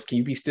Can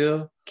you be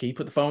still? Can you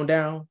put the phone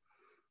down?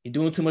 You're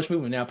doing too much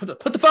movement now.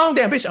 Put the phone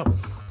down, bitch. Oh.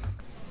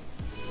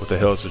 What the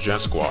hell is the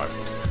Gent Squad?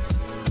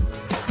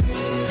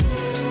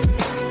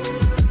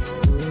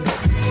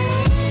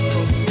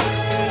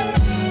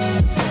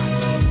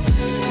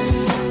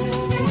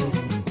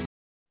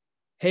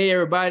 Hey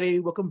everybody,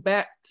 welcome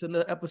back to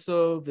another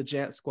episode of the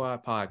Gent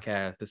Squad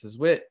podcast. This is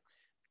Whit.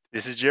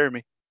 This is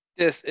Jeremy.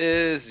 This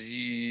is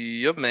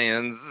your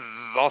man,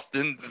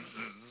 Austin.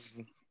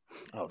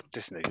 Oh,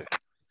 this nigga.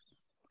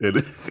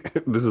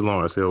 This is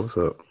Lawrence here. What's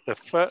up? The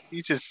fuck?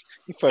 You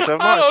fucked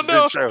up I don't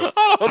Lawrence's know. intro.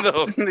 I don't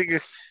know. This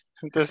nigga,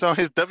 that's on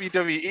his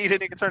WWE. That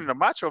nigga turned into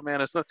Macho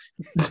Man or something.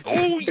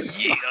 Oh,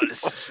 yeah.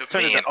 This is your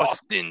Turn it man, down.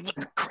 Austin, with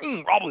the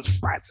cream rollers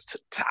rises to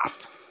the top.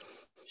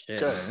 Shit,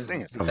 God man, damn.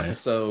 this is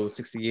episode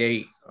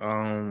 68.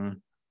 Hell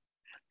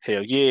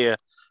yeah.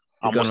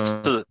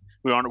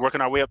 We're working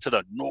our way up to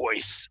the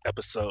noise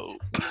episode.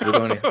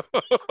 We're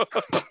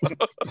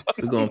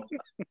gonna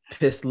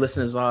piss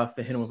listeners off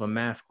and hit them with a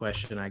math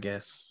question, I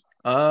guess.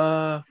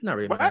 Not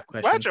really a math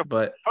question,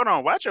 but Hold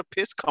on, why'd your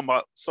piss come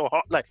up so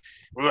hard? Like,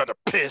 we're about to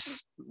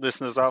piss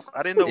listeners off.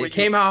 I didn't know it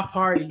came off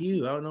hard to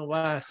you. I don't know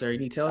why, sir. You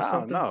need to tell us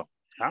something? I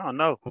don't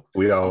know.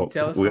 We all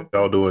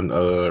doing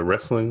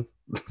wrestling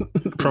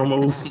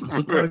promos.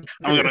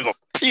 I'm gonna go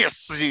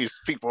piss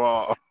these people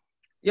off.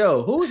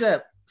 Yo, who's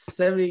that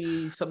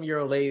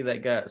 70-something-year-old lady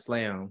that got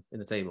slammed in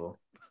the table?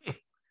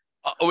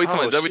 Oh, wait,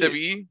 talking about shit.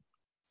 WWE?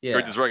 Yeah.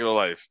 Or just regular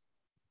life?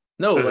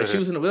 No, like she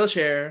was in a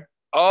wheelchair.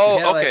 Oh,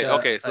 She had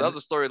okay. So that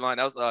was a storyline.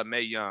 That was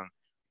Mae Young.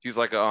 She's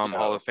like a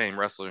Hall of Fame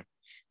wrestler.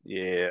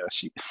 Yeah,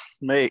 she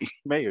was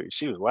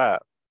wild.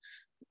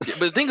 Yeah,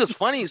 but the thing is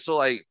funny, so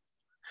like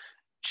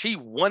she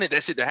wanted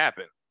that shit to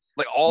happen.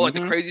 Like all like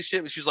the crazy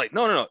shit, but she's like,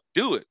 no,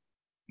 do it.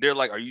 They're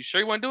like, are you sure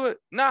you want to do it?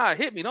 Nah,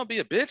 hit me, don't be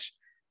a bitch.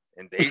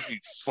 And they be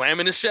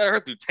slamming the shit at her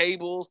through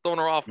tables, throwing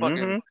her off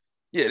fucking.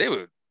 Yeah, they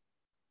would.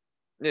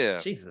 Yeah.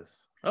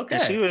 Jesus. Okay.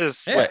 And she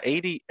was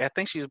 80? I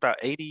think she was about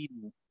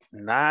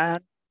 89.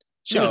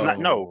 She was not.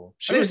 No,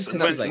 she was when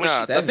she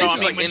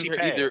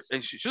passed.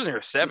 She was in her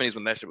 70s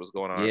when that shit was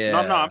going on. Yeah.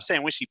 No, I'm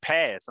saying when she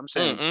passed. I'm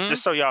saying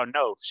just so y'all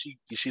know, she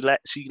like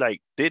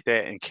did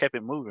that and kept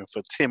it moving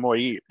for 10 more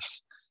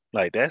years.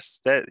 Like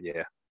that's that.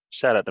 Yeah.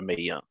 Shout out to Mae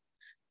Young.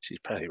 She's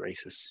probably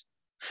racist.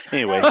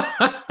 Anyway.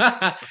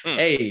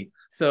 Hey,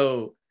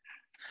 so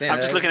I'm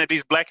just looking at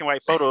these black and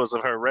white photos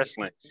of her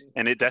wrestling,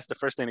 and that's the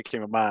first thing that came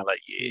to mind.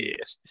 Like, yeah,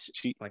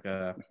 she like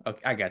okay,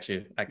 I got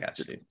you.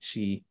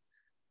 She,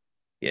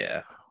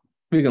 yeah,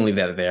 we're gonna leave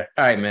that there.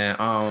 All right,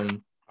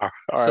 man.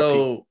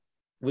 So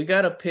we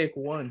gotta pick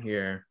one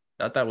here.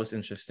 I thought was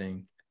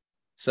interesting.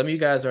 Some of you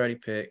guys already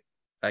picked.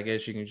 I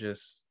guess you can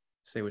just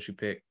say what you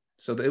picked.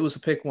 So it was a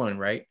pick one,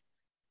 right?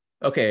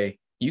 Okay,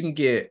 you can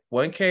get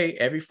 1K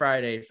every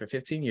Friday for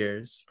 15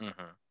 years.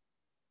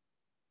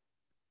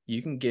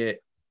 You can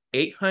get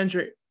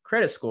 800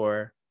 credit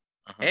score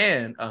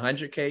and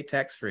 100K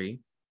tax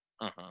free.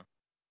 Or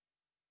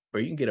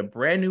you can get a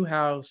brand new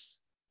house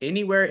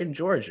anywhere in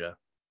Georgia.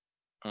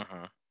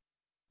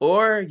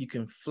 Or you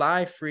can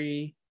fly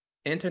free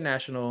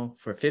international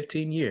for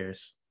 15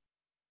 years.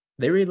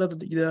 They really love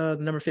the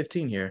number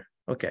 15 here.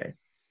 Okay.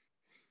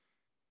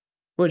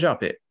 What'd y'all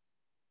pick?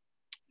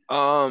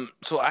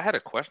 So I had a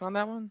question on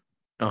that one.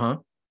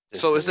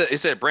 So it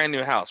said brand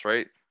new house,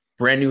 right?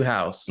 Brand new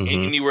house.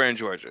 Anywhere in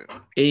Georgia.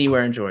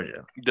 Anywhere in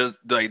Georgia. Does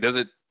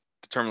it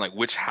determine like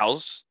which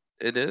house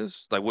it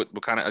is? Like what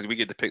kind of we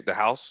get to pick the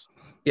house?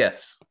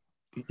 Yes.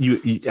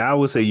 I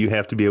would say you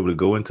have to be able to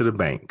go into the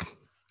bank,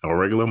 a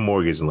regular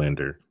mortgage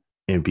lender,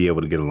 and be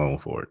able to get a loan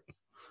for it.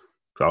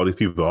 For all these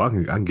people, I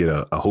can get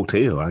a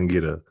hotel. I can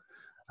get a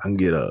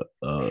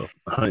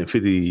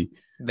 150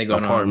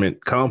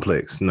 apartment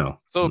complex. No.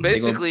 So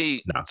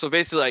basically,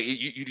 like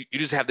you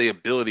just have the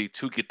ability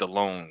to get the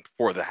loan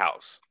for the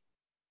house.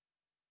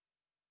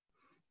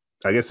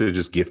 I guess they're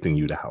just gifting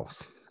you the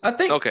house. I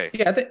think. Okay.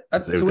 Yeah, I think.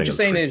 So what you're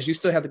saying is you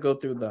still have to go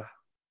through the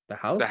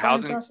house. The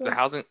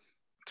housing.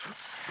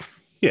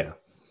 Yeah.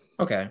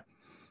 Okay.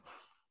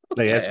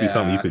 Like, it has to be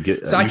something you could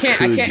get. So I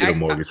can't get a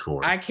mortgage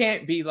for. I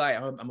can't be like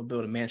I'm gonna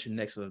build a mansion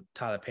next to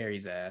Tyler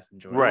Perry's ass in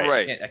Georgia.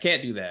 Right. I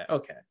can't do that.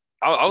 Okay.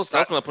 I was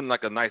gonna put in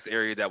like a nice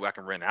area that way I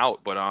can rent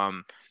out, but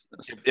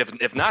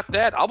if not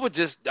that, I would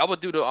do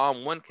the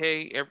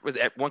 1K. Was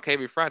at 1K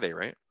every Friday,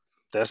 right?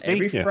 That's me.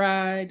 Every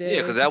Friday.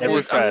 Yeah, because that Every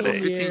would Friday.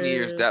 15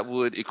 years. That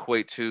would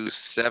equate to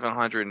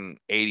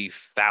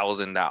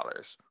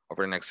 $780,000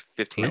 over the next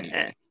 15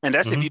 years. And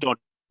that's if you don't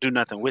do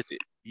nothing with it.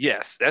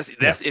 Yes, that's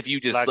if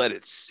you just let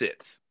it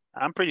sit.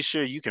 I'm pretty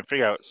sure you can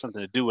figure out something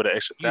to do with an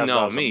extra $1,000 You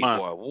know me, a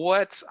month boy.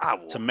 What?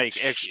 to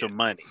make extra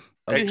money.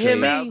 Okay. Extra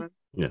 $1,000.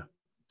 Yeah.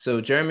 So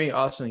Jeremy,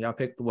 Austin, y'all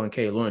picked the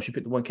 1K. Lawrence, you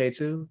picked the 1K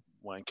too?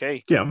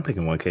 1K. Yeah, I'm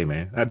picking 1K,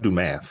 man. I do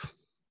math.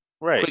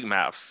 Right. Quick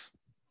maths.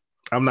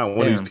 I'm not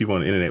one of these people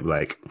on the internet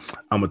like,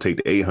 I'm gonna take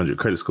the 800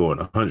 credit score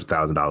and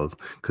 $100,000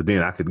 because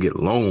then I could get a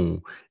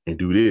loan and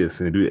do this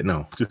and do that.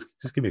 No, just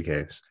give me the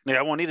cash. Yeah,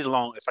 I won't need it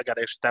long if I got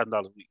extra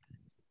 $1,000 a week.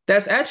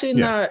 That's actually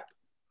not.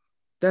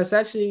 That's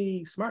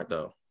actually smart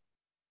though.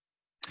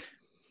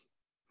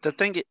 The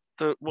thing,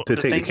 to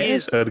take the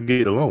cash or to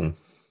get a loan.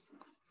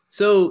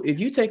 So if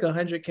you take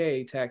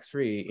 $100K tax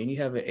free and you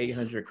have an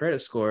 800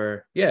 credit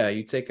score, yeah,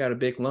 you take out a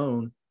big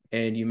loan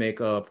and you make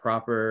a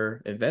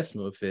proper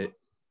investment with it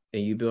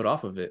and you build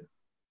off of it.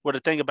 Well, the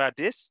thing about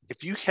this,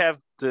 if you can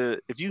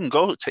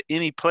go to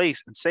any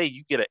place and say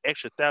you get an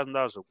extra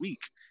 $1,000 a week,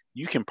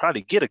 you can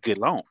probably get a good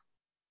loan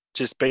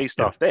just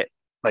based off that.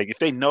 Like if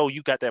they know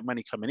you got that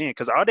money coming in,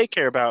 because all they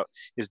care about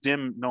is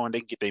them knowing they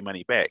can get their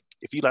money back.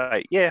 If you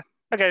like, yeah,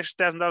 I got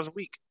extra $1,000 a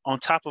week on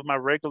top of my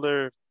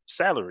regular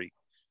salary.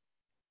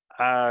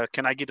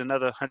 Can I get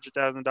another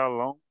 $100,000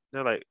 loan?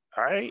 They're like,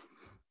 all right,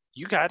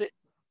 you got it.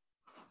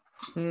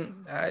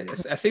 I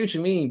see what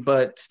you mean,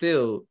 but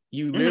still,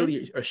 you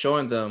really are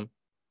showing them,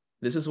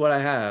 this is what I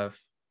have.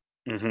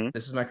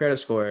 This is my credit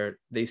score.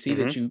 They see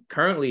that you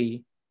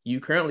currently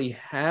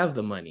have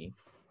the money.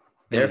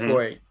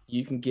 Therefore,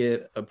 you can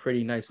get a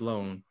pretty nice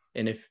loan.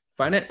 And if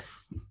we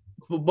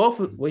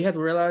have to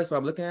realize while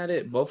I'm looking at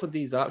it, both of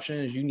these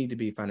options, you need to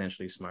be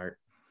financially smart.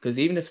 Because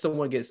even if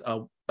someone gets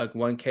like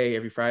 $1K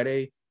every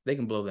Friday, they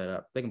can blow that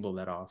up. They can blow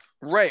that off.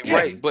 Right.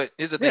 But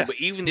here's the thing. But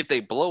even if they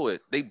blow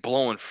it, they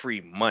blowing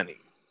free money.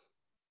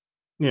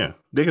 Yeah,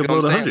 they can blow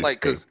the 100. Like,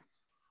 because,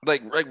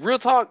 like real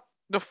talk,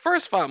 the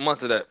first 5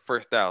 months of that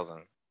first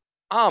 1,000,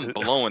 I'm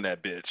blowing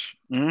that bitch.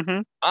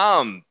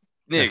 I'm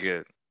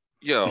nigga.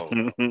 Yo,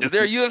 is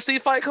there a UFC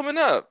fight coming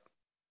up?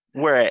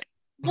 Where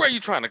are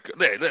you trying to?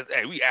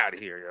 Hey, we out of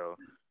here, yo.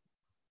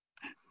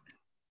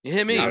 You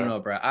hear me? I don't know,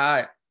 bro.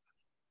 I'm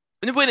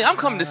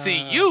coming to see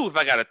you if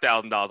I got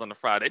 $1,000 on a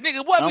Friday.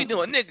 Nigga, what we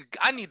doing? Nigga,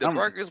 I need the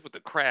burgers with the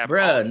crab.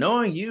 Bruh,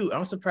 knowing you,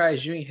 I'm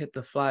surprised you ain't hit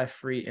the Fly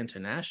Free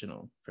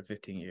International for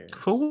 15 years.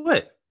 For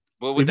what?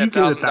 Well, with if you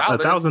get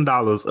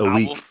 $1,000 a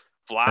week,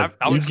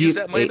 you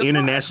get an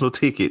international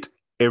ticket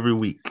every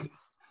week.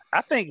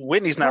 I think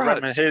Whitney's not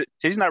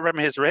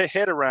wrapping his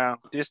head around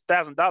this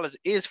 $1,000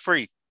 is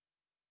free.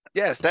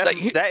 Yes, that is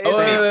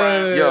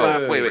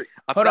wait.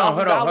 Hold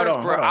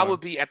on, bro. I would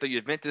be at the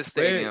Juventus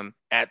Stadium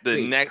at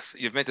the next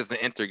Juventus and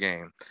Inter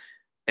game,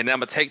 and I'm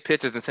gonna take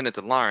pictures and send it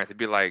to Lawrence and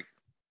be like,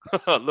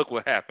 "Look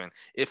what happened.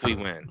 If we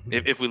win,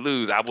 if we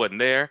lose, I wasn't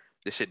there.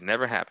 This shit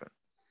never happened."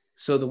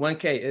 So the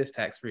 1K is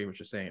tax free. What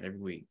you're saying every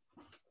week?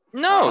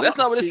 No, that's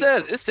not what it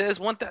says. It says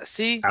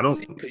see, I don't.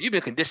 Because you've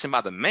been conditioned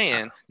by the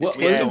man. What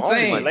it's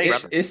saying?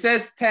 It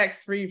says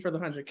tax free for the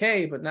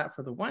 100K, but not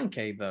for the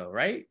 1K though,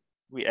 right?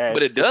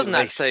 But it does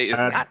not say it's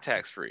not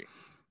tax free.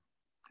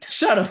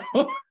 Shut up.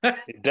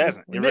 It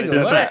doesn't. It really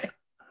does not.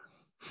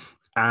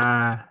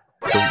 I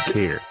don't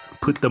care.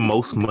 Put the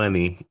most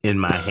money in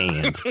my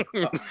hand.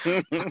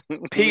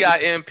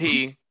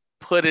 PIMP.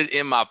 Put it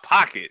in my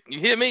pocket. You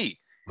hear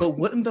me? But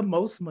wouldn't the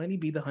most money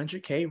be the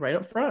 100K right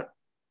up front?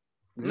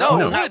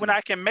 No, not when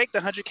I can make the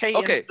 100K in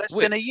less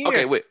than a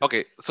year.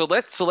 Okay. So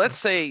let's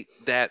say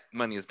that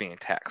money is being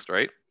taxed,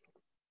 right?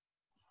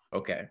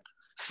 Okay.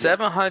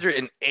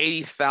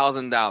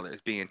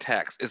 $780,000 being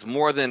taxed is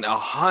more than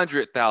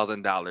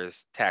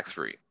 $100,000 tax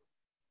free.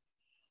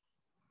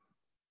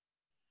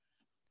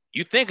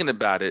 You thinking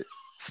about it?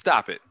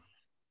 Stop it.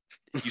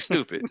 You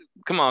stupid.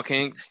 Come on,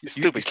 King. You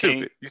stupid,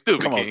 King. You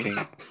stupid, Come on,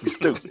 King. You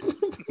stupid.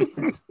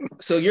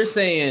 So you're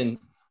saying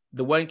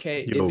the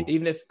 1K,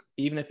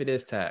 even if it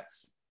is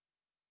tax,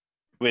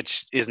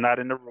 which is not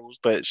in the rules,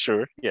 but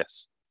sure,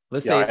 yes.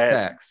 Let's say it's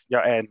tax.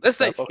 Let's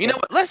say, you know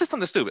what? Let's say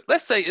something stupid.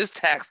 Let's say it's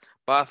taxed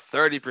by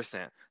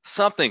 30%.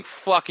 Something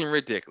fucking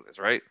ridiculous,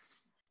 right?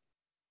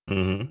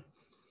 So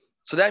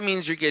that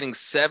means you're getting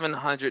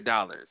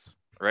 $700,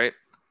 right?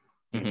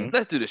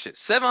 Let's do this shit.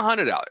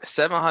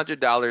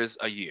 $700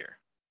 a year.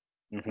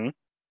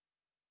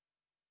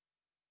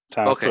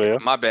 Times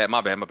 12. My bad.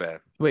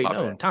 Wait,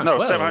 no, times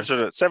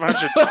 12.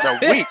 700 a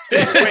week.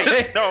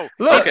 Wait, no.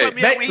 Look,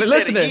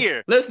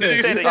 listen.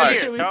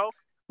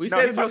 We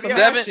said it was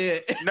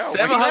 $700.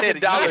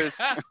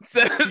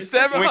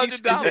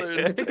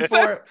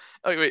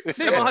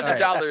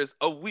 $700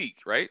 a week,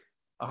 right?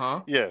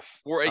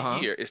 Yes. For a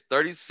year is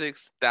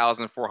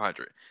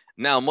 $36,400.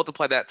 Now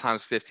multiply that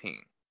times 15.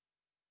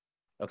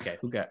 Okay,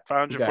 who got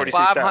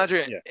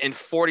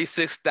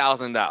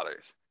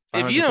 $546,000.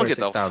 If you don't get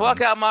the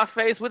fuck out my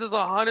face, what is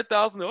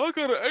 100,000? I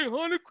got an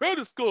 800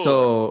 credit score.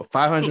 So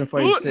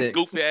 546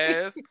 goofy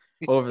ass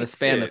over the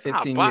span of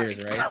 15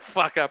 years, right?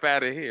 Fuck up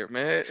out of here,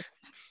 man.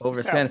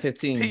 Over a span of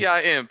 15.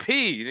 PIMP,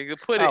 nigga,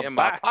 put it in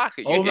my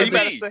pocket. Over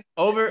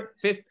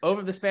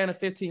the span of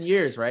 15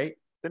 years, right?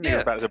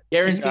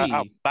 Guaranteed.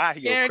 I'll buy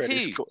your credit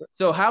score.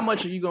 So how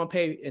much are you gonna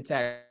pay in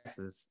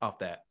taxes off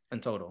that in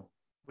total?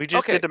 We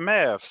just did the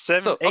math.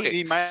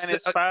 780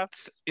 minus 5.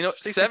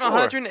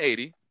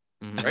 780,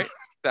 right?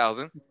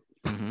 1,000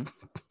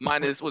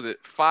 minus, was it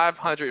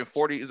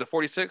 540? Is it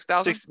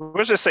 46,000?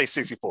 Let's just say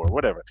 64.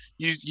 Whatever.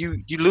 You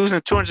losing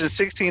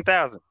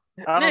 216,000.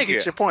 I don't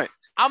get your point.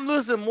 I'm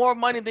losing more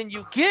money than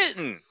you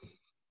getting.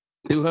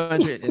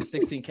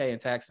 216K in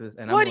taxes,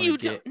 and what I'm going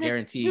to get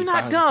guaranteed You're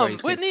not dumb,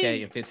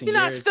 Whitney. In 15 You're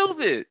not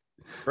stupid.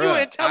 Bruh, you're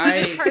an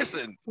intelligent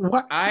person.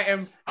 What? I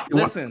am.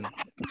 Listen,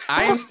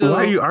 I am still.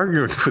 Why are you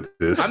arguing with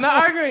this? I'm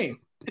not arguing.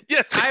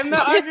 Yes, I'm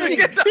not arguing.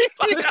 Get the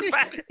fuck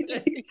out of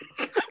here.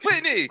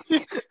 Whitney,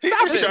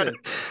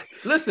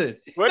 Listen.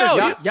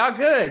 Y'all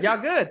good.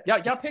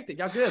 Y'all picked it.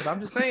 Y'all good. But I'm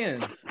just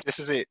saying. This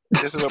is it.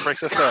 This is what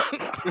breaks us up.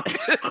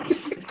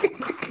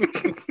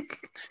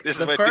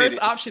 The first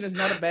option is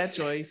not a bad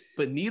choice,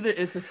 but neither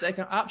is the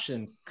second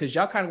option. Because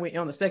y'all kind of went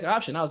on the second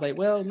option. I was like,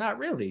 well, not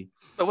really.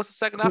 But what's the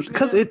second option?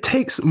 Because it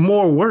takes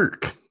more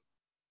work.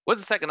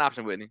 What's the second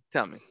option, Whitney?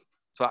 Tell me.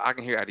 So I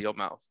can hear out of your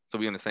mouth. So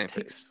we're on the same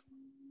page.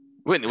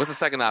 Whitney, what's the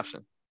second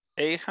option?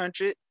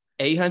 800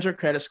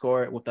 credit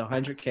score with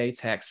 $100K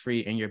tax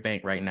free in your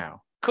bank right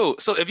now. Cool.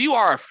 So if you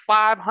are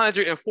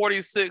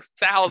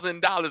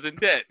 $546,000 in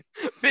debt,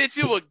 bitch,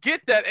 you will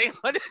get that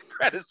 800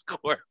 credit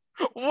score.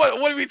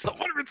 What are we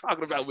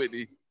talking about,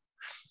 Whitney?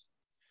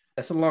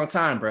 That's a long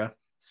time, bro.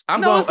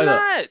 I'm going with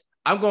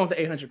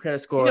the 800 credit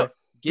score.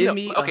 Give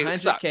me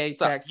 $100K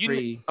tax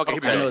free. Okay,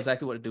 I know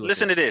exactly what to do.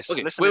 Listen to this.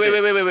 Okay. Listen wait. Okay.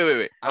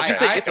 You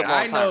said it's a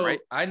long time, right?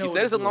 I know. You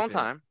said it's a long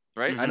time,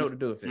 right? I know what to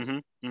do with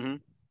it.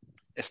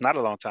 It's not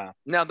a long time.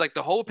 Now, like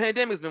the whole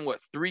pandemic's been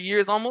what, 3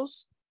 years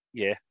almost?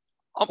 Yeah,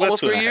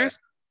 almost 3 years.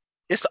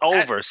 It's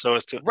over, so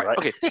it's right.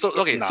 Okay,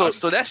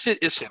 so that shit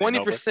is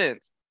 20%,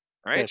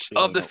 right,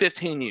 of the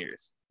 15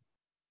 years.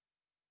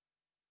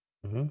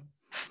 Mm-hmm.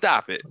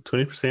 Stop it.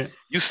 20%.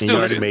 You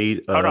stupid.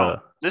 Made hold on.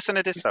 Listen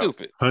to this.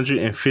 Stupid.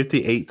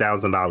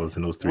 $158,000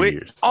 in those 3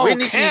 years. On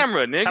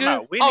camera,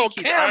 nigga. On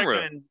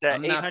camera.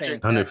 That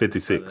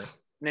 156.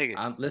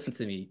 Nigga, listen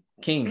to me,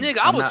 King. Nigga,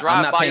 I would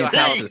drive by your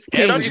house.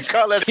 Don't you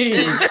call us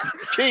kings?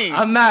 Kings.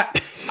 I'm not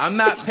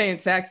paying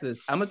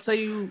taxes. I'm gonna tell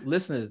you,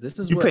 listeners, this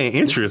is you paying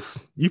interest.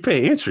 You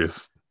pay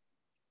interest.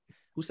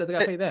 Who says I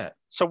gotta pay that?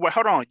 So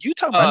hold on. You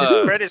talking about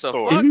this credit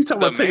score? If you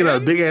talking about taking out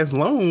a big ass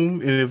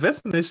loan and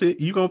investing in shit,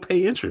 you gonna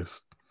pay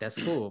interest.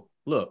 That's cool.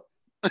 Look.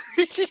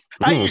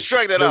 How you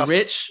shrug that off?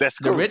 That's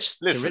cool. The rich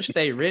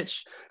stay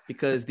rich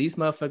because these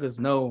motherfuckers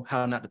know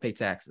how not to pay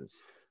taxes.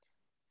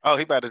 Oh,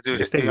 he about to do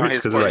this. Stay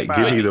rich because like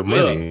give you the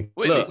money.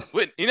 Look,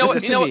 you know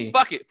what?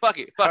 Fuck it.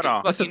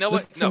 Listen, you know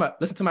what?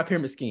 Listen to my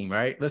pyramid scheme,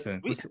 right?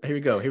 Listen. Here we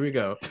go.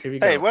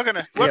 Hey, welcome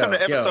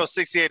to episode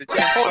 68 of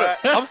Chance.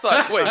 I'm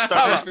sorry. Wait,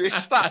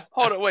 stop.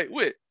 Hold on.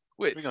 Wait.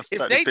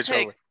 If they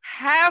take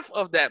half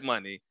of that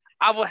money,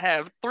 I will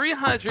have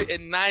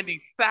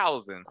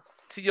 $390,000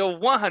 to your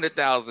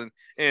 $100,000,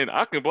 and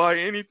I can buy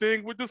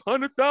anything with this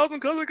 $100,000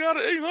 because I got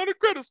an 800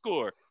 credit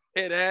score.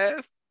 Head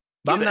ass.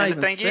 But I'm not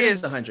even spending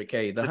the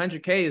 $100K. The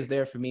 $100K is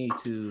there for me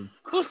to.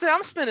 Who said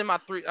I'm spending my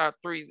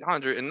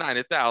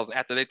 $390,000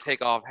 after they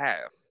take off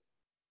half?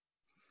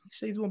 You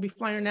say he's gonna be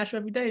flying international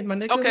every day, my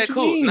nigga. Okay,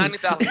 cool.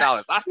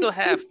 $90,000. I still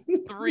have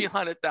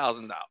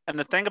 $300,000. And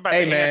the thing about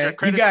the 800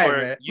 credit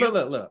score,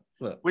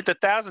 look. With the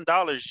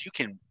 $1,000, you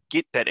can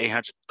get that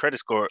 800 credit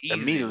score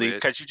immediately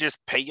because you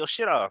just pay your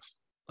shit off.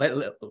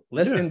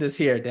 Let's end this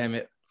here, damn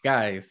it,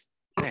 guys.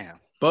 Damn.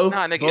 Both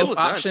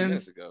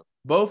options.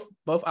 Both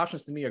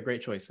options to me are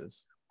great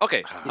choices.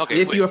 Okay.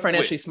 If you're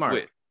financially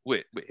smart.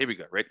 Wait. Here we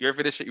go. Right? You ready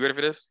for this shit? You ready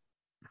for this?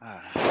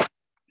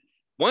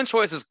 One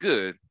choice is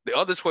good. The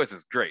other choice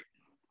is great.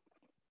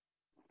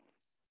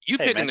 You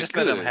picking just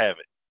good. Let them have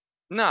it.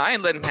 No, I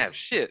ain't letting him have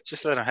shit.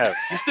 Just let him have it.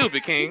 You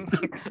stupid, King.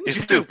 You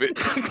stupid.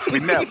 We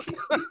never.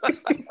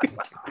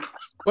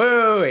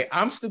 Wait.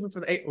 I'm stupid for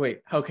the 8.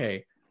 Wait.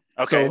 Okay.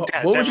 Okay. So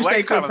what would you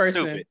say to a person?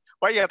 Stupid?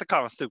 Why you have to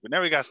call him stupid?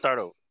 Now we got to start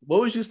over. What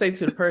would you say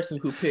to the person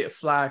who picked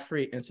Fly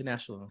Free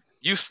International?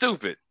 You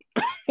stupid.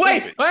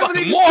 Wait,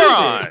 fucking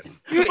moron.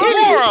 You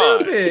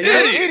moron.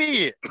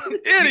 Idiot.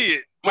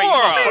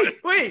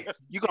 Wait.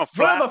 You gonna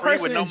fly free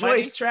with no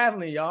money?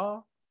 Traveling,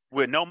 y'all.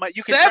 With no money,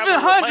 you can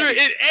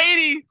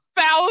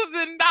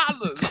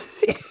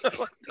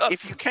 $780,000.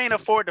 If you can't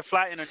afford to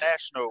fly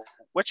international,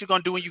 what you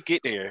gonna do when you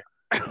get there?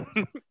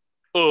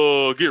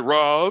 Get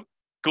robbed,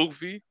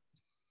 goofy.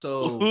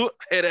 So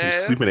head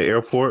ass. Sleep in the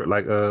airport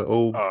like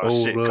old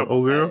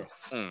girl.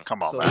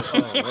 Come on, man.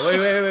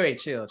 Wait.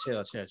 Chill.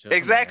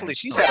 Exactly.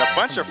 She's had a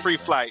bunch of free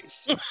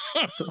flights.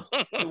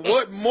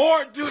 What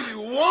more do you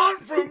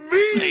want from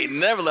me? They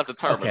never left the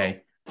terminal.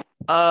 Okay.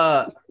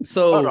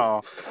 So hold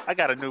on. I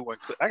got a new one.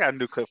 I got a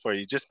new clip for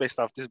you, just based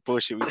off this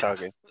bullshit we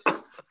talking.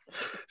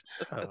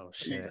 Oh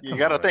shit! You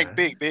gotta think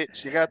big,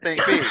 bitch. You gotta think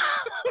big.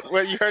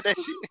 Well, you heard that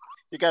shit.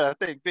 You gotta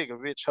think big,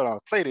 bitch. Hold on,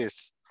 play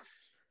this,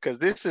 because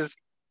this is.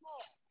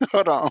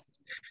 Hold on,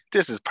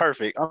 this is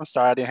perfect. I'm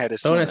sorry I didn't have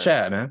this. Throw in the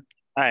chat, man.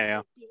 I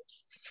am.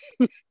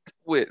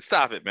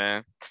 Stop it,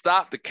 man.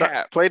 Stop the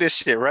cap. Play this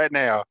shit right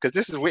now, because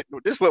this is what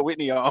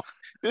Whitney on.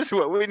 This is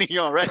what Whitney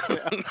on right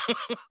now.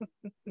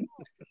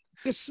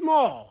 It's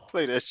small.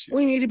 Play that shit.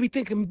 We need to be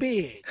thinking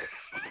big.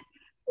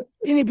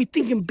 You need to be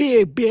thinking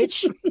big,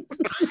 bitch. You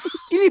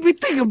need to be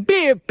thinking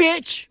big,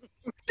 bitch.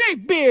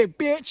 Think big,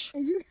 bitch.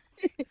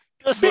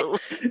 That's what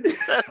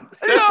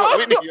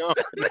Whitney on.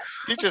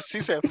 He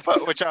said,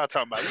 fuck what y'all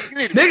talking about.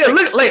 Nigga,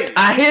 look,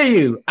 I hear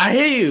you.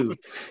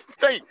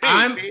 Think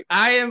big,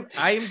 I am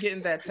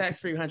getting that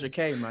tax-free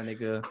 $100K, my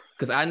nigga,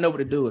 because I know what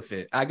to do with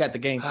it. I got the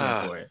game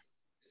plan for it.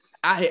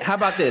 How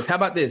about this?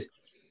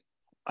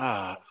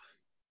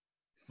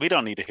 We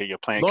don't need to hear your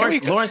plan.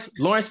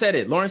 Lawrence said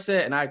it. Lawrence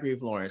said, and I agree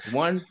with Lawrence.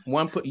 You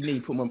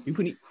need to put more. You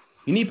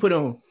need to put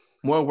on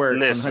more work on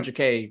the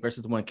 100K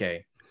versus the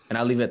 1K, and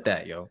I'll leave it at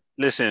that, yo.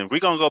 Listen, we're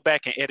gonna go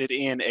back and edit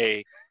in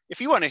a. If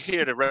you want to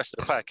hear the rest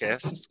of the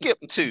podcast, skip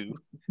to.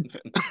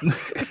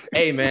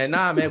 Hey man,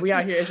 man, we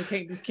out here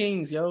educating these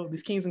kings, yo.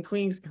 These kings and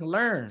queens can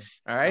learn.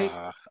 All right,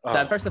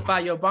 diversify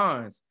your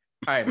bonds.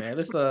 All right, man.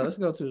 Let's go to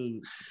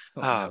something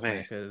else,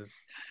 man. Because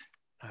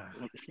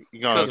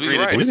you're gonna agree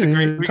to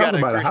disagree. We got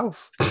about a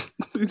house.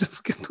 We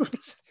just get to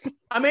it.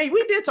 I mean,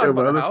 we did talk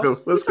about the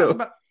house. Let's go.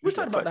 We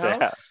talked about the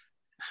house.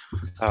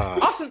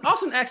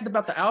 Austin asked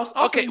about the house.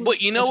 Okay,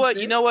 but you know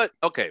what?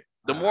 Okay,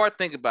 the more I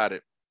think about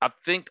it, I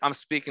think I'm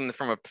speaking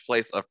from a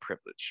place of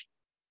privilege.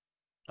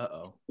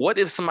 What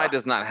if somebody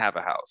does not have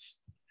a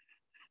house?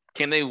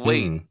 Can they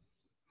wait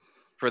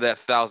for that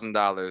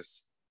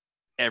 $1,000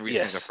 every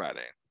single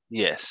Friday?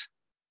 Yes,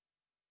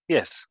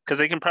 because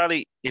they can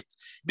probably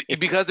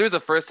because there's a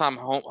first-time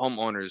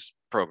homeowners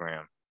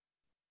program.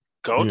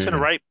 Go to the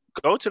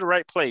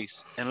right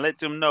place and let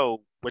them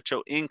know what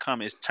your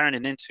income is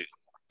turning into,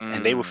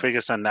 and they will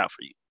figure something out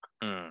for you.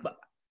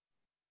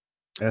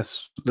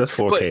 That's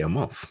 $4K a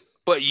month.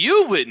 But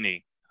you,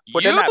 Whitney,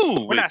 that's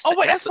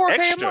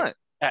 $4K a month.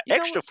 An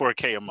extra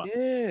 $4K a month.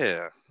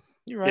 Yeah,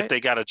 you're right. If they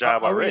got a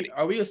job already.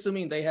 Are we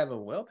assuming they have a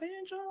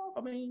well-paying job?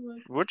 I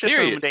mean, we're just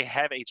assuming they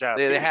have a job.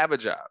 They have a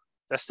job.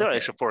 That's still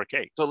extra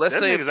 $4K. So let's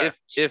say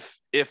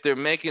if they're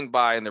making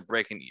by and they're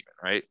breaking even,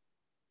 right?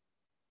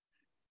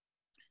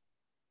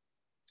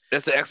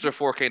 That's an extra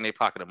 $4K in their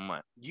pocket a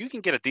month. You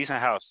can get a decent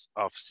house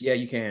off.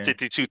 You can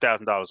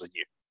 $52,000 a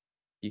year.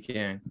 You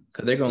can,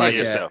 because they're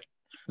gonna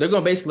they're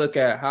gonna basically look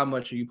at how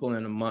much are you pulling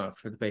in a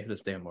month to pay for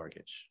this damn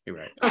mortgage. You're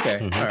right. Okay,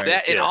 all right.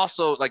 That and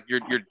also like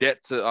your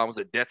debt to was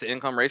it debt to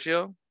income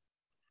ratio?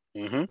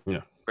 Mm-hmm.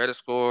 Yeah. Credit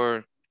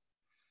score.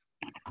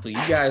 So you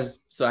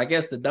guys, I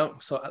guess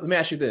so let me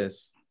ask you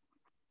this.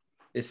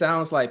 It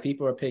sounds like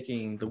people are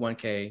picking the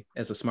 1K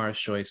as the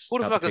smartest choice. Who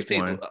the fuck is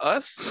people?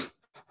 Us?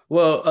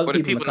 Well, other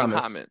people in the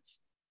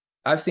comments.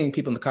 I've seen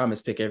people in the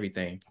comments pick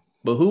everything.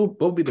 But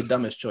what would be the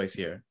dumbest choice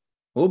here?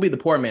 What would be the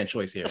poor man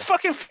choice here? The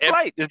fucking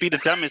flight would be the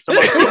dumbest, the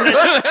most ignorant.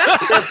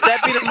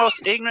 That'd be the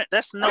most ignorant.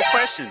 That's no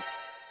question.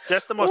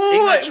 That's the most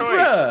ignorant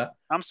choice. Bruh.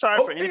 I'm sorry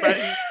for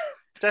anybody.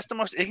 That's the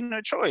most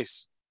ignorant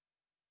choice.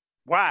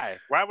 Why?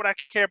 Why would I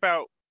care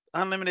about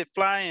unlimited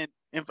flying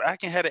if I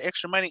can have the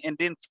extra money and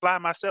then fly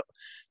myself?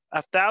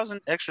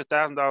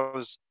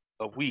 $1,000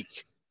 a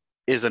week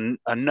is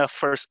enough.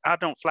 First, I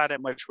don't fly that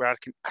much where I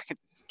can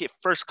get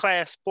first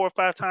class 4 or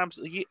 5 times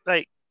a year.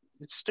 Like,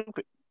 it's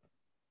stupid.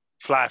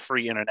 Fly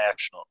free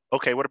international.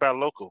 Okay, what about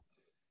local?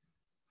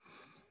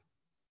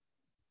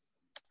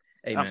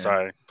 Hey, I'm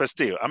sorry, but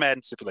still, I'm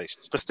adding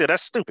stipulations. But still,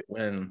 that's stupid.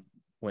 When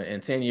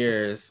in 10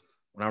 years,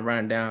 when I'm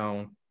riding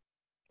down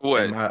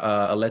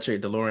my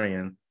electric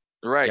DeLorean,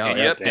 right?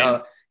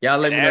 Y'all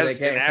let me know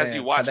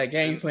that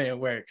game plan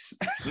works.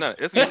 No,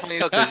 it's gonna be funny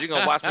because you're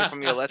gonna watch me from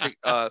the electric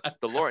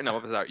DeLorean.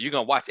 No, sorry, you're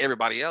gonna watch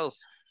everybody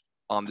else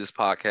on this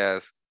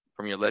podcast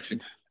from your electric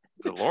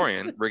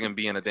DeLorean,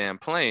 being a damn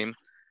plane.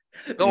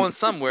 Going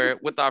somewhere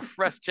with our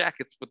fresh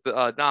jackets with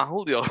the Don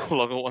Julio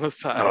logo on the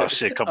side. Oh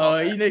shit! Come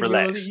on,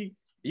 relax.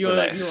 You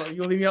gonna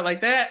leave me out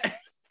like that?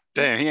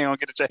 Damn, he ain't gonna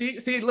get a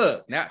jacket. See,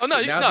 look now. Oh no,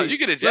 you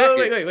get a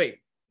jacket. Wait.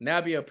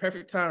 Now be a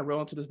perfect time to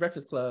roll into this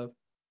Breakfast Club.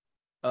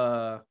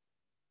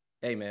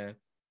 Hey man,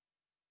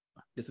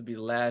 this will be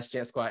the last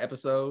Jet Squad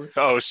episode.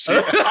 Oh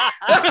shit!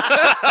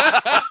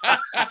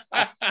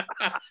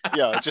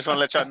 Yo, just want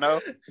to let y'all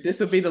know. This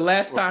will be the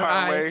last time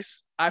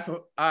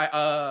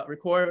I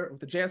record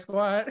with the Jet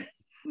Squad.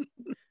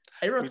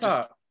 Hey, real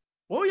talk.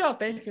 What were y'all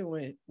thinking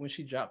when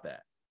she dropped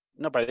that?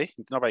 Nobody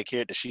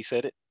cared that she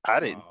said it. I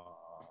didn't,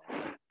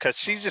 because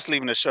she's just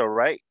leaving the show,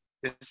 right?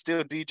 It's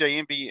still DJ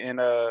Envy and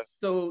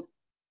So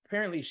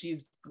apparently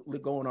she's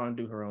going on and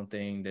do her own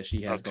thing that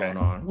she has going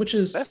on, which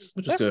is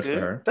good for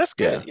her. That's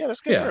good. Yeah,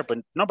 that's good for her. But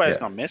nobody's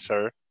gonna miss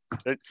her.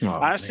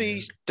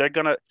 Honestly, they're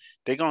gonna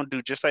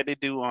do just like they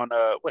do on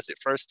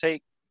First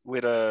Take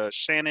with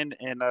Shannon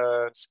and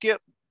Skip,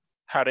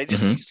 how they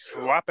just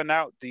swapping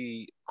out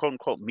the quote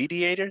unquote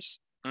mediators.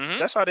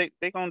 That's how they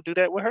gonna do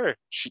that with her.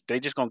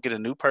 They just gonna get a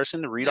new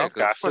person to read off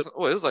gossip.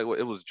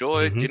 It was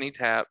Joy, Jenny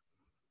Tap,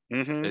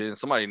 and then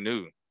somebody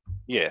new.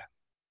 Yeah,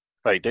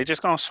 like they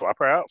just gonna swap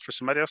her out for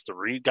somebody else to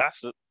read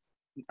gossip.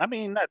 I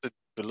mean, not to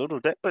belittle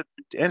that, but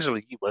Angela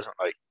Yee wasn't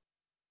like.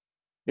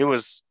 It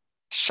was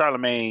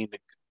Charlamagne,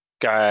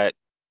 got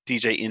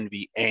DJ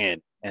Envy,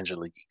 and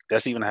Angela Yee.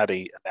 That's even how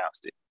they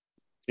announced it.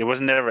 It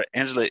was never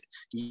Angela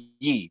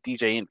Yee,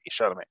 DJ Envy,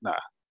 Charlamagne.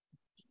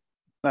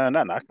 Nah,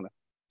 not knocking her.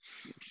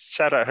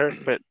 Shout out her,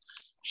 but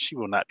she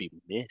will not be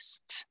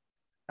missed.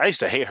 I used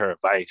to hate her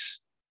advice.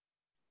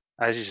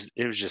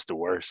 It was just the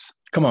worst.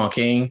 Come on,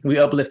 King. We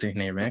uplifting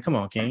here, man. Come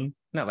on, King.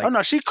 Not like. Oh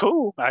no, she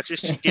cool.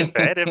 She gives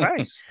bad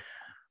advice.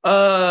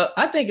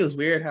 I think it was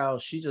weird how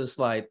she just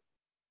throws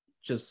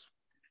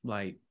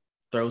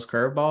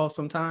curveballs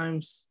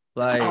sometimes.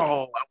 Like,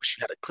 I wish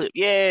you had a clip.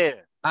 Yeah.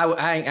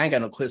 I ain't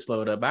got no clips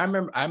loaded up. But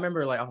I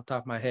remember like off the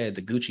top of my head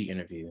the Gucci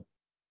interview,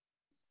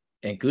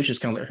 and Gucci's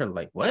kind of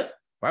like, what?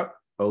 Wow,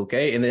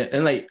 okay,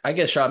 and like I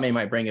guess Charlamagne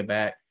might bring it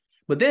back,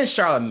 but then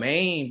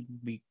Charlamagne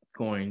be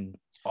going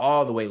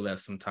all the way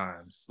left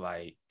sometimes.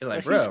 Like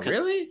bro,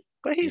 really?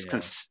 But he's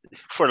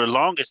for the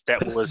longest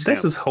was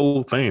that's his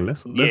whole thing.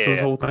 That's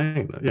his wole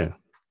thing. Yeah,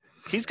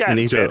 he's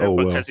gotten better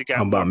because he got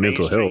I'm about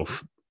mental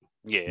health.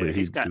 Yeah, but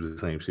he's got the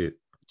same shit.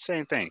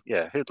 Same thing.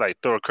 Yeah, he'd like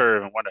throw a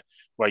curve and wonder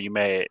why you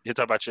mad. He'll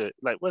talk about your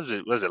like was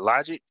it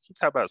Logic? He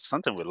talk about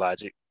something with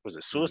Logic. Was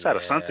it suicide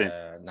or something?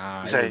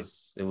 Nah,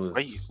 it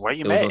was. Why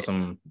you mad? Was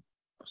some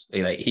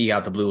like he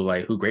out the blue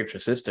like who raped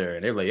your sister,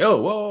 and they're like,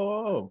 oh,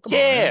 whoa, come on,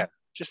 man.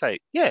 Just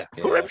like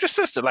who raped your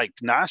sister? Like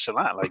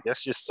nonchalant, like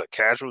that's just a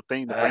casual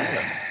thing to bring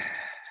up.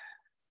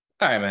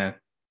 All right, man.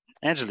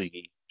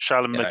 Angelique,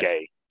 Charlotte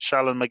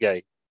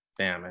McGay.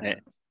 Damn,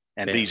 man.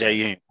 And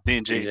DJ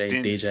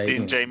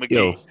McGee.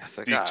 Yo,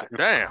 God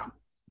damn.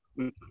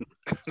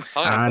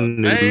 I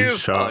knew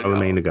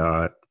Charlamagne the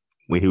God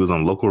when he was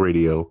on local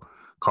radio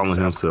calling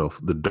himself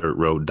the Dirt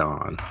Road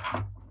Don.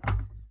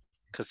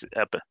 Because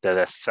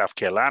that's South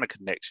Carolina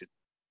connection.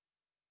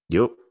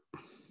 Yep.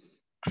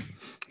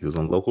 He was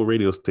on local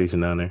radio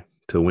station down there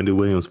till Wendy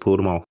Williams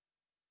pulled him off.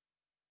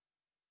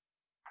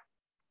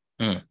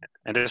 And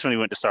that's when he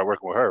went to start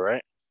working with her,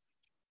 right?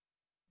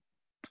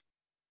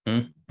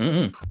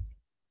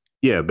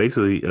 Yeah,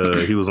 basically,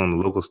 he was on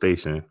the local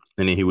station,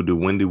 and then he would do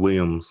Wendy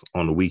Williams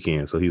on the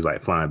weekend. So he's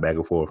like flying back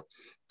and forth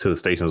to the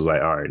station. Was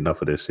like, all right,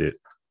 enough of this shit,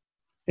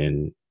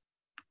 and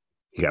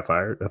he got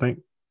fired. I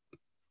think.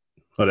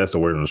 Oh, that's the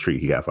word on the street.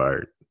 He got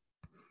fired.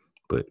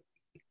 But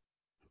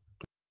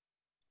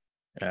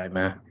all right,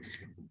 man.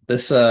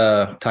 Let's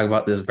talk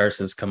about this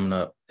versus coming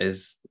up.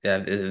 If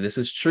this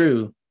is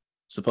true,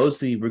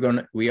 supposedly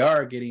we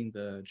are getting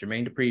the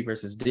Jermaine Dupri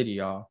versus Diddy,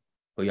 y'all.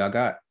 Who y'all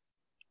got?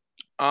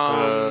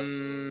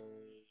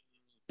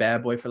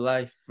 Bad Boy for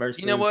Life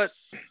versus. You know what?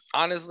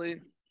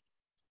 Honestly,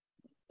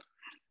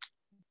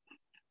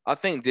 I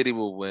think Diddy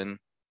will win,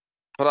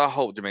 but I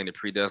hope Jermaine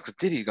Dupri does because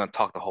Diddy's gonna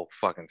talk the whole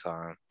fucking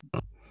time.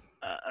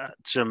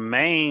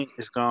 Jermaine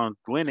is gonna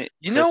win it.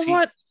 You know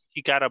what?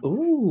 He got a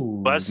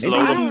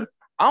busload.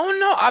 I don't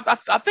know.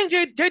 I think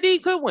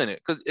JD could win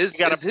it because is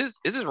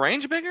his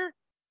range bigger?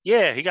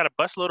 Yeah, he got a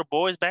busload of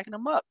boys backing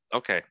him up.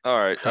 Okay, all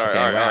right,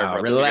 wow,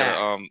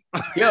 relax.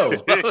 Yo,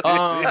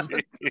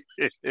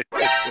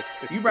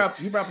 you brought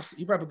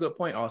up a good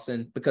point,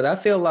 Austin, because I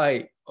feel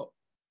like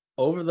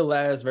over the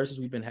last verses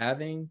we've been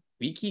having,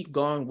 we keep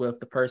going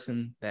with the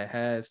person that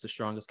has the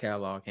strongest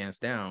catalog, hands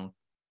down,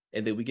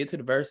 and then we get to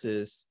the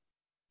verses,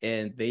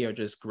 and they are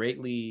just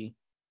greatly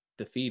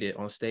defeated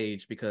on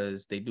stage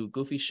because they do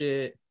goofy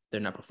shit.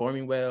 They're not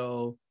performing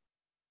well.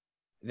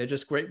 They're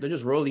just great. They're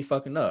just royally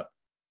fucking up.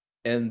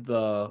 And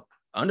the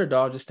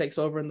underdog just takes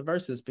over in the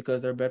verses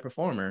because they're a better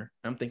performer.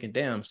 I'm thinking,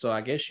 damn. So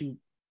I guess you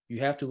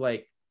have to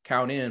like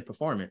count in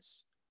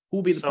performance. Who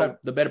will be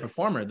the better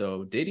performer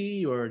though?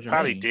 Diddy or Jermaine?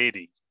 Probably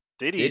Diddy.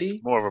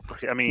 Diddy's more of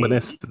a. I mean, but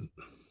that's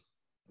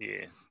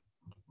yeah.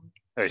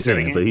 But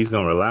he's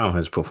gonna rely on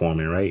his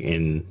performing, right?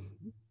 And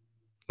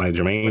like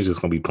Jermaine's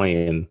just gonna be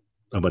playing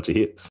a bunch of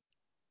hits.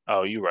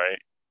 Oh, you're right.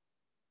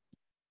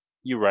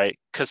 You're right.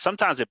 Because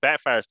sometimes it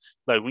backfires.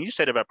 Like when you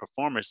said about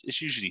performers,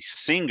 it's usually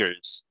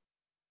singers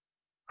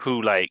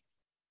who like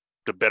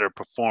the better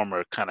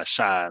performer kind of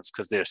shines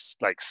because they're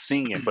like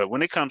singing. But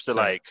when it comes to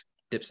like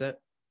Dipset.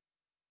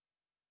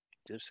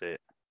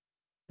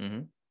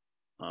 Mm-hmm.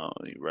 Oh,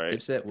 you're right.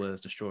 Dipset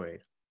was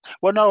destroyed.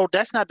 Well, no,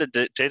 that's not the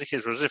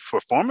Jadakiss. Was it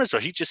performance or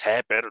he just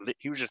had better?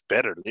 He was just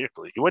better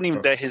lyrically. He wasn't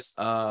even that his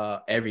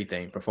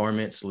everything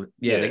performance.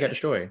 Yeah, they got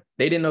destroyed.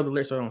 They didn't know the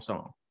lyrics of their own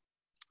song.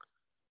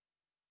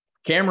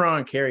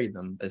 Cameron carried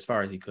them as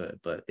far as he could,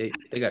 but they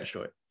got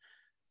destroyed.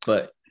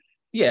 But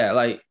yeah,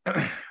 like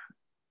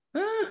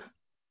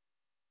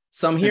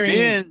some hearing.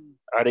 Then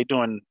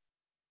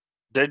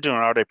they're doing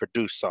all their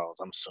produced songs.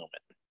 I'm assuming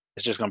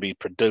it's just gonna be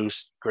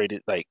produced,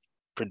 graded, like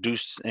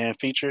produced and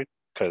featured.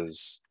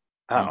 Because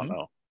I don't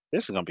know,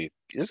 it's gonna be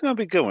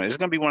a good one. It's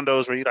gonna be one of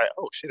those where you're like,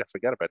 oh shit, I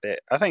forgot about that.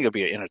 I think it'll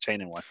be an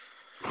entertaining one.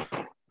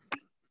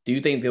 Do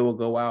you think they will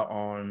go out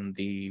on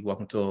the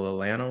Welcome to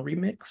Atlanta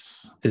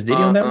remix? Is Diddy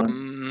on that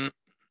one?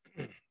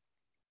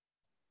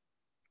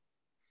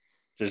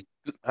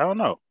 I don't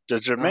know.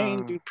 Does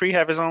Jermaine Dupri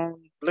have his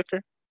own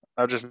liquor?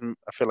 I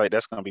feel like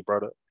that's gonna be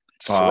brought up.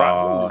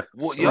 Ciroc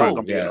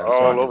gonna be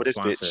all over this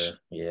bitch.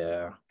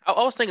 Yeah.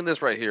 I was thinking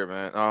this right here,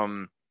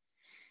 man.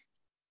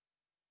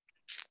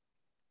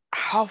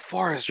 How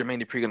far is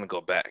Jermaine Dupri gonna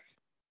go back?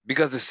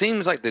 Because it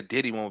seems like the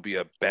Diddy one will be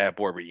a Bad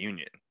Boy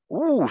reunion.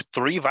 Ooh,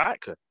 3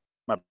 vodka.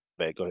 My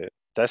bad. Go ahead.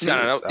 That's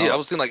no. Yeah, I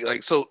was thinking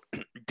like so.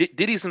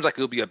 Diddy seems like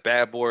it'll be a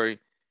Bad Boy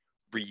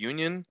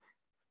reunion,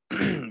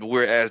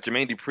 whereas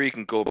Jermaine Dupri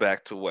can go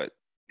back to what?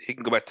 He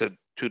can go back to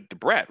the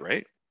Brat,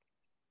 right?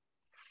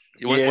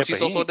 Was he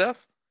So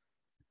Def?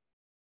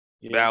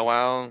 Yeah. Bow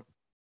Wow,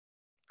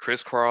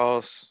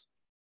 Crisscross.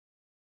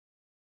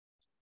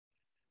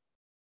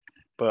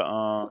 But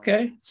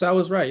okay, so I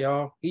was right,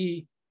 y'all.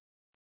 He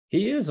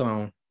is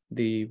on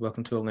the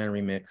Welcome to Atlanta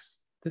remix.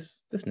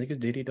 This nigga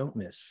Diddy don't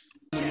miss.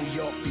 New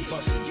York be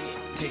bustin'.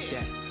 Take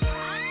that.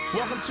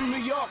 Welcome to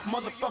New York,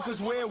 motherfuckers,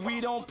 where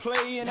we don't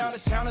play and out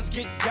of towners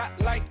get got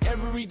like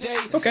every day.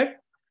 Okay.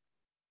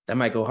 That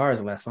might go hard as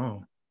the last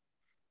song.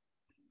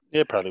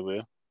 Yeah, probably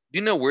will. Do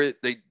you know where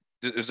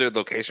is there a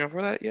location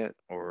for that yet?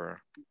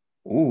 Or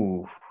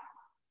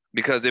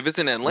because if it's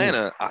in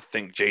Atlanta, I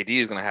think JD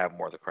is gonna have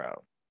more of the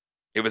crowd.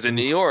 If it's in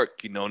New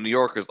York, New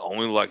Yorkers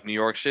only like New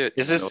York shit.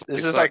 Is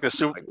this like the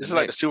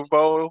Super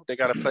Bowl? They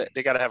gotta play.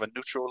 They gotta have a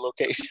neutral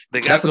location.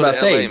 That's what I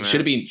say. Man.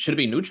 Should it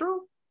be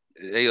neutral?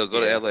 They go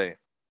to LA.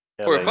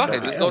 Or fuck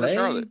it, just go to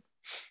Charlotte.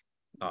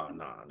 Oh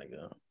nah,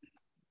 nigga.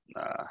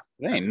 Nah,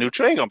 they ain't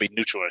neutral. They ain't gonna be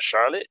neutral in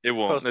Charlotte. It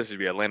won't. This should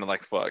be Atlanta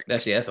like fuck.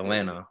 That's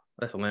Atlanta.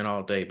 That's Atlanta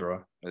all day,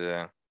 bro.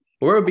 Yeah.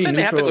 Where would be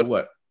neutral or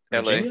what?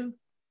 LA.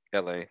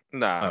 LA.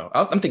 Nah.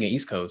 Oh, I'm thinking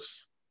East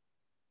Coast.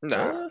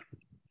 Nah.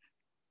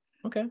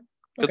 Okay.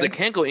 Because they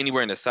can't go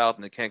anywhere in the South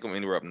and they can't go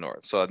anywhere up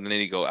north. So then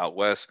they go out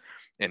west,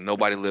 and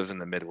nobody lives in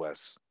the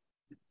Midwest.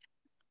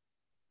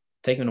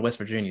 Take them to West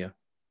Virginia.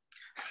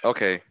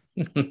 Okay.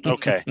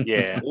 Okay.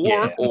 Yeah.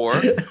 Or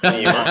you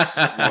won't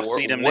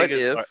see them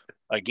niggas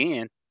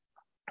again.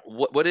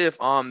 What if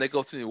they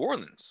go to New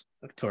Orleans?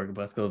 Tour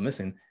bus goes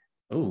missing.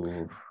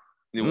 Ooh.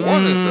 New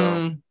Orleans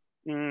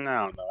though. I don't know.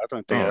 I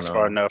don't think that's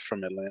far enough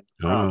from Atlanta.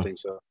 I don't think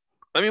so.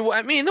 I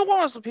mean, New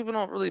Orleans people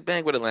don't really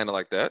bang with Atlanta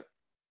like that.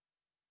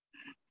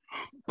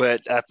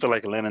 But I feel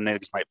like Atlanta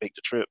niggas might make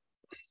the trip.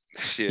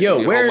 Shit.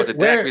 Yo, where the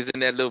Daiquiris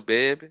in that little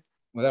baby?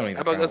 Well, that don't even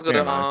How about let's go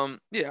to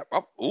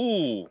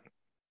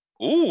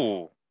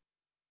ooh.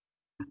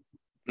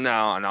 No,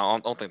 I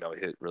don't think that would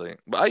hit really.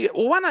 But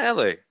why not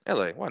LA?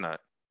 LA, why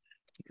not?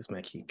 This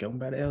might keep going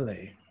by to LA.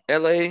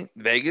 LA,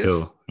 Vegas.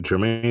 Yo,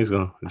 Jermaine's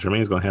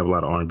gonna have a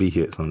lot of R&B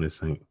hits on this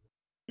thing.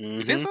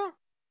 You think so?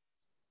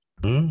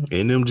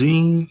 In them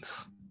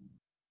jeans.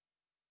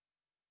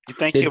 You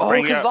think he'll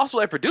bring because it's also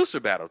a producer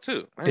battle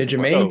too. Did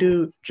Jermaine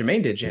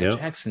did Janet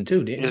Jackson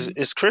too, didn't he?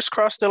 Is Criss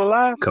Cross still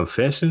alive?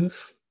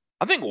 Confessions?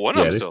 I think one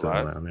of them still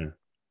alive. There.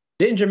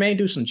 Didn't Jermaine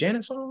do some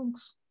Janet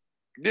songs?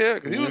 Yeah,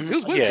 because he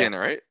was with Janet,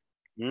 right?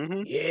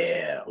 Mm-hmm.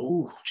 Yeah.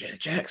 Ooh, Janet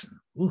Jackson.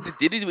 Ooh.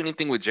 Did he do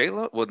anything with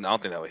J-Lo? Well, I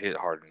don't think that would hit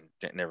harder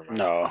than never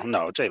mind.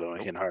 No, J-Lo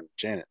ain't hitting harder than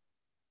Janet.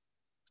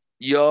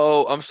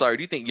 Yo, I'm sorry.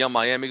 Do you think Young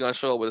Miami gonna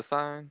show up with a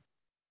sign?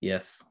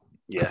 Yes.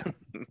 Yeah.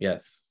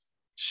 Yes.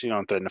 She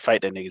don't threaten to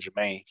fight that nigga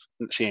Jermaine.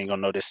 She ain't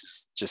gonna know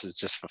this is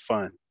just for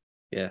fun.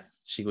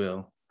 Yes, she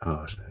will.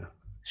 Oh shit.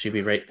 She'll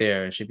be right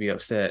there and she'll be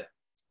upset.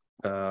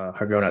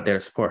 Her girl not there to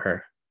support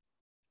her.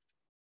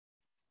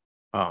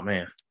 Oh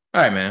man.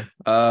 All right, man.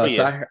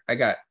 So I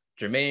got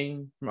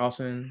Jermaine from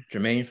Austin,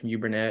 Jermaine from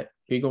Burnett.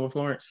 Who you go with,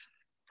 Florence?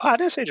 Oh, I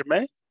didn't say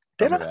Jermaine.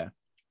 Did I? I'll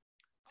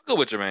go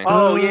with Jermaine.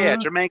 Oh yeah,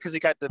 Jermaine, because he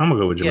got the. I'm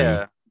gonna go with Jermaine.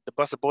 Yeah, the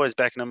Busta Boys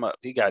backing him up.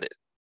 He got it.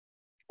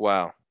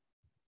 Wow.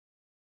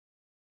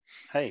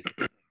 Hey,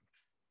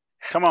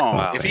 come on!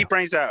 Wow. If he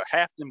brings out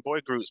half them boy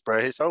groups, bro,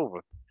 it's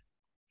over.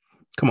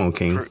 Come on,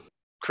 King.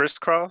 Criss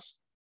Cross,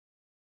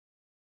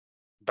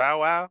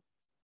 Bow Wow,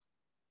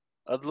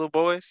 other little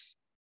boys.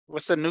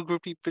 What's that new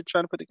group he been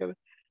trying to put together?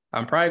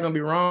 I'm probably gonna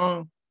be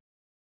wrong,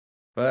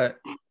 but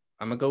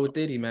I'm gonna go with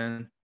Diddy,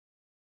 man.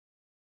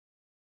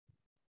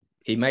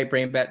 He might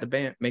bring back the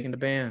band, making the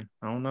band.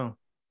 I don't know.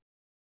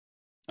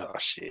 Oh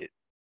shit!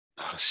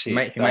 He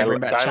might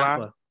bring back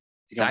Chopper.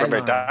 You gonna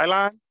bring back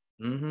Dylan?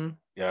 Mm-hmm.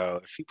 Yo,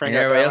 if you bring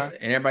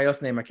everybody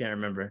else's name, I can't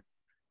remember.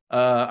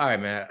 All right,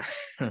 man.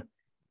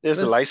 There's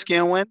the light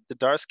skin one, the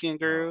dark skin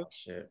girl. Oh,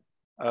 shit.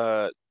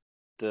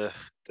 The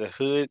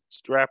hood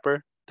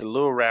rapper, the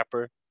little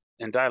rapper,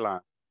 and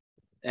Dylan,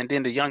 and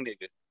then the young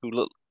nigga who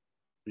looked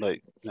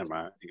like. Never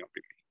mind, he gonna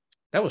be me.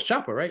 That was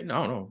Chopper, right?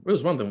 No, it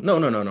was one of them. No.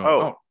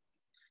 Oh,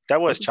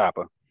 that was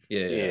Chopper.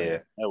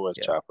 Yeah, that was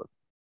Chopper.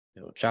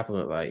 Yo, Chopper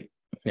looked like.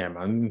 Never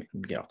mind. Let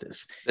me get off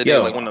this.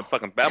 Yo, like one of the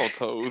fucking battle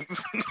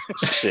toads.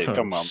 Shit,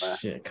 come on, man.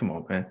 Shit, come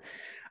on, man.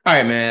 All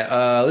right,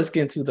 man. Let's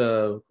get into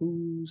the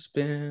who's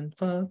been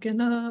fucking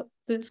up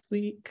this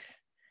week.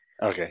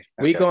 Okay.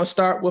 We gonna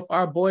start with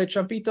our boy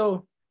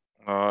Trumpito.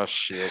 Oh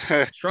shit,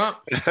 Trump.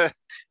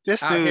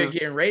 This out here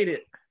getting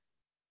raided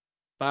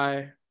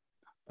by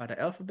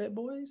the Alphabet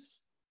Boys.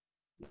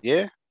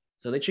 Yeah.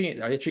 So are they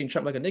treating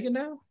Trump like a nigga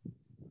now?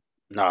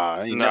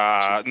 Nah.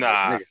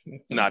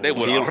 They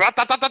would have.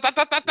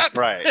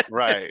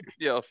 Right.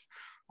 Yo,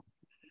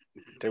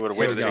 they would have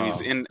waited till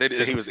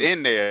he was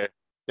in there.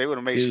 They would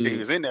have made sure he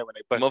was in there when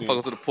they busted.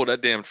 Motherfuckers would have pulled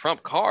that damn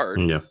Trump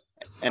card. Yeah.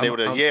 And they would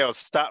have yelled,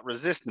 "Stop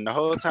resisting!" the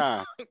whole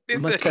time.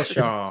 I'm gonna test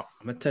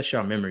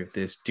y'all memory of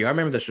this. Do y'all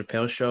remember the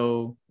Chappelle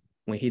show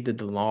when he did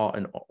the Law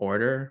and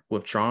Order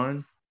with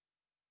Tron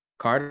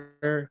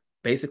Carter?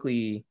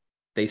 Basically,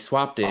 they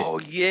swapped it. Oh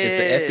yeah.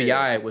 If the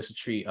FBI was to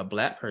treat a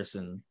black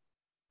person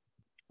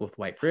with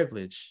white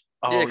privilege.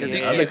 Oh yeah,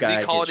 the other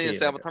guy he called in and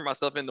said, "I'm like gonna turn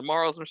myself in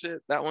tomorrow," some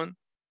shit. That one.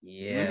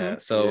 Yeah.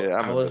 So yeah,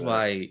 I was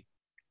like,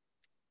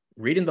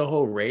 reading the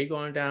whole raid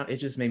going down, it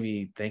just made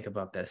me think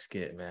about that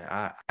skit, man.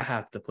 I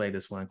have to play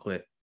this one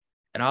clip.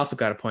 And I also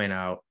got to point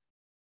out,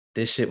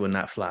 this shit would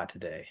not fly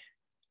today.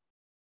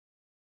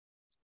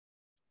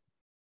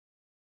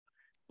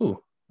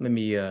 Ooh, let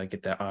me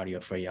get that audio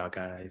for y'all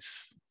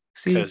guys.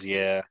 See, because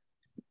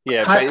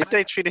but if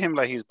they treated him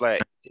like he's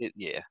black,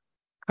 yeah.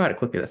 I had it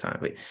quickly that time.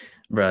 Wait,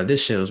 bro,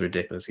 this shit was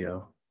ridiculous,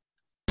 yo.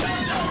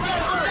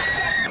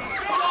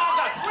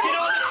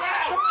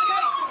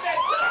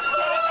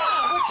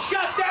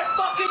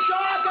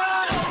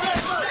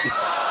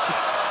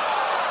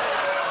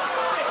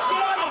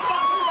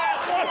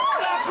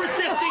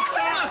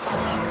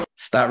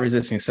 Stop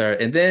resisting, sir.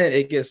 And then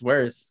it gets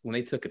worse when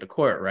they took it to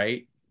court,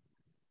 right?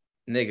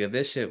 Nigga,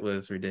 this shit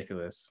was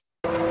ridiculous.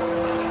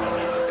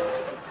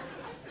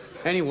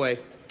 Anyway,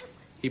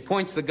 he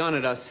points the gun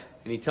at us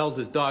and he tells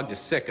his dog to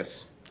sick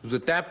us. It was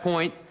at that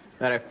point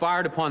that I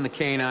fired upon the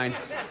canine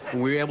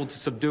and we were able to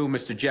subdue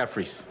Mr.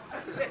 Jeffries.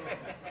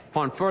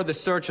 Upon further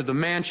search of the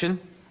mansion,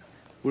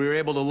 we were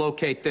able to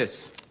locate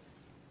this.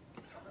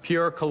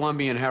 Pure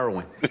Colombian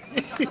heroin.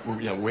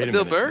 Yeah, wait a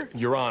Bill minute. Burr?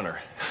 Your Honor.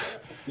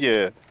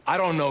 Yeah. I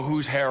don't know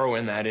whose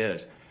heroin that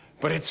is,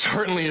 but it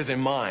certainly isn't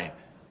mine.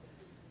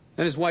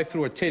 Then his wife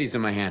threw her titties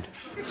in my hand.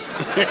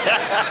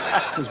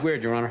 It was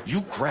weird, Your Honor.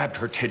 You grabbed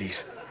her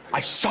titties.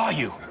 I saw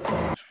you.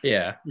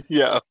 Yeah.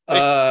 Yeah.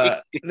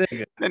 Nigga.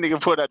 That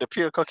nigga put out the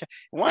pure cocaine.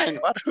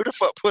 Who the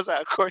fuck puts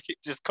out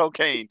just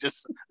cocaine?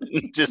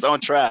 Just on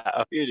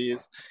trial. Here it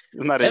is.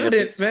 It's not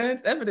evidence, man.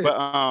 It's evidence.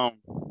 But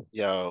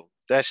yo,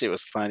 that shit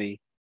was funny.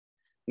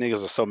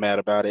 Niggas are so mad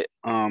about it.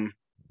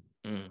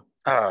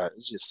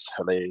 It's just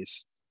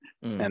hilarious.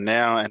 And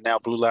now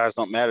blue lives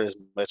don't matter as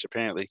much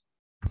apparently.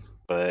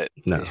 But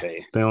no,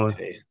 hey, they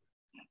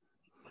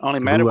only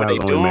matter what they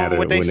doing,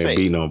 what they say. They're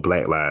beating on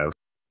black lives.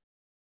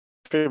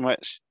 Pretty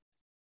much.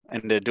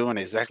 And they're doing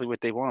exactly what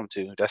they want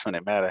them to. That's when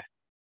it matter.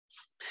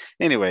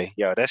 Anyway,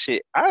 yo, that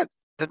shit.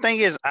 The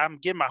thing is, I'm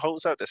getting my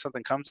hopes up that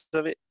something comes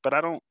of it, but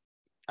I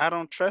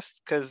don't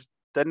trust because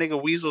that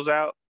nigga weasels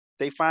out.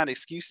 They find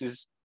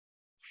excuses.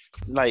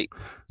 Like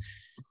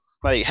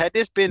had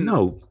this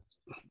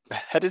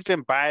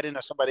been Biden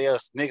or somebody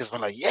else, niggas were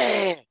like,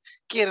 yeah,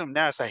 get him.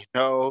 Now it's like,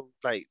 no,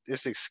 like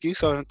this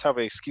excuse on top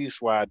of excuse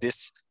why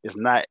this is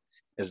not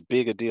as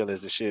big a deal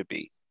as it should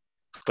be.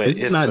 But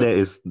it's not that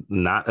it's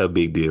not a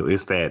big deal.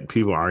 It's that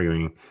people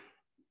arguing.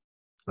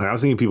 Like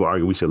I've seen people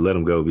argue we should let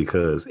him go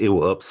because it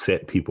will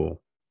upset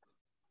people.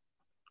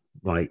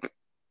 Like,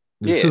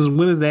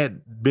 when has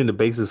that been the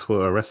basis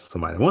for arresting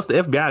somebody? Once the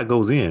FBI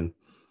goes in,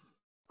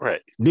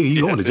 right, nigga,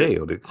 you going to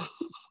jail. Nigga.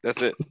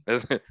 That's it.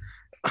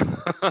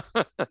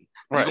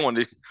 Right.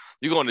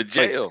 You're going to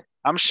jail. Like,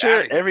 I'm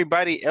sure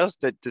everybody else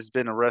that's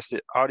been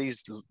arrested, all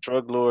these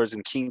drug lords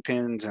and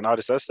kingpins and all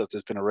this other stuff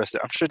that's been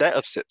arrested, I'm sure that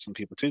upset some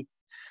people too.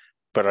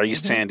 But are you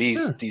saying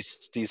these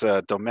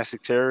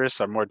domestic terrorists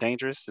are more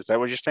dangerous? Is that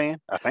what you're saying?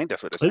 I think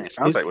that's what they're saying.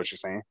 Sounds like what you're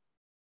saying.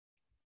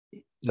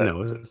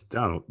 No,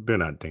 they're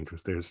not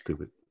dangerous. They're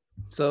stupid.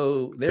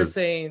 So they're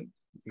saying,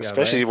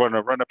 especially you want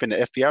to run up in the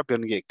FBI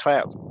building and get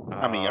clapped.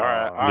 I mean,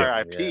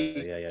 R.I.P.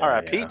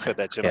 to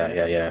that gentleman.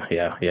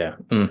 Yeah.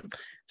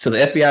 So the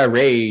FBI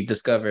raid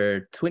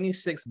discovered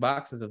 26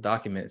 boxes of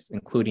documents,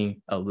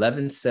 including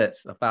 11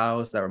 sets of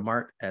files that were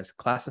marked as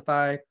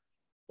classified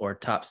or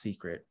top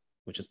secret,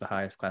 which is the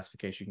highest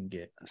classification you can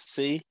get.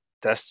 See,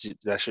 that's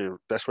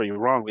where you're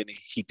wrong, Whitney.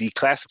 He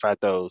declassified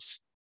those.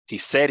 He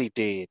said he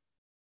did.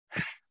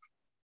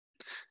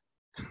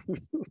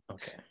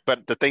 Okay.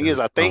 But the thing is,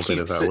 I think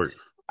that's how it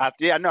works. I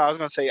was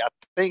gonna say, I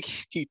think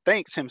he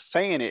thinks him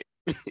saying it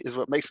is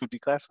what makes him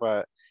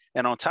declassified.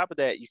 And on top of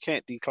that, you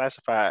can't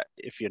declassify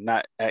if you're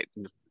not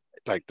acting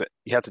like that.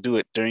 You have to do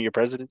it during your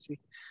presidency.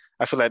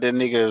 I feel like that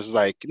nigga was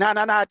like, nah,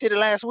 I did it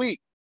last week.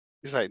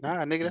 He's like,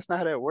 nah, nigga, that's not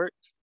how that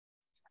works.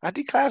 I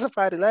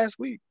declassified it last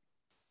week.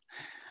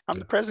 I'm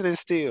the president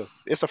still.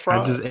 It's a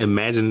fraud. I just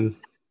imagine,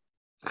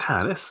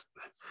 God, that's.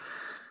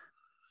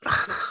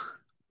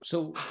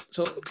 So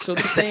they're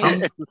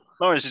saying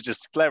Lawrence is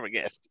just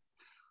flabbergasted.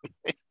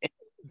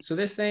 So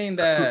they're saying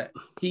that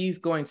he's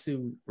going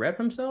to rep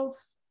himself?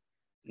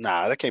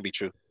 Nah, that can't be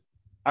true.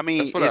 I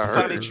mean, it's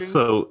probably true.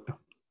 So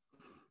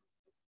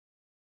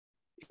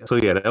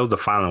yeah, that was the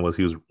filing, was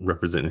he was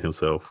representing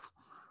himself.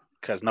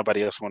 Because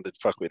nobody else wanted to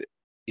fuck with it.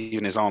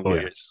 Even his own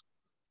lawyers.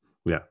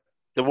 Yeah.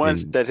 The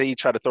ones that he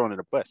tried to throw under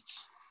the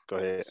bus. Go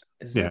ahead.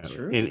 Is that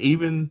true? And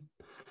even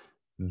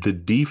the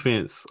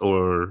defense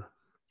or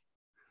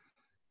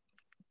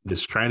the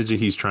strategy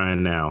he's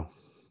trying now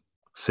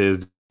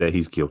says that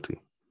he's guilty.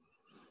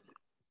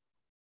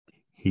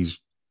 He's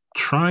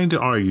trying to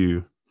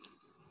argue,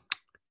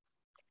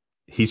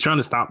 he's trying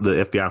to stop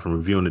the FBI from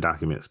reviewing the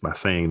documents by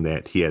saying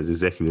that he has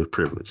executive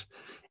privilege.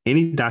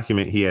 Any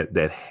document he had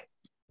that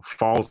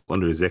falls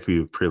under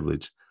executive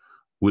privilege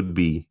would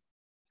be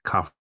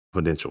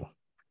confidential.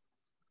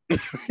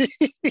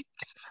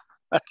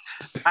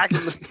 I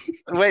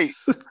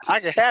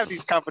can have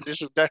these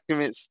confidential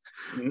documents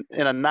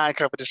in a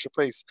non-confidential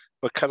place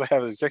because I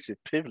have executive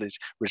privilege,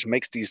 which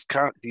makes these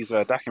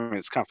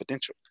documents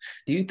confidential.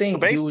 Do you think so?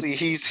 Basically,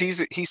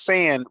 he's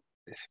saying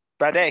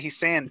by that he's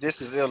saying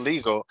this is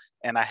illegal,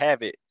 and I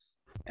have it,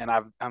 and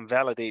I'm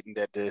validating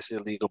that this is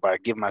illegal by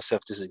giving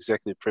myself this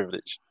executive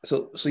privilege.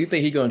 So you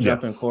think he's gonna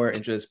jump in court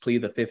and just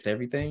plead the fifth to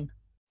everything?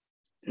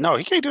 No,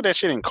 he can't do that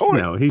shit in court.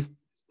 No, he's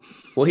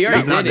well, he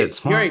already did it.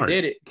 He already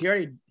did it. He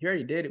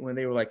already did it when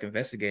they were like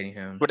investigating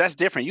him. But that's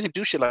different. You can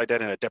do shit like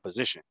that in a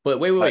deposition. But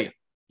wait.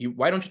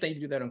 Why don't you think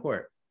you do that in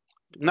court?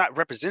 Not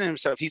representing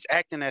himself. He's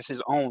acting as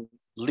his own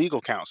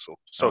legal counsel.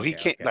 So he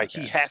can't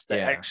he has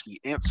to actually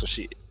answer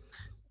shit.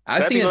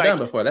 I've seen it done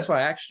before. That's why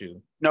I asked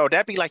you. No,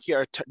 that'd be like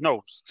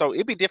so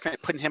it'd be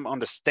different putting him on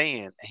the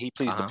stand and he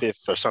pleads the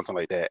fifth or something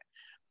like that.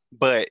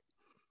 But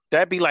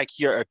that'd be like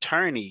your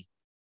attorney,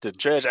 the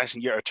judge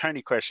asking your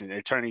attorney question. The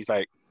attorney's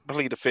like,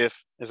 plead the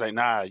fifth. It's like,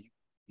 nah,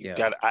 you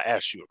got. I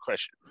asked you a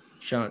question.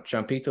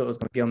 Champito was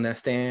gonna get on that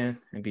stand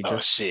and be just. Oh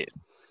shit!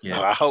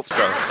 Yeah, I hope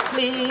so. I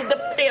plead the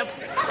fifth.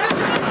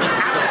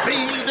 I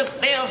plead the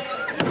fifth.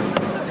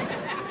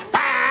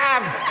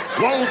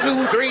 5,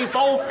 1, 2, 3,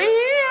 4, 5.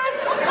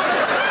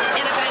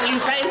 Anything you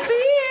say, fifth.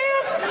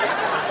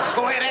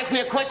 Go ahead, ask me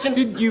a question.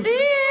 Did you? Fifth.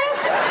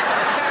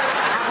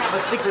 I have a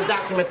secret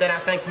document that I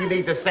think you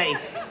need to say.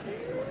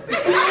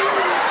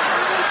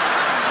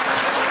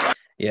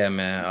 Yeah,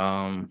 man.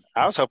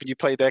 I was hoping you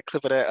played that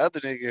clip of that other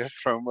nigga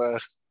from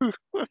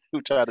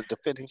who tried to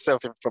defend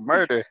himself for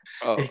murder.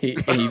 Oh. And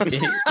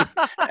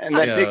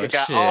that nigga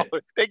got all.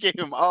 They gave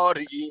him all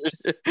the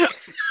years.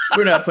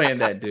 We're not playing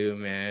that dude,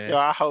 man. Yo,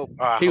 I hope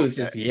he was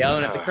just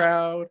yelling at the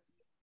crowd.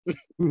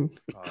 Oh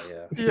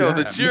yeah. Yo,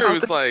 the jury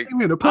was like,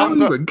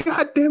 but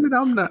God damn it,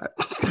 I'm not.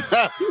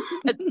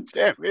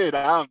 Damn it,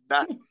 I'm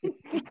not.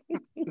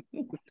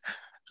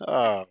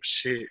 Oh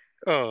shit.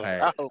 Oh,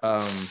 right. I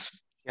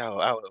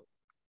hope.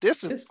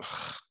 This has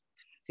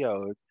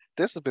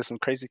been some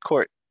crazy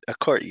court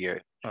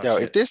year.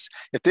 If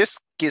this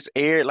gets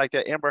aired like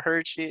that Amber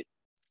Heard shit,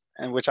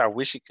 and which I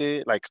wish it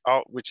could,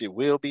 which it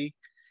will be,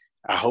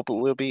 I hope it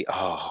will be.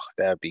 Oh,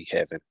 that'd be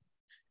heaven.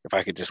 If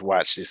I could just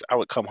watch this, I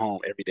would come home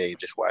every day and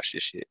just watch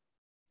this shit.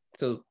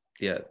 So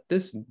yeah,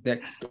 this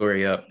next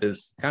story up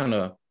is kind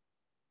of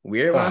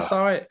weird when I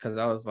saw it because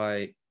I was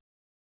like,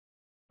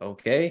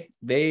 okay,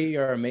 they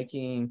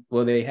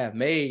have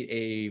made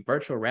a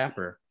virtual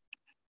rapper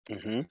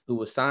who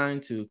was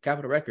signed to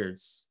Capitol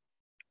Records.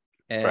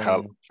 And for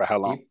how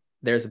long?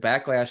 There's a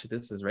backlash that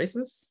this is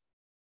racist.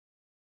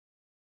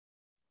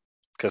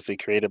 Because they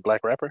created a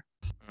black rapper?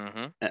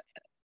 Mm-hmm.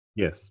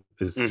 Yes.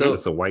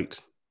 It's a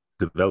white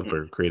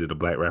developer created a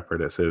black rapper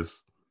that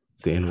says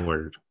the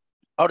N-word.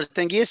 Oh, the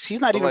thing is, he's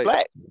not even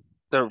black.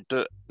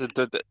 The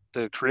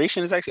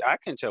creation is actually, I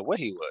can't tell what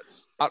he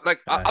was. I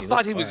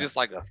thought he was just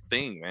like a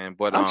thing, man.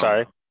 But I'm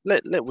sorry.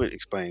 Let Whit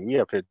explain. We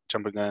up here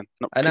jumping gun.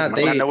 No, I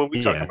know what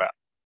we're talking about.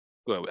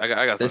 Well, I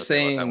got. They're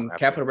saying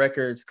Capitol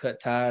Records cut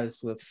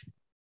ties with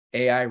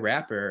AI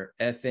rapper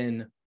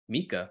FN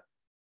Mika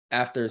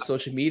after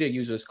social media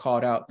users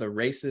called out the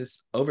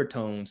racist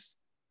overtones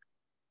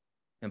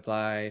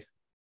implied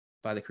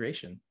by the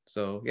creation.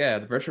 So yeah,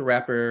 the virtual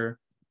rapper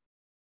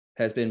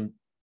has been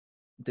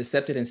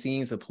decepted in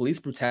scenes of police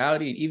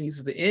brutality and even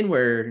uses the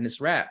N-word in his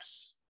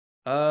raps.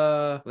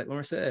 Like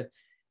Lauren said.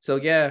 So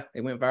yeah,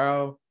 it went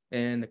viral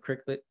and the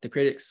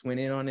critics went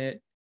in on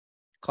it,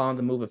 calling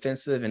the move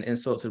offensive and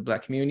insult to the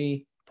black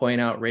community, pointing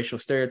out racial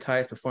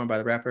stereotypes performed by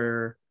the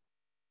rapper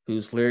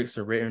whose lyrics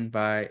are written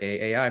by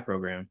a AI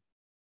program.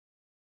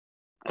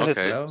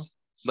 Okay.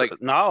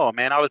 No,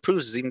 man, I was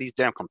proving even these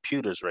damn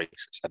computers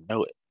racist. I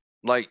know it.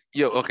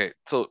 Okay.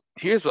 So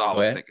here's what I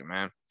was thinking,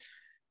 man.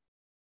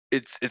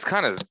 It's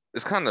kind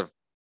of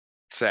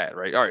sad,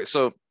 right? All right,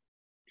 so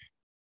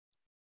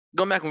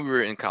going back when we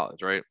were in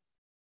college, right?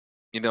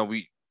 You know,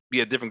 we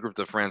had different groups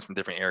of friends from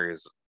different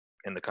areas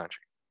in the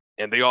country,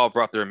 and they all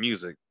brought their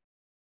music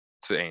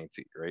to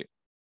A&T, right?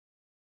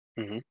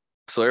 Mm-hmm.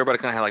 So everybody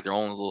kind of had like their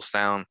own little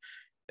sound,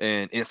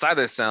 and inside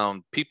that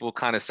sound, people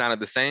kind of sounded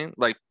the same.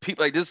 Like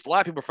people, like there's a lot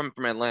of people from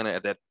Atlanta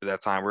at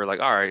that time. We're like,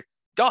 all right,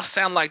 y'all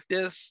sound like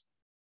this,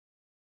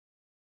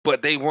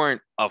 but they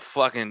weren't a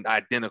fucking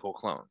identical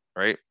clone,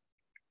 right?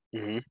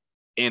 Mm-hmm.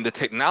 And the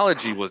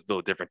technology was a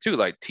little different too.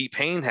 Like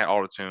T-Pain had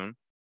autotune,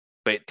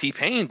 but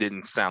T-Pain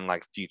didn't sound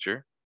like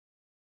Future.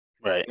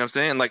 Right. You know what I'm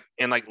saying? Like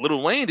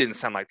Lil Wayne didn't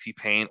sound like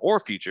T-Pain or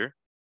Future.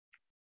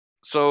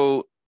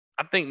 So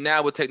I think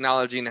now with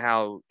technology and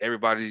how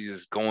everybody's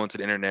just going to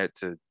the internet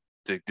to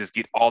just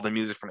get all the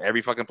music from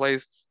every fucking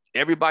place,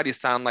 everybody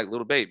sound like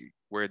Lil Baby.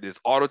 Where there's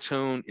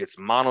autotune, it's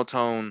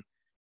monotone,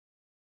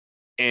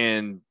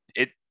 and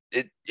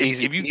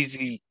easy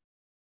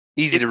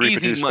to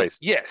reproduce.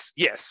 Yes.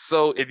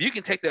 So if you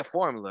can take that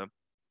formula,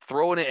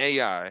 throw it in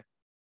AI,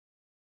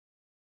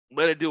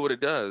 let it do what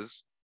it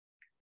does,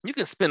 you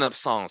can spin up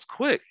songs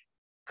quick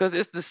because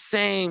it's the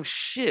same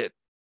shit.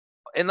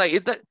 And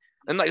it's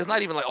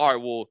not even like, all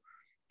right,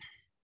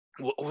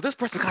 well, this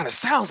person kind of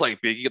sounds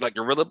like Biggie, like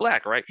Gorilla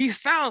Black, right? He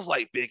sounds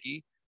like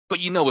Biggie, but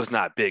you know it's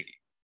not Biggie.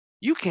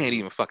 You can't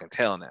even fucking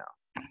tell now.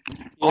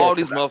 Yeah, all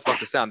these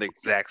motherfuckers sound the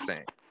exact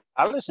same.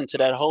 I listened to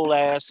that whole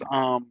ass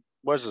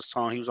what's the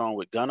song he was on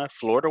with Gunna,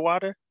 Florida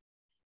Water.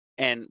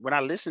 And when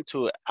I listened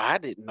to it, I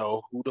didn't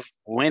know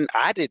when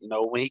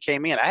he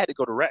came in. I had to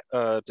go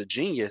to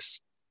Genius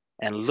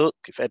and look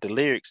at the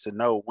lyrics to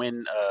know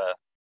when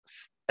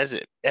is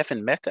it F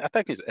and Mecca? I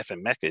think it's F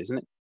and Mecca, isn't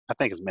it? I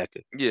think it's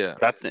Mecca. Yeah.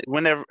 But I think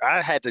whenever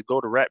I had to go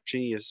to Rap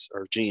Genius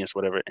or Genius,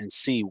 whatever, and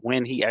see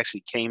when he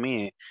actually came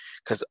in,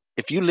 because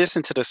if you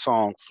listen to the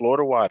song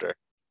 "Florida Water,"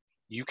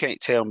 you can't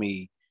tell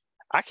me.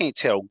 I can't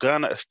tell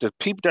Gunna. There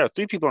are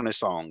 3 people on this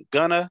song: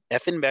 Gunna,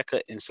 effing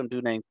Mecca, and some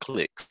dude named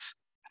Clicks.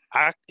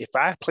 If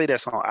I play that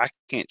song, I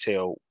can't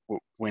tell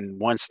when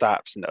one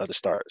stops and the other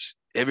starts.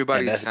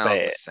 Everybody that's sounds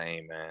bad. the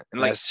same, man.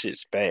 And that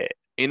shit's bad.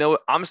 You know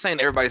what? I'm saying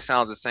everybody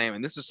sounds the same,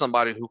 and this is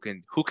somebody who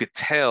could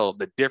tell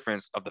the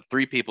difference of the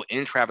 3 people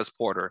in Travis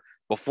Porter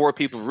before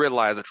people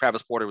realized that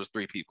Travis Porter was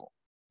 3 people.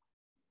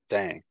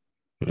 Dang,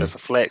 that's a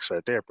flex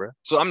right there, bro.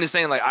 So I'm just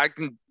saying, like,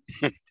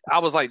 I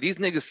was like, these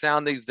niggas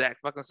sound the exact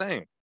fucking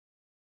same.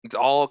 It's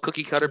all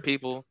cookie cutter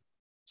people.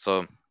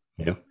 So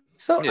yeah.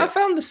 So I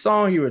found the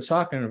song you were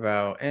talking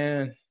about,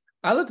 and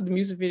I looked at the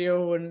music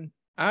video, and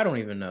I don't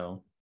even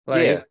know.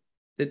 Like,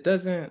 it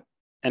doesn't.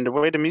 And the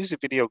way the music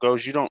video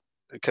goes, you don't,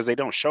 because they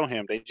don't show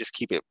him. They just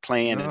keep it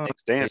playing and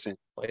niggas dancing.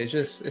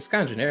 It's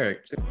kind of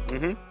generic.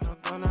 Mm-hmm.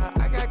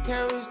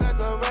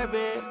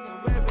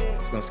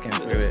 Gonna scan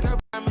through it.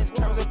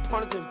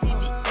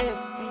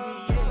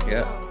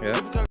 Yeah.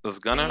 Is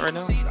Gunna right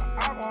now?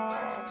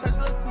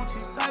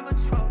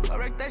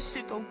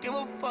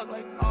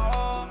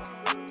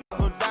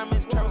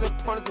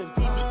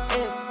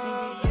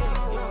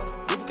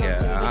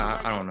 Yeah,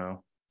 I don't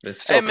know.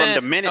 So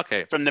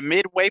from the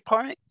midway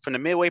point,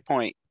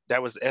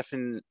 that was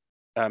effing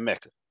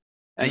Mecca,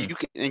 and you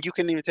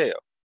couldn't even tell.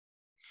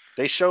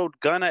 They showed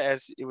Gunna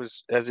as it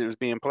was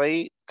being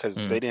played because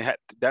they didn't have.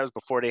 That was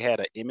before they had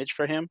an image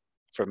for him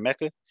for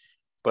Mecca,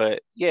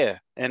 but yeah,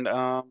 and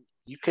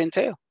you couldn't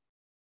tell.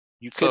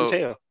 You couldn't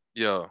tell.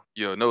 Yo,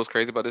 know what's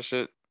crazy about this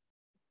shit?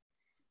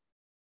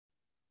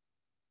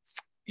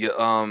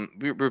 Yeah,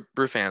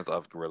 we're fans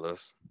of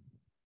Gorillaz,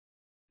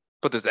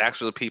 but there's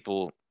actually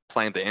people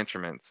playing the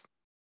instruments,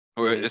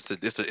 or it's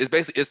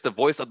basically the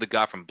voice of the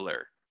guy from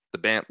Blur, the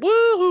band.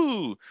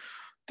 Woohoo!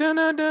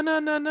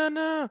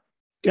 Da-na-na-na-na-na-na.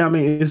 Yeah, I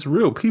mean it's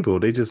real people.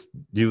 They just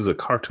use a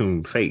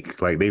cartoon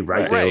fake, like they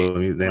write their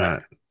own. They're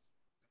not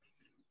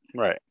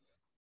right.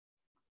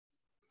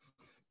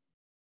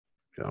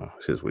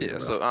 It's just weird. Yeah,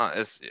 bro. so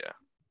it's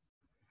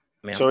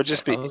Man, so it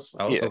just be. I was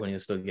hoping you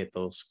still get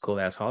those cool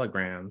ass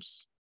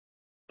holograms,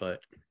 but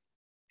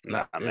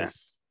nah, man,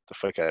 the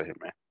fuck out of here,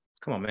 man.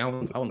 Come on, man.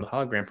 I want the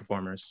hologram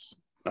performers.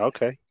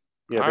 Okay.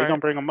 Yeah, they're gonna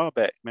bring them all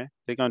back, man.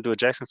 They're gonna do a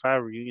Jackson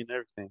 5 reunion and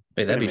everything.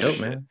 Wait, that'd be dope,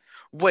 man.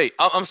 Wait,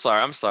 I'm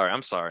sorry.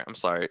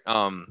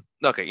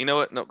 Okay, you know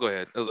what? No, go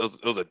ahead.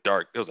 It was a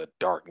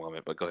dark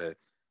moment, but go ahead.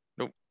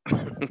 Nope.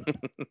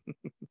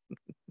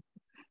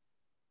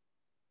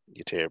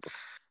 You're terrible.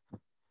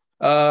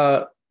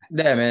 Yeah,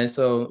 man.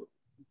 So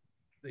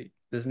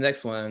this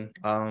next one,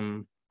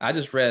 I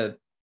just read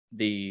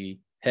the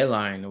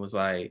headline. It was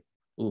like,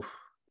 oof.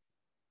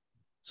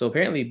 So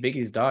apparently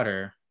Biggie's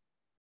daughter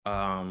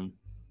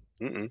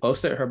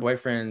posted her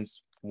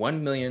boyfriend's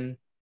 $1 million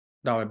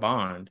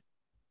bond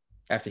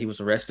after he was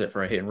arrested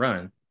for a hit and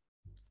run.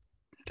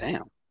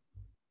 Damn.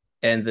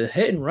 And the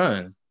hit and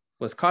run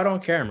was caught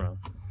on camera.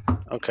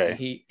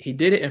 Okay. He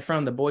did it in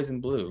front of the boys in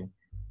blue.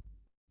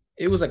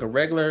 It was like a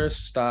regular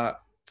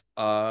stop.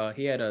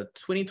 He had a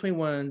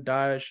 2021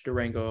 Dodge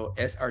Durango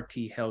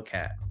SRT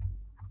Hellcat.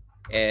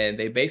 And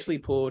they basically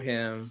pulled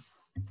him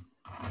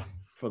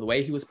for the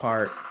way he was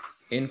parked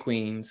in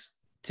Queens,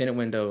 tinted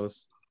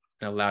windows,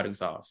 and a loud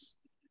exhaust.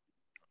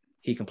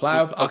 He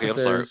complied with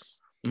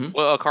officers. I'm sorry.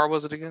 What car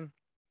was it again?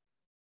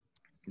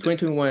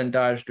 2021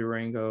 Dodge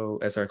Durango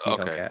SRT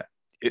Hellcat.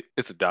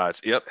 It's a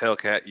Dodge. Yep,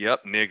 Hellcat.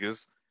 Yep,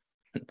 niggas.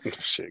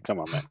 Shit, come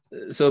on,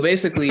 man. So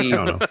basically,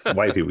 I don't know.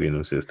 White people getting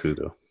them shits too,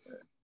 though.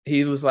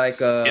 He was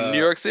like in New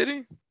York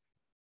City.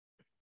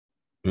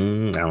 I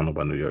don't know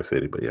about New York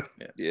City, but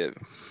yeah.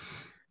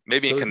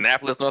 Maybe so in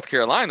Kannapolis, North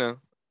Carolina.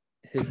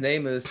 His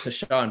name is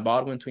Tashawn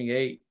Baldwin,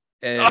 28,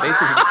 and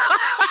basically,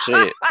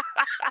 shit.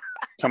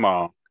 Come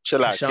on,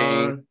 chill out,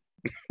 King.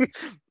 His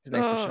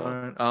name's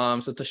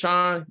Tashawn. So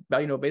Tashawn,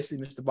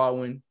 basically Mr.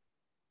 Baldwin,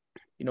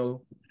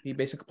 he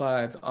basically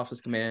complied with the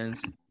officer's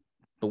commands.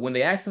 But when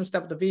they asked him to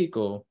stop the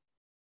vehicle,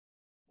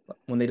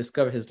 when they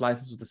discovered his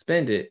license was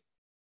suspended,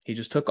 he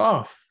just took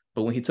off.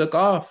 But when he took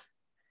off,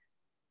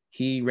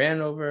 he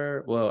ran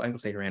over. Well, I ain't gonna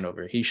say he ran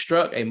over. He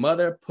struck a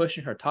mother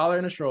pushing her toddler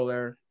in a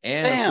stroller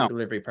and a food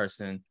delivery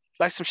person.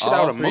 Like some shit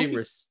out of a movie.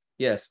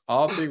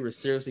 All 3 were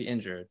seriously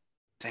injured.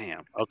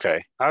 Damn.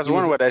 Okay. I was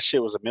wondering why that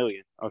shit was $1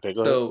 million. Okay,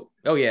 go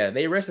ahead.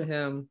 They arrested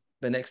him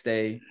the next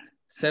day.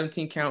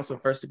 17 counts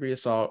of first-degree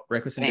assault,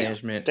 reckless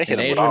endangerment, they hit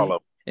him with all of them.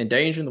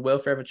 Endangering the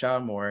welfare of a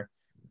child more.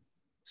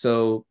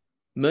 So,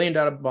 $1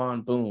 million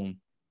bond, boom.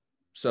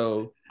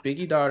 So,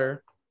 Biggie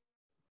daughter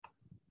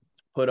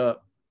put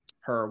up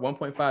her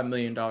 $1.5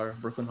 million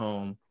Brooklyn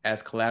home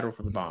as collateral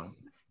for the bond.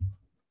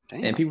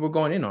 Damn. And people were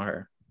going in on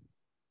her.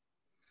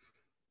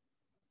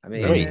 I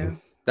mean,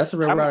 man, that's a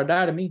real ride or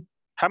die to me.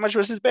 How much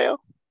was his bail?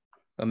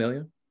 $1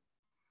 million.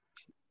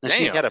 And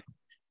she had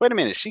wait a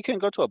minute. She couldn't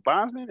go to a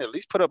bondsman, at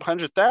least put up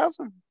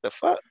 100,000? The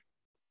fuck?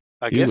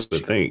 I guess you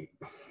would think.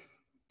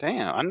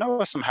 Damn, I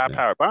know some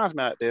high-powered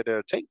bondsmen out there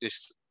that'll take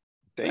this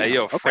Damn, hey,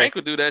 yo, okay. Frank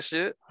would do that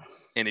shit.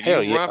 And if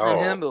Hell you yeah. run from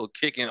him, it'll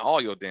kick in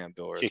all your damn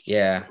doors.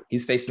 Yeah,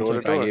 he's facing Door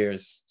to 25 door.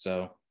 years.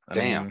 So,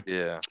 Damn.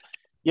 Yeah.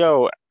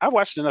 Yo, I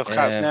watched enough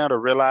Cops Yeah. now to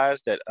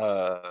realize that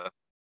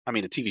I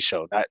mean the TV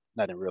show,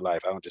 not in real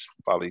life. I don't just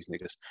follow these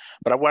niggas.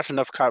 But I watched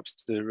enough Cops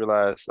to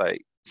realize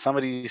like some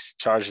of these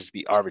charges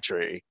be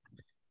arbitrary.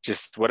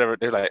 Just whatever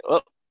they're like,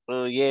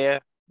 yeah.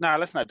 Nah,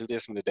 let's not do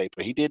this one today.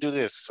 But he did do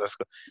this. Let's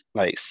go.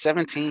 Like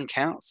 17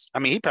 counts. I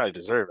mean, he probably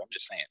deserved it. I'm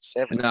just saying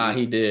 17. Nah,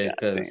 he did,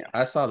 God because damn.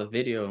 I saw the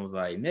video and was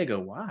like,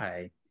 nigga,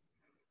 why?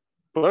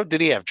 Well,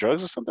 did he have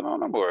drugs or something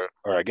on him, or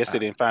I guess they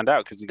didn't find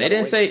out because They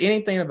didn't say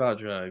anything about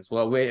drugs.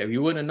 Well, wait,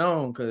 you wouldn't have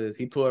known because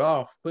he pulled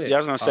off quick. Yeah, I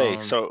was gonna say.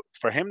 So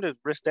for him to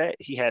risk that,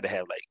 he had to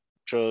have like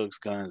drugs,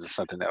 guns, or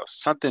something else,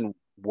 something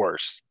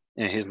worse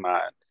in his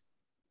mind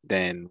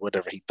than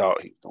whatever he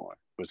thought he was doing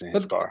was in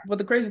his car. But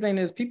the crazy thing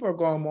is, people are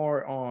going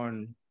more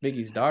on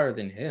Biggie's daughter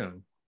than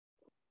him.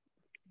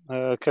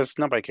 Because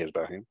nobody cares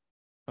about him.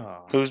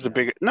 Oh, Who's the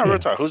bigger? No, real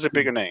talk. Who's the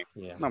bigger name?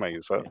 Yeah, nobody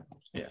gives a fuck.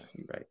 Yeah,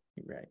 you're right.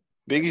 You're right.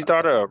 Biggie's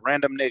daughter, a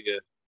random nigga.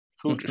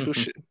 Who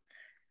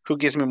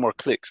gets me more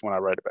clicks when I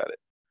write about it?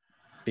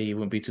 Biggie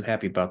wouldn't be too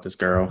happy about this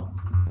girl.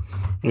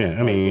 Yeah,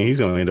 I mean, he's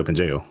gonna end up in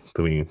jail.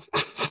 I mean,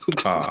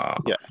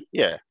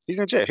 yeah, he's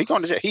in jail. He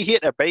going to jail. He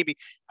hit a baby.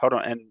 Hold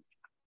on, and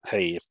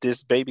hey, if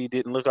this baby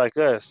didn't look like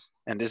us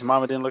and this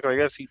mama didn't look like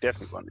us, he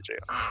definitely going to jail.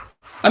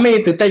 I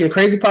mean, the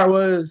crazy part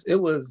was it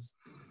was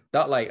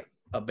not like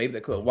a baby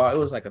that could. Wow, it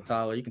was like a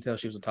toddler. You can tell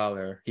she was a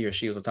toddler. He or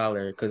she was a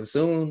toddler because as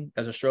soon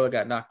as a stroller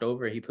got knocked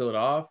over, he peeled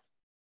off.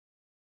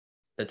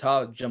 The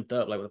toddler jumped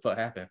up like, what the fuck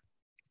happened?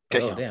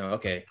 Damn. Oh, damn.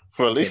 Okay.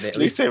 Well, at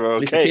least they were okay.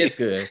 At least the kid's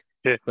good.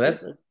 But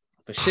that's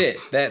for shit.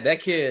 That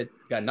kid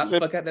got knocked the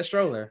fuck out that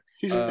stroller.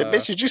 He said,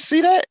 "Bitch, did you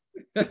see that?"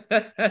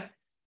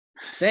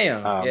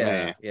 Damn. Oh, yeah.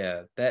 man.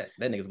 Yeah. That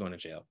nigga's going to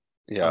jail.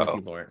 Yo,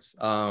 Lawrence.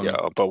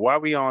 but while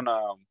we on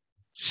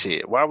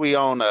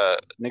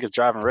niggas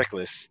driving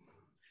reckless,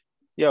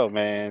 yo,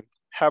 man,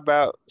 how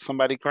about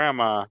somebody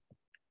grandma?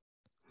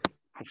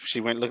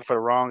 She went looking for the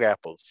wrong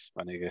apples,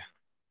 my nigga.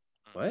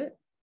 What?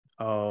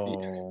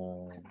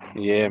 Oh,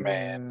 yeah,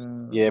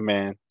 man.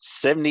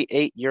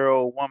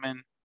 78-year-old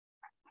woman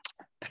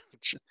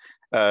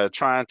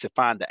trying to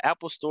find the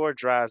Apple Store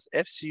drives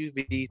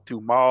SUV through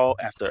mall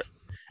after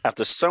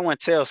someone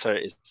tells her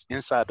it's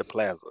inside the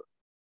plaza.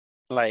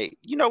 Like,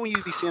 you know when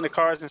you be seeing the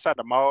cars inside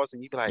the malls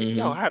and you be like,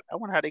 yo, I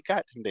wonder how they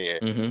got them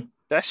there.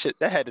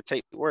 That had to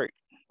take work.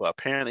 Well,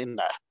 apparently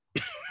not.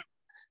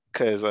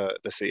 Because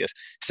let's see, it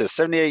says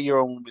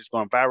 78-year-old woman is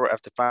going viral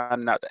after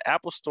finding out the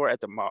Apple Store at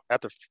the mall.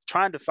 After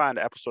trying to find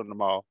the Apple Store in the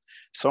mall,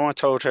 someone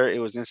told her it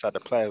was inside the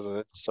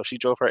plaza, so she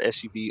drove her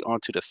SUV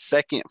onto the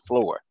second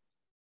floor.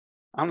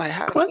 I'm like,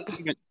 how? What?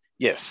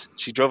 Yes,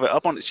 she drove it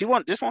up on. She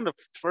went just on the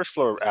first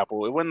floor of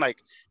Apple. It wasn't like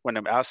one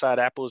of them outside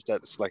Apples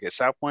that's like at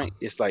South Point.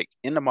 It's like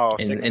in the mall.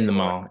 In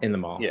the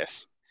mall.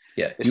 Yes.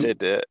 Yeah. It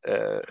said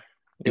oh,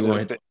 go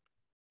ahead.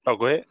 Oh,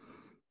 go ahead.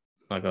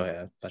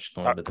 I just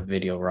going to the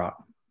video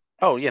rock.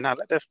 Oh yeah, now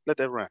let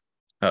that run.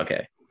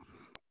 Okay.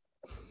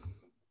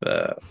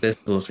 This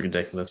looks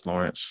ridiculous,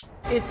 Lawrence.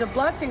 It's a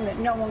blessing that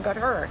no one got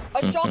hurt.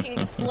 A shocking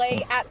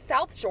display at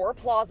South Shore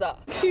Plaza.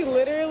 She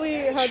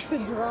literally had to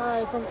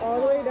drive from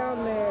all the way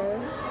down there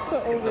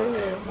to over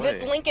here.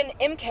 This Lincoln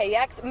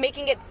MKX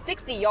making it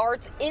 60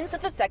 yards into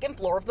the second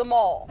floor of the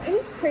mall. It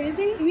was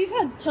crazy. We've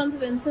had tons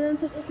of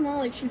incidents at this mall,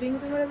 like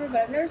shootings and whatever,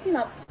 but I've never seen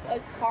a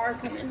car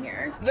come in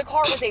here. The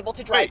car was able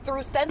to drive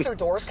through sensor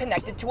doors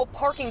connected to a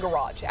parking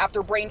garage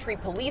after Braintree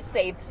police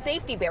say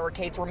safety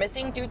barricades were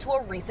missing due to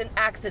a recent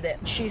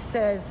accident. She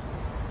says,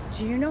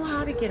 "Do you know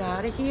how to get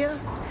out of here?"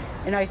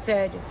 And I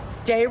said,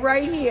 "Stay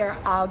right here.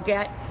 I'll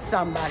get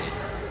somebody."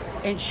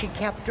 And she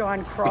kept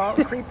on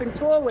creeping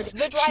forward.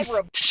 The driver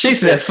of she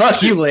said,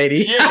 "Fuck you,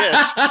 lady."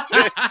 Yeah,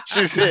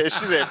 she said,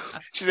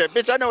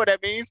 "Bitch, I know what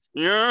that means."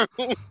 Yeah.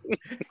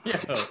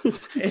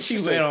 And she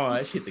went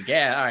on. She hit the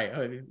gas. All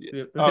right.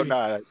 Oh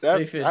no,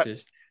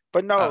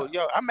 but no,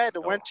 yo, I met the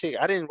one chick.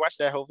 I didn't watch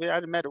that whole video. I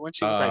met the one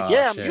chick. Was like,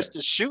 "Yeah, I'm used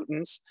to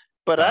shootings,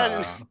 but I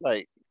didn't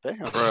like."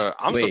 Damn, bro,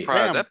 I'm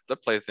surprised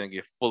that place didn't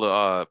get full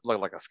of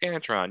like a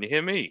Scantron. You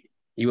hear me?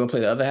 You want to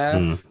play the other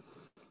half?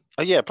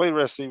 Oh yeah, play the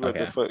rest. See what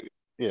the fuck.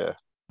 Yeah.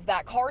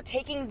 That car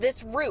taking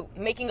this route,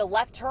 making a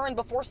left turn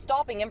before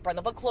stopping in front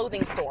of a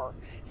clothing store.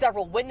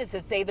 Several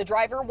witnesses say the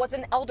driver was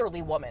an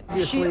elderly woman.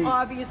 She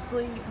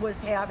obviously was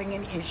having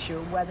an issue,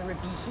 whether it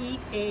be heat,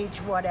 age,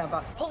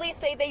 whatever. Police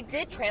say they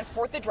did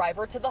transport the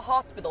driver to the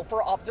hospital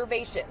for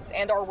observations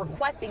and are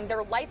requesting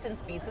their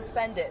license be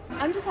suspended.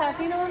 I'm just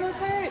happy no one was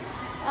hurt.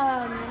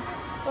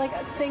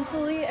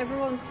 Thankfully,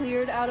 everyone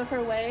cleared out of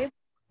her way.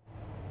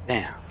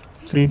 Damn.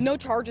 No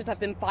charges have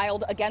been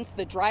filed against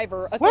the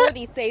driver.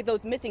 Authorities say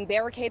those missing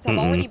barricades have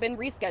already been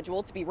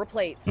rescheduled to be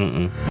replaced.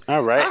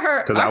 All right. I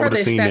heard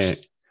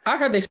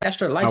they snatched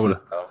her license.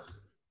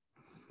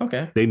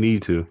 Okay. They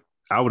need to.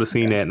 I would have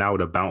seen that and I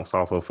would have bounced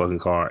off a fucking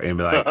car and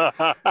be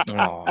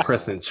like,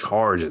 pressing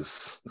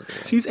charges.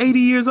 She's 80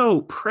 years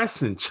old,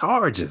 pressing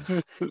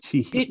charges.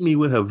 She hit me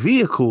with her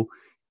vehicle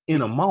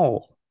in a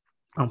mall.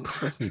 I'm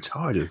pressing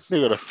charges. They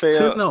would have failed.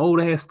 Send the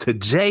old ass to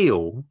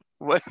jail.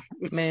 What?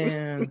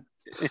 Man.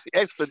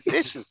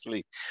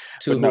 Expeditiously.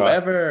 To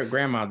whoever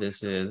grandma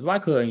this is, why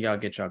couldn't y'all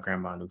get y'all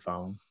grandma a new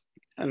phone?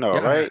 I know,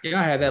 right?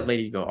 Y'all had that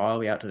lady go all the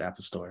way out to the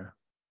Apple store.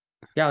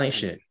 Y'all ain't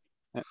shit.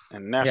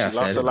 And now she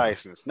lost her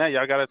license. Now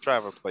y'all got to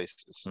travel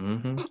places.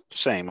 Mm-hmm.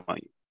 Shame on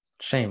you.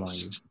 Shame on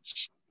you.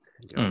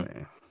 Yo,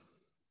 man.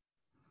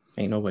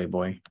 Ain't no way,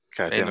 boy.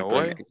 Ain't no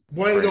way.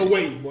 Boy, ain't no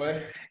way,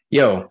 boy.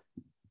 Yo,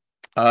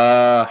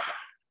 I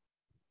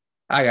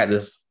got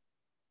this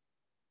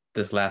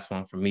last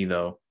one for me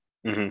though.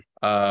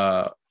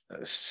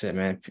 Shit,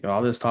 man.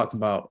 All this talked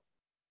about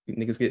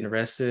niggas getting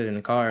arrested in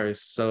the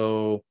cars.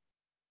 So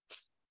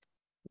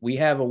we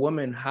have a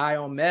woman high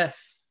on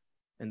meth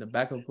in the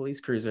back of a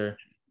police cruiser,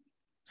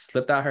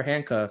 slipped out her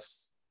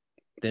handcuffs,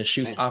 then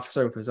shoots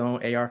officer with his own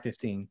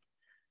AR-15.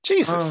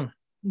 Jesus.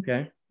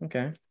 Okay.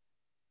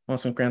 On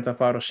some Grand Theft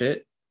Auto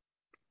shit.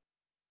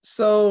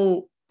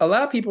 So a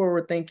lot of people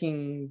were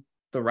thinking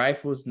the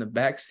rifle was in the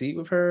back seat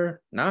with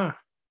her. Nah.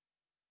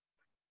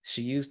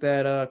 She used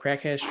that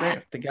crackhead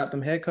strength to get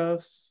them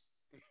handcuffs.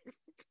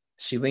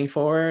 She leaned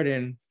forward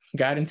and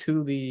got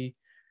into the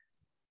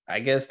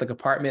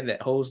compartment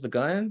that holds the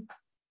gun.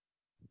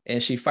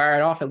 And she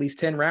fired off at least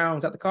 10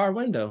 rounds at the car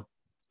window.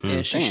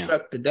 And she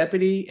struck the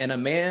deputy and a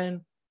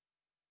man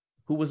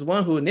who was the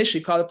one who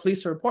initially called the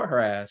police to report her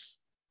ass.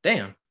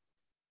 Damn.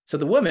 So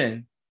the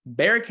woman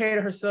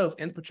barricaded herself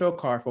in the patrol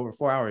car for over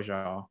 4 hours,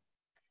 y'all,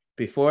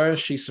 before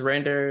she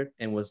surrendered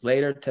and was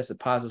later tested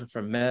positive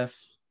for meth.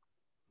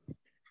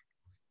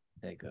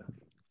 There you go.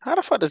 How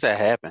the fuck does that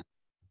happen?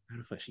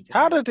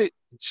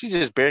 She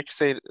just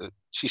barricaded?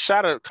 She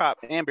shot a cop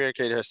and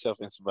barricaded herself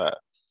and survived.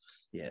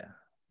 Yeah.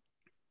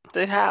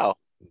 How?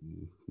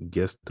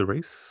 Guess the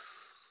race?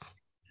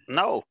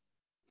 No.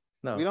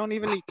 We don't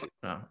even need to.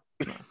 No.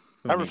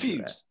 I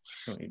refuse.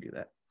 Don't need to do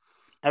that.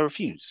 I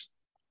refuse.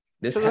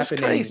 This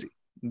happened crazy.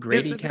 In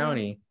Grady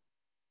County.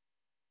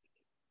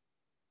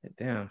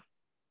 Damn.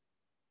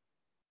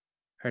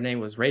 Her name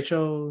was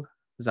Rachel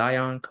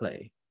Zion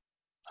Clay.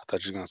 I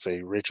thought you were going to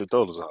say Rachel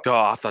Dolezal. Oh,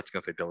 I thought you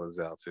were going to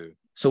say Dolezal too.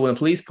 So when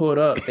police pulled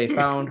up, they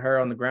found her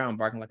on the ground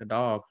barking like a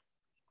dog,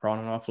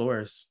 crawling on all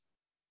floors.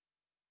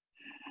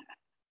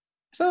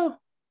 So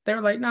they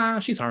were like, nah,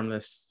 she's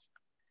harmless.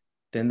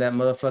 Then that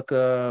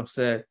motherfucker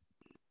said,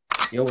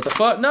 yo, what the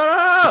fuck?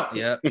 No.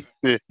 Yep.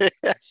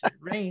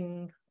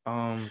 Ring.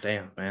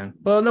 Damn, man.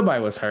 Well,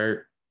 nobody was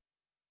hurt.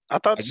 I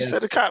thought you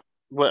said the cop.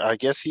 Well, I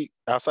guess he,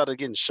 outside of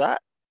getting shot.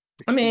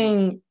 I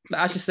mean,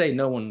 I should say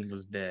no one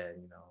was dead,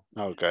 you know.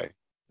 Okay.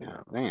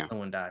 Yeah, damn. No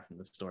one died from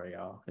the story,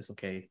 y'all. It's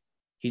okay.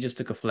 He just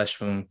took a flesh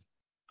wound,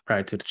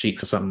 probably to the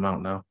cheeks or something. I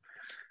don't know.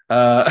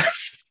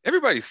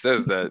 Everybody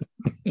says that.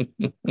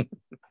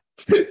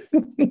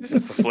 It's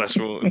just a flesh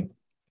wound.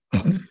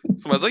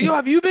 Somebody's like, yo,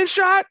 have you been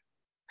shot?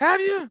 Have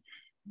you?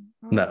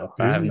 No,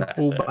 I have not.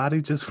 Whole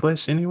body just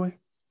flesh anyway?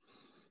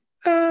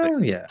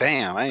 Yeah.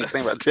 Damn, I ain't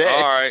think about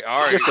that.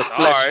 All right. Just a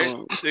flesh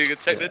wound. Nigga,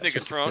 check that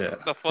nigga trunk.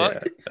 The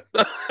fuck?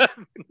 Yeah.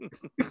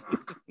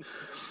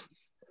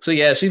 So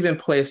yeah, she's been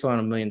placed on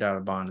 $1 million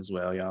bond as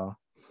well, y'all.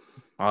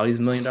 All these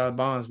 $1 million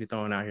bonds be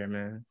throwing out here,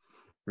 man.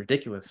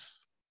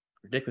 Ridiculous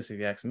if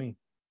you ask me.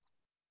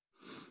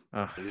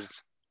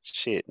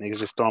 Shit, niggas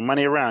just throwing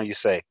money around. You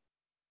say,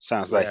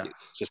 sounds like it.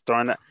 Just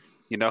throwing that.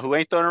 You know who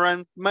ain't throwing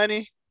around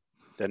money?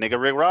 That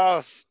nigga Rick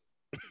Ross.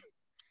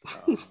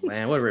 Oh,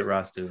 man, what did Rick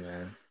Ross do,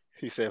 man?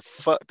 He said,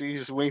 "Fuck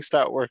these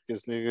Wingstop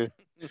workers, nigga.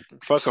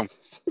 Fuck them.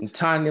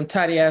 Them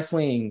tidy ass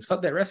wings.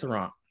 Fuck that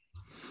restaurant."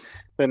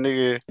 That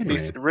nigga,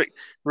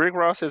 Rick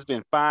Ross has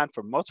been fined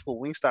for multiple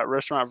Wingstop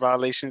restaurant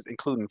violations,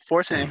 including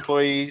forcing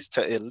employees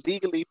to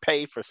illegally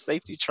pay for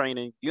safety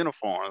training,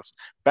 uniforms,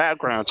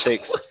 background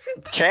checks,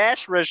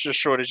 cash register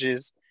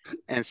shortages,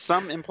 and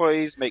some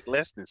employees make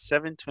less than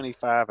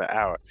 $7.25 an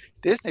hour.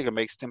 This nigga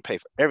makes them pay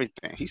for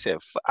everything. He said,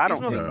 "I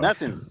don't get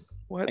nothing.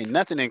 What? Ain't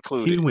nothing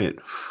included."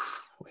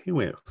 He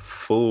went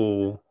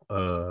full.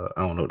 I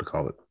don't know what to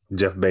call it.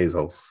 Jeff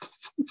Bezos.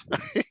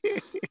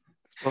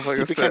 I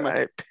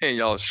ain't paying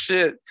y'all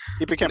shit.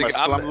 He became a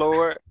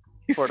slumlord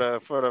for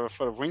the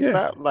Wingstop.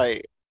 Yeah.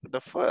 Like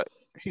the fuck?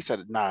 He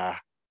said, "Nah,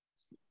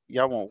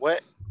 y'all want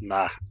what?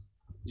 Nah,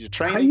 you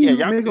training? How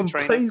you make them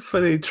pay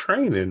for their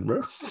training,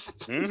 bro?"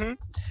 Mm-hmm.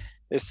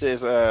 It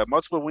says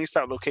multiple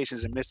Wingstop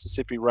locations in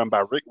Mississippi run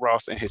by Rick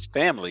Ross and his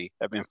family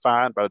have been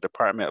fined by the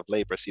Department of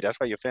Labor. See, that's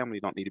why your family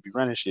don't need to be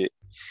running shit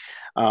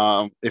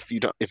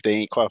if they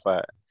ain't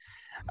qualified.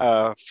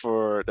 Fined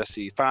by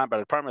the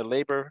Department of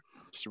Labor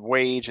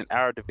Wage and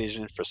Hour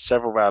Division for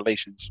several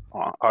violations.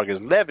 On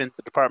August 11th,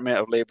 the Department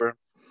of Labor,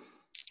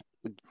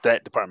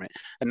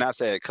 announced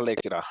that it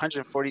collected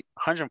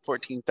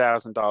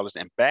 $114,000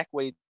 in back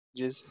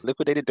wages,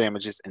 liquidated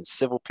damages, and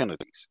civil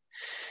penalties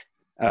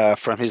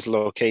from his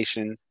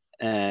location.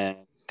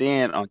 And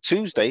then on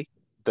Tuesday,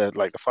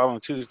 the following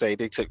Tuesday,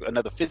 they took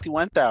another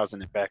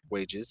 $51,000 in back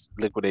wages,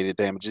 liquidated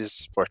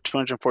damages for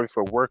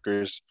 244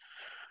 workers.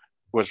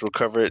 Was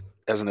recovered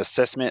as an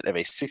assessment of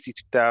a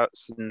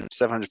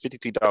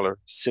 $62,753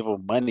 civil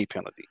money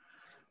penalty.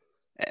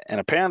 And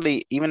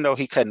apparently, even though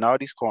he cutting all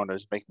these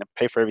corners, making them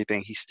pay for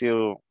everything, he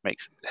still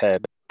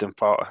had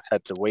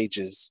the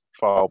wages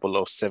fall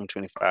below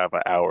 $7.25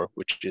 an hour,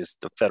 which is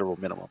the federal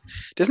minimum.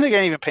 This nigga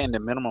ain't even paying the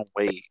minimum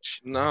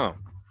wage. No.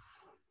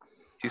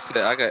 He said,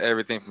 "I got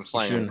everything from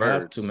slanging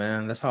birds." Have to,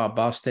 man. That's how a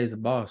boss stays a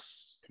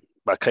boss.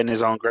 By cutting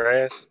his own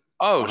grass.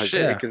 Oh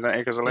shit! Acres and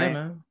acres of land.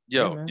 Man.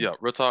 Yo,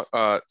 real talk.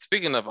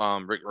 Speaking of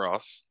Rick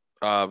Ross,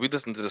 we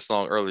listened to this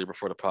song earlier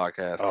before the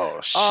podcast. Oh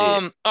shit!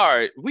 All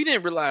right, we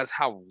didn't realize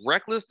how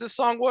reckless this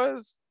song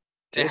was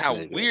and how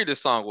weird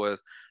this song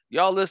was.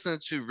 Y'all listen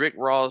to Rick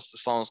Ross. The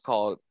song's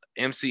called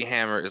 "MC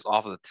Hammer." Is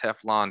off of the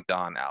Teflon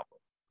Don album.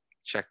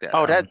 Check that.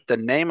 Oh, out. the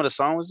name of the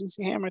song was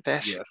MC Hammer.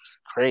 That's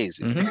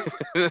crazy.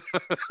 Mm-hmm.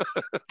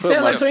 Said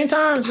it like 20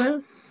 times,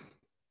 man.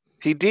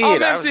 He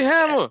did. MC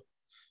Hammer.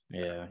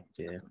 Yeah.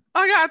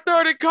 I got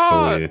 30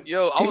 cars. Oh, yeah.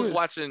 Yo, I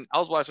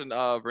was watching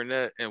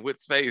Burnett and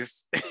Witt's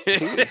face.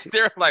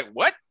 They're like,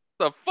 what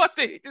the fuck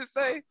did he just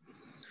say?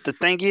 The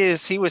thing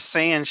is, he was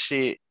saying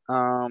shit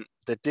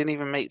that didn't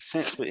even make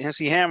sense with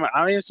MC Hammer.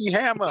 I'm MC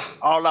Hammer.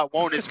 All I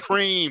want is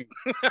cream.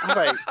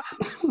 I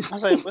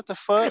was like, what the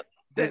fuck?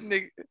 That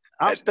nigga.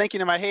 I was thinking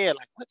in my head,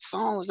 like, what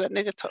song was that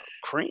nigga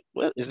cream?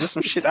 What is this?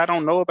 Some shit I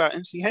don't know about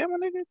MC Hammer,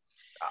 nigga?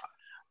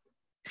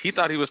 He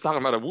thought he was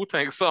talking about a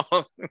Wu-Tang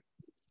song.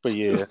 But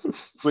yeah,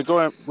 we're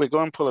going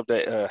to pull up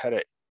that had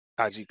that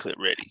IG clip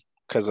ready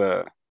because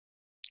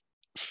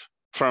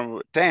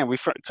coming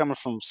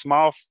from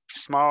small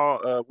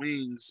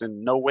wings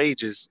and no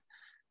wages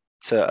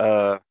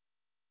to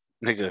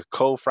nigga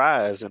cold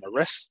fries and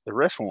arrest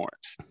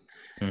warrants.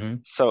 Mm-hmm.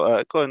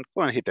 So go ahead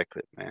and hit that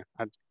clip, man.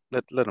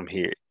 Let them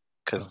hear it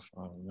because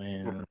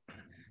man.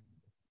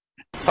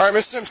 All right,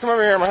 Mr. Sims, come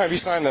over here. I'm gonna have you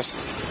sign this.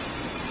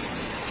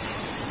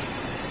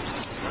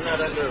 I'm not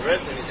under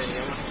arrest or anything,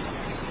 am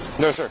I?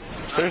 No, sir.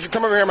 Just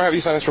come over here. I'm gonna have you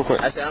sign this real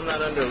quick. I said I'm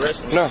not under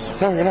arrest. No,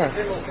 you're not.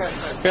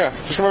 Yeah,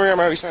 just come over here. I'm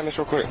gonna have you sign this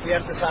real quick. You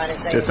have to sign it.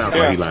 Just sounds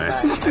like he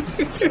lying.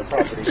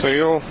 So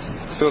you'll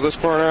fill this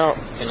part out.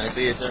 Can I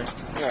see it, sir?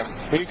 Yeah.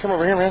 Will you come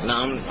over here, man? No,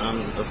 I'm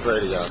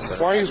afraid of y'all, sir.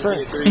 Why are you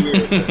afraid? 3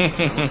 years, sir.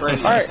 I'm afraid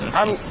of All right,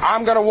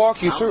 I'm gonna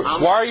walk you through.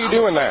 Why are you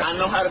doing that? I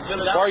know how to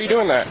fill it out. Why are you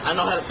doing that? I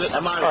know how to fill it.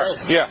 Am I under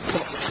arrest? Yeah.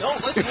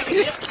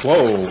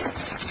 Whoa.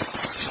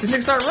 This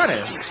nigga started running.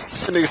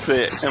 The nigga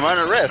said, am I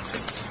under arrest?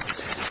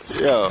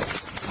 Yo.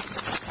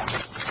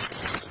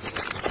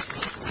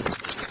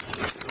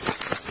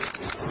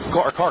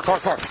 Car.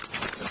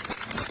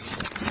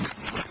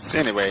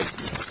 Anyway,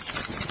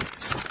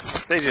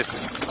 they just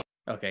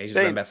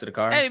ran back to the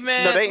car. Hey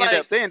man, no,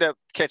 they end up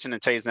catching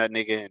and tasing that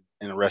nigga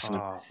and arresting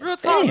him. Real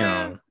talk,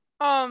 man.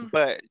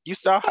 But you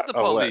saw how the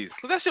police.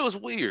 That shit was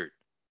weird.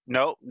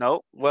 No.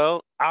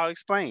 Well, I'll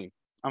explain.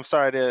 I'm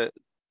sorry to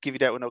give you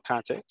that with no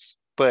context,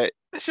 but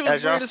as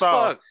y'all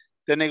saw,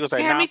 the nigga was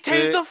like, "Damn, he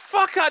tased the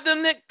fuck out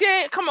them nigga."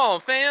 Damn, come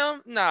on,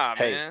 fam. Nah,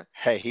 man.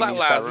 Hey, he Black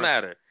Lives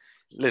Matter.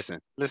 Listen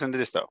to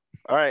this though.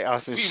 All right,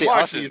 Austin. Shit,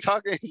 Austin, you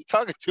talking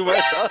too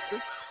much,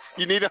 Austin.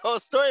 You need the whole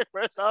story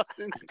first,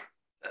 Austin.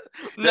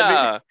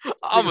 Nah,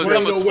 I'm a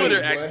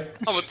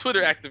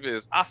Twitter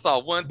activist. I saw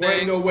one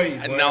thing,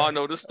 and now I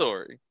know the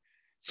story.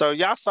 So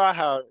y'all saw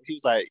how he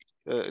was like,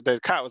 the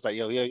cop was like,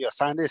 yo,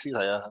 sign this. He's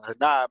like,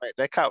 nah, man.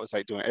 That cop was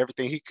like doing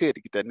everything he could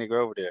to get that nigga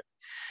over there.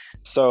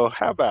 So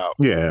how about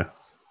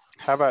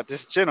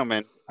this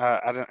gentleman?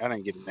 I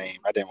didn't get his name.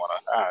 I didn't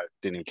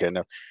even care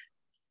enough.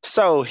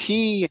 So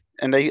I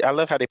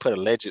love how they put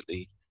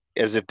allegedly,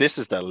 as if this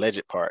is the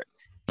alleged part.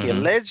 He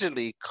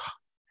allegedly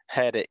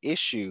had an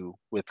issue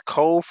with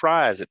cold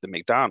fries at the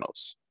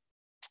McDonald's.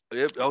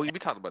 Oh, we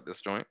talked about this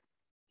joint.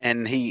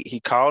 And he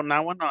called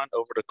 911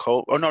 over the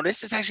cold. Oh no,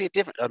 this is actually a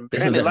different.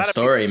 This is a different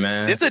story,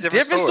 man. This is a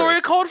different story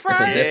of cold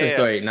fries. It's a different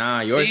story. Nah,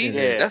 yours is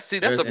that's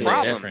the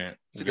problem.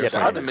 The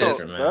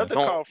other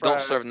cold fries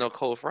don't serve no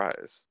cold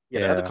fries.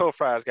 The other cold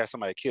fries got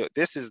somebody killed.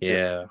 This is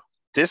different.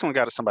 This one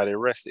got somebody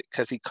arrested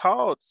because he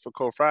called for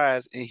cold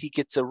fries and he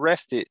gets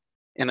arrested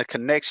in a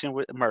connection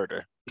with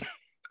murder.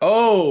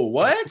 Oh,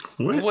 what?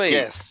 Wait.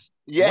 Yes.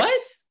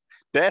 What?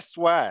 That's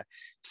why.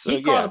 So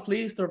he called the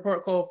police to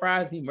report cold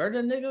fries. He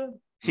murdered a nigga?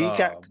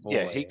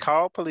 He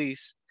called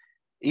police,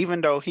 even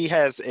though he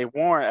has a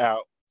warrant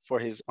out for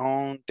his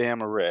own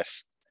damn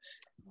arrest.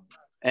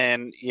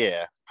 And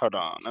hold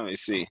on, let me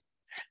see.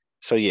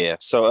 So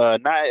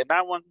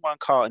 911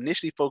 call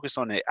initially focused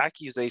on the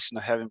accusation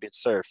of having been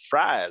served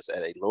fries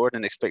at a lower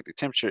than expected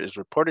temperature is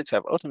reported to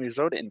have ultimately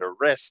resulted in the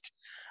arrest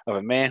of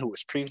a man who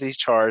was previously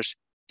charged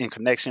in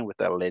connection with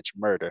the alleged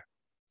murder.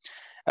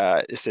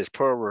 It says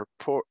per a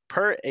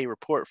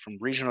report from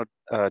regional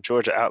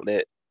Georgia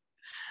outlet,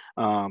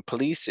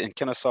 police in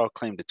Kennesaw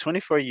claimed the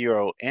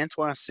 24-year-old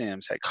Antoine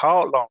Sims had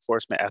called law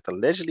enforcement after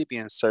allegedly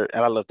being served,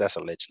 and I love that's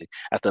allegedly,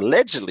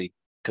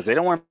 because they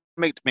don't want to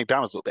make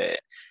McDonald's look bad.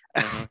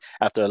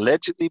 After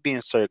allegedly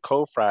being served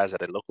cold fries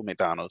at a local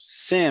McDonald's,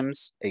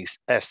 Sims,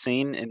 as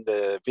seen in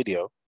the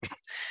video,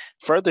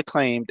 further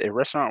claimed a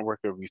restaurant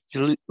worker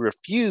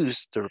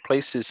refused to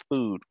replace his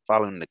food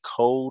following the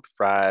cold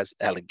fries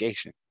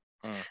allegation.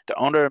 The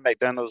owner of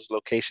McDonald's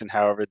location,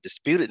 however,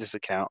 disputed this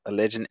account,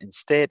 alleging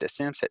instead that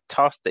Sims had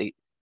tossed a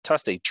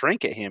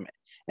drink at him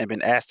and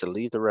been asked to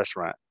leave the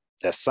restaurant.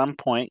 At some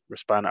point,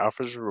 responding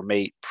officers were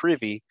made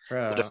privy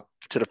to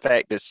the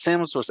fact that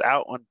Sims was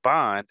out on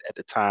bond at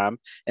the time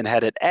and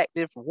had an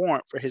active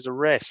warrant for his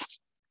arrest.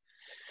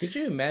 Could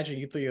you imagine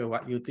you threw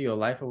your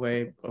life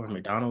away over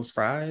McDonald's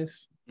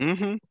fries?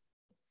 Mm-hmm.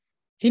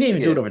 He didn't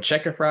even do it over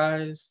checker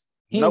fries.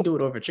 He didn't do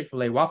it over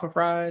Chick-fil-A waffle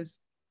fries.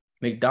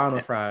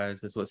 McDonald's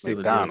fries is what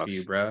sealed the deal for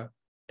you, bro.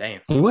 Damn.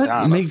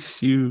 What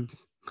makes you?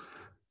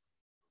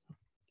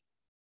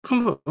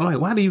 Like,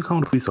 why do you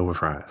call the police over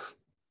fries?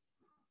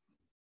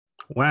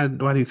 Why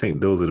do you think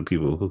those are the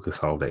people who could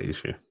solve that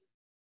issue?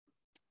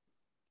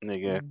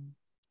 Nigga,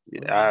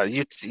 you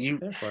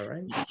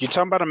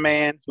talking about a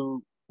man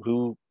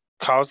who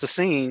caused the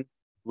scene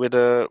with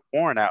a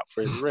warrant out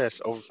for his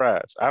arrest over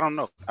fries? I don't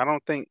know. I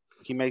don't think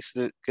he makes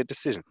the good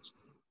decisions.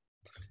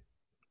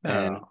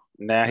 And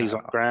now he's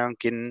on the ground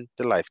getting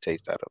the life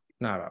taste out of it.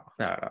 No.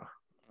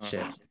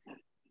 Shit.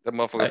 That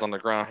motherfucker's on the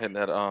ground hitting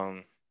that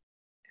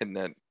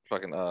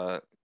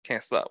fucking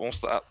can't stop, won't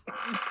stop.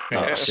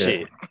 Oh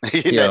shit.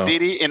 That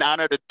Diddy in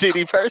honor of the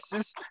Diddy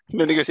verses.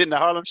 The niggas hitting the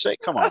Harlem Shake.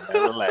 Come on,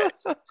 man.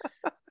 Relax.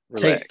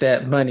 Take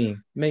that money.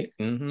 Make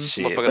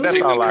shit. But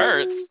that's all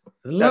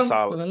that's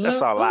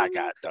all I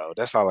got though.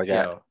 That's all I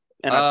got.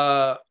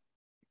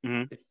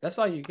 That's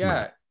all you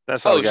got.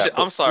 That's all I got. Shit.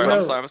 I'm sorry.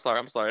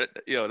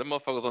 Yo, that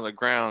motherfucker was on the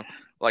ground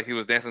like he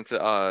was dancing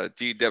to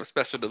G Dep's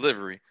Special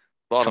Delivery.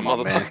 Come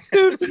on, man.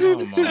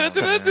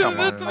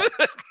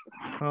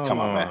 Come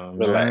on,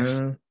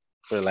 man.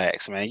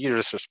 Relax, man. You're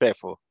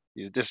disrespectful.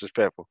 You're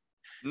disrespectful.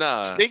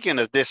 Nah. Speaking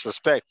of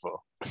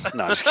disrespectful.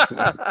 No, I'm just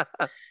kidding.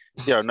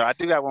 Yo, no, I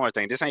do got one more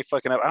thing. This ain't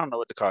fucking up. I don't know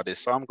what to call this,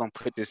 so I'm gonna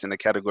put this in the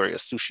category of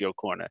Sushio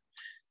Corner.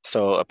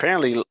 So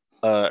apparently,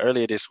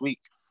 earlier this week,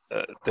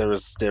 there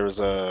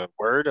was a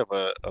word of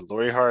a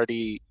Lori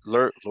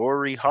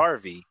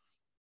Harvey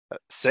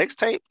sex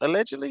tape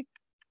allegedly,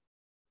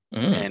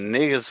 and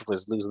niggas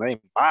was losing their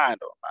mind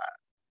on that.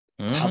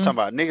 I'm talking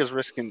about niggas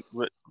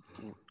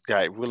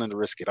willing to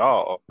risk it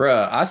all.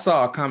 Bruh, I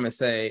saw a comment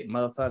say,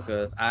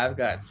 motherfuckers, I've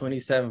got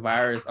 27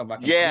 virus on my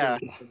computer. Yeah.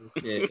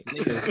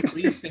 Niggas,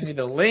 please send me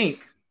the link.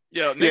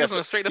 Yo, niggas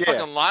went straight to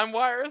fucking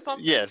LimeWire or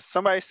something? Yes,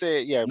 somebody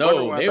said, yeah.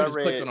 No, they were just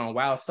clicking on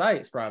wild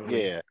sites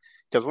probably. Yeah,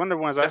 because one of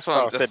the ones I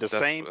saw said the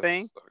same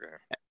thing. Okay.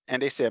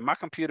 And they said, my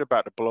computer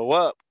about to blow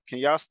up. Can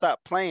y'all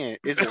stop playing?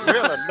 Is it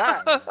real or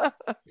not?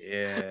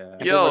 Yeah.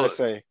 And yo.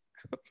 Say,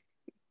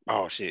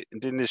 oh, shit.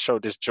 And then this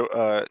showed this,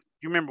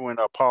 you remember when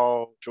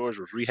Paul George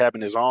was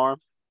rehabbing his arm?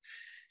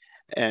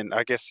 And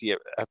I guess I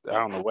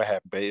don't know what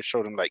happened, but it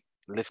showed him like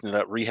lifting it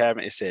up,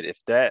 rehabbing. It said, if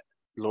that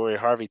Lori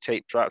Harvey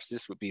tape drops,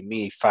 this would be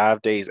me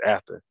 5 days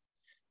after.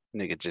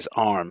 Nigga just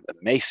arm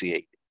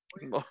emaciated.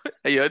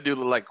 Hey, yo, that dude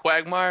look like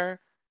Quagmire.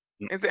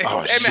 Say,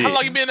 oh, hey, man, how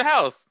long you been in the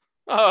house?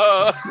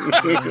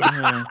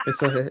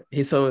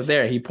 He's over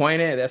there. He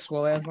pointed that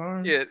swole ass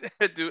arm. Yeah,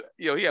 dude.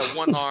 Yo, he had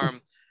one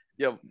arm.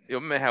 Yo,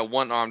 man had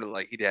one arm that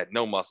like he had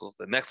no muscles.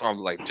 The next arm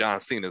was like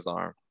John Cena's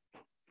arm.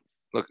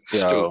 Look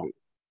stupid.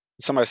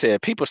 Somebody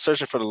said people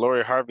searching for the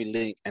Lori Harvey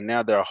link, and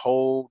now their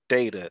whole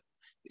data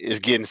is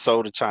getting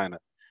sold to China.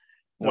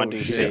 One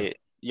dude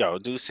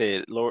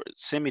said, Lord,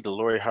 send me the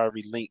Lori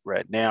Harvey link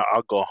right now.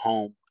 I'll go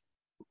home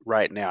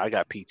right now. I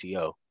got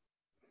PTO.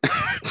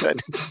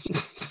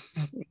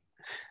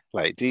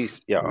 Like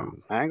these,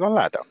 I ain't gonna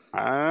lie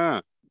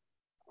though.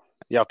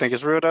 Y'all think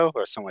it's real though,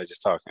 or somebody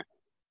just talking?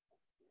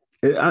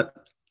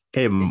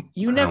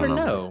 You never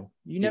know.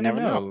 You never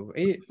know.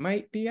 It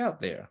might be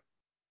out there.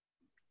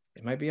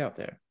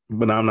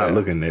 But I'm not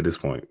looking at this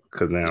point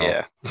because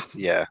now,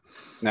 yeah.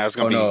 Now it's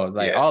gonna be all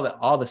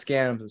the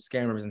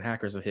scammers and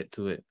hackers will hit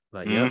to it.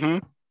 Like,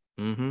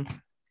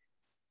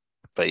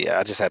 But yeah,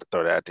 I just had to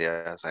throw that out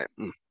there. I was like,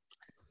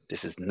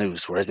 this is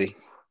newsworthy.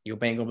 Your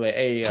bank gonna be like,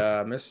 hey,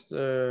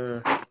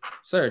 Mr.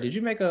 Sir, did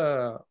you make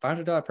a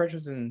 $500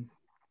 purchase in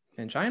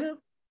China?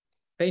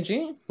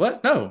 Beijing?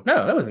 What? No,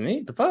 that wasn't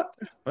me. The fuck?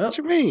 Well, what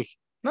you mean?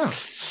 No.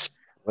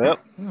 Well,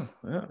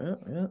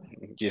 yeah.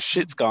 Your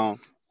shit's gone.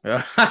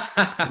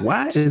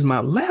 Why is my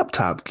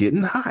laptop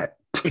getting hot?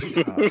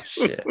 Oh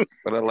shit!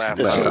 What a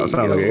laptop! Sounds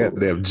like a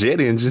damn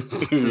jet engine.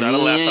 Not a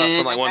laptop,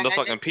 sounds like one of the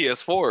fucking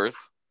PS4s.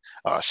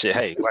 Oh shit!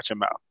 Hey, watch your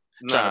mouth.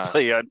 Trying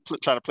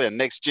to play a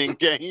next gen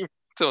game.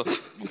 So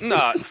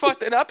fuck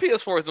that. That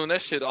PS4 is doing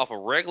that shit off of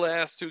regular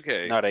ass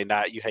 2K. No, they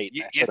not. You hate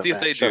that. Yes, they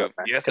do.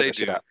 Yes, they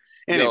do.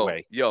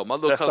 Anyway, yo, my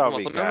little cousin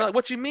was like, like,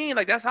 what you mean?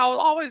 Like that's how it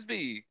always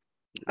be.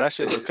 That's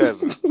your little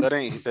cousin.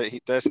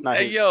 That's not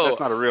his. That's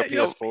not a real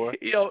PS4.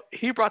 Yo,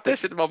 he brought that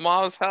shit to my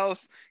mom's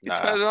house. He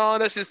turned it on.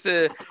 That shit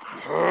said,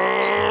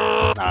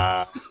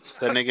 nah.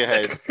 That nigga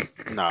had.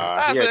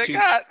 Nah.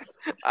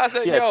 I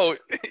said, yo,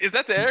 is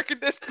that the air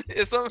conditioner?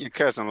 Is something? Your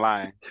cousin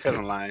lying.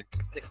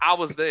 I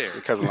was there.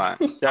 Your cousin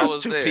lying. That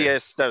was two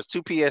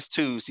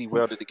PS2s he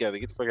welded together.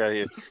 Get the fuck out of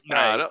here.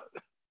 Nah.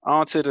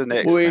 On to the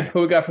next. Who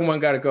we got from one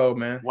gotta go,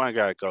 man. One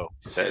gotta go.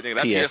 That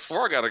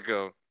PS4 gotta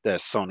go.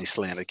 That's Sony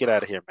slander. Get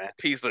out of here, man.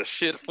 Piece of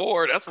shit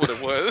 4. That's what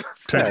it was.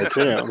 God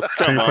damn. Turn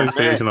Come your on,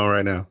 PlayStation man. on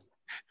right now.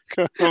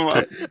 Come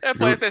on. That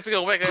PlayStation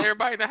gonna wake up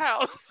everybody in the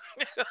house.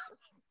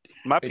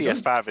 My Hey,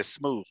 PS5 is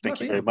smooth.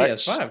 Thank you very much.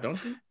 PS5,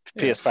 don't you?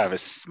 PS5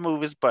 is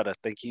smooth as butter.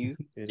 Thank you.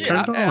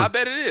 Yeah, I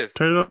bet it is.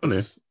 Turn it on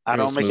there. I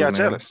don't make smooth, y'all man.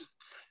 jealous.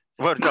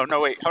 Well,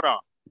 no, wait, hold on.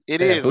 It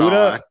Yeah, is boot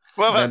on. up.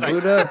 What was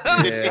Boot up.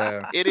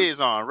 Yeah. It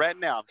is on right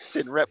now. I'm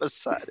sitting right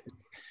beside it.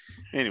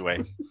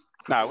 Anyway,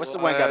 nah, what's the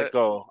one got to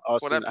go? When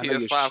Austin, that I know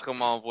you're PS5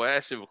 come on, boy,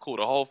 that shit would cool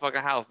the whole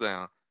fucking house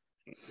down.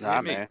 Nah,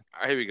 Hit me. man.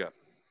 All right, here we go.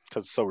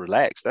 Because it's so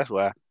relaxed. That's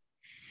why.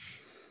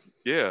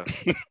 Yeah.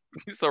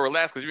 You're so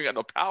relaxed because you ain't got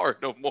no power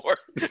no more.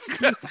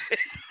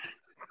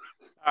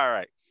 All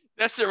right.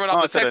 That shit run On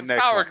off to the the Texas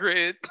next power one.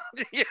 grid.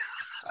 Yeah.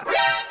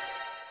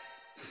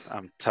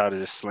 I'm tired of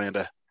this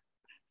slander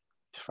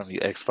from you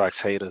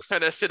Xbox haters.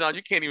 Turn that shit on.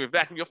 You can't even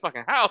vacuum your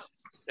fucking house.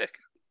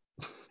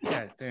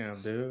 God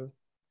damn, dude.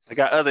 I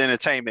got other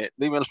entertainment.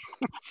 Leave it.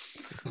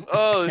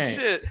 Oh Can't.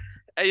 shit.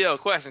 Hey yo,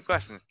 question.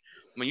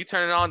 When you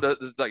turn it on,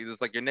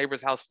 it's like your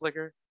neighbor's house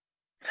flicker.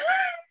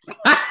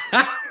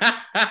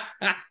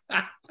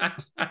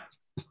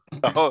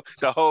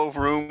 The whole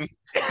room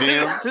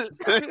dims.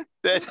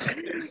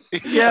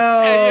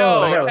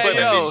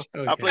 Yo.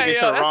 I'm plugging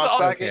into the wrong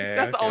socket.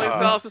 That's the only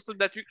sound system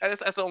that you.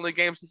 That's the only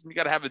game system you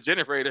gotta have a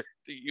generator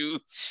to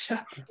use.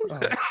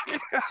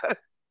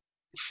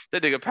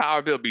 That nigga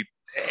power bill be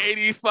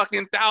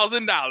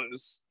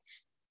 $80,000.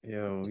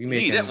 Yo, You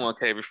need that one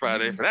every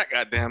Friday for that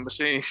goddamn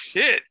machine.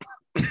 Shit.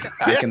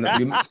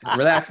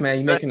 Relax, man.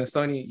 You making the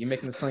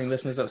Sony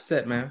listeners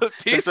upset, man.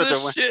 Piece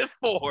of shit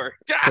 4.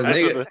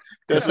 God.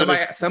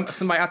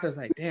 Somebody out there's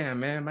like, damn,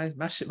 man, my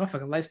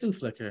fucking lights do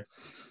flicker.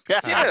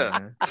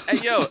 Yeah. Hey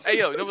yo,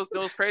 that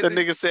was crazy. The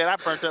nigga said I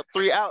burnt up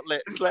 3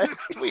 outlets last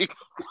week.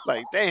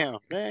 Like, damn,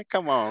 man,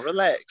 come on,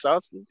 relax,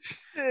 Austin.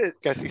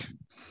 Got these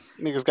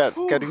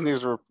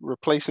niggas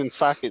replacing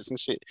sockets and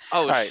shit.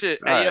 Oh right, shit.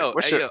 Hey yo.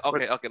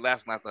 Okay,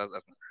 last one. All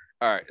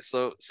right,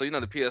 so you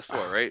know the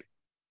PS4, right?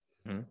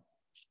 Mm-hmm.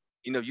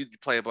 You know, you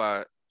play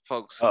by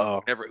folks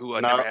who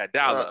never had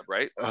dial-up,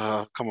 right?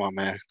 Come on,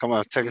 man. Come on,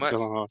 it's taking too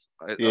long.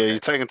 Yeah, Okay. you're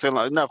taking too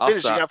long. No,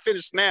 finish. You got to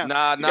finish now.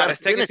 Nah, it's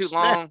taking too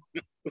long.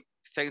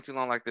 It's taking too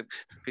long, like the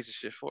piece of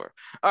shit 4.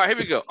 All right, here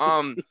we go.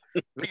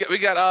 We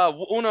got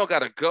Uno got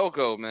to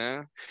go,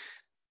 man.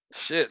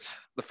 Shit.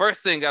 The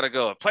first thing got to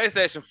go.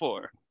 PlayStation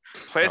 4.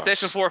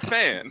 PlayStation 4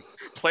 fan.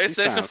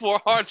 PlayStation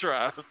 4 hard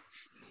drive.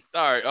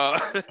 All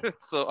right.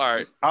 So all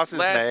right.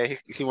 Austin's mad.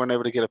 He wasn't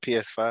able to get a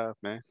PS5,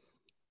 man.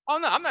 Oh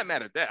no, I'm not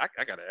mad at that.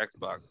 I got an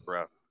Xbox,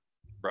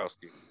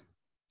 broski.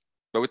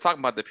 But we're talking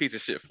about the piece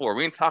of shit 4.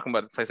 We ain't talking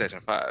about the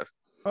PlayStation 5.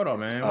 Hold on,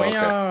 man. When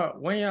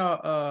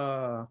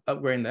y'all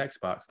upgrading the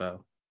Xbox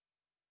though?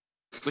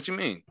 What you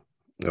mean?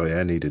 Oh yeah,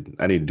 I need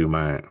to do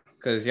mine.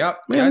 Cause y'all,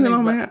 man. Who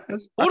the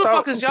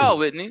fuck is y'all,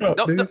 Whitney?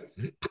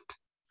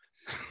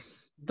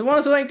 The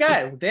ones who ain't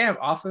got it. Damn,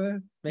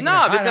 Austin.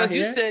 Nah, because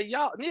you said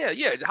y'all,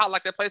 yeah, hot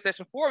like that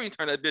PlayStation 4 when you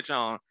turn that bitch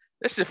on.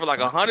 That shit for like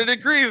 100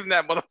 degrees in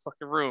that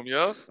motherfucking room,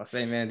 yo. I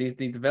say, man, these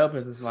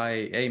developers is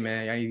like, hey,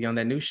 man, y'all need to get on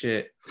that new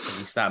shit.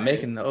 You stop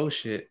making the old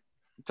shit.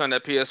 You turn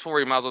that PS4,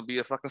 you might as well be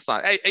a fucking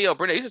sign. Hey, yo,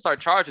 Brenda, you should start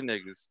charging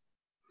niggas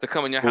to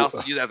come in your house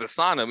and use as a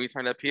sauna when you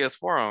turn that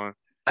PS4 on.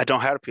 I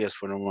don't have a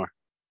PS4 no more.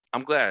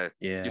 I'm glad.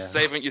 Yeah. You're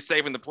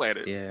saving the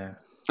planet. Yeah.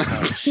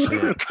 Oh,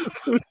 shit.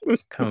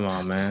 Come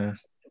on, man.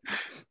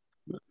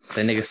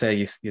 That nigga said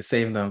you're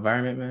saving the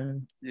environment,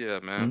 man. Yeah,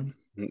 man.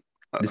 Mm-hmm.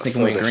 This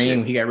nigga went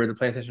green. He got rid of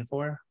the PlayStation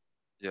 4.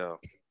 Yo.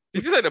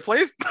 Did you say the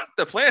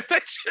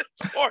PlayStation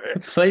 4?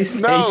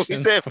 PlayStation. No, he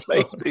said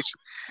PlayStation.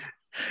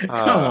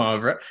 Come on,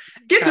 bro.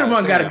 Get to the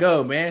one gotta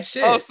go, man.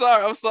 Shit. Oh,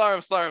 sorry. I'm sorry.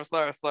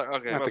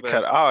 Okay. I have to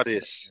cut all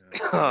this.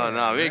 Oh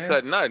no, we ain't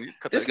cutting nothing. You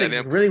cut this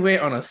nigga really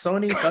went on a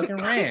Sony fucking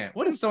rant.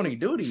 What did Sony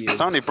do to you?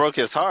 Sony broke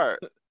his heart.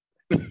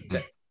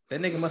 That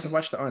nigga must have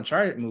watched the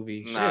Uncharted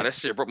movie. Nah, that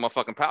shit broke my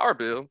fucking power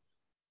bill.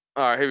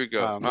 All right, here we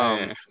go. Oh,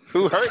 man.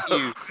 Who hurt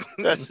you?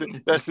 That's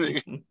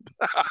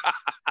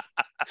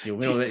Yeah,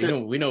 we know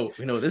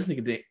this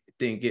nigga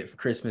didn't get for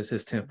Christmas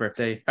his 10th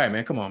birthday. All right,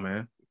 man, come on,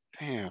 man.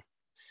 Damn.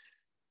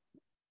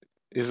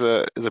 Is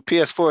a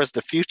PS4 is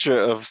the future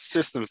of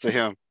systems to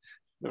him.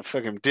 The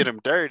fucking did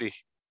him dirty.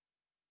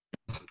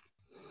 All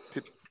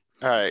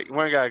right,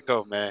 one gotta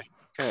go, man.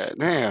 God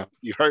damn,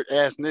 you hurt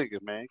ass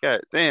nigga, man. God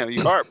damn,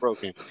 you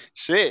heartbroken.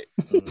 Shit.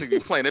 Nigga, you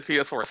playing that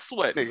PS4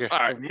 sweat. Nigga, all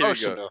right, emotional.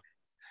 Here we go.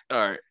 All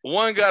right,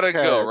 one gotta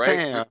go,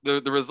 right?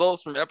 The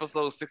results from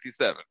episode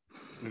 67.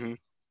 Mm-hmm.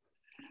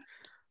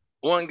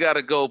 One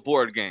gotta go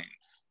board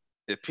games.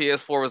 If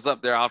PS4 was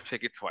up there, I'll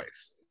pick it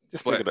twice.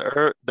 This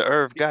nigga, the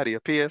Irv Gotti, a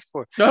PS4.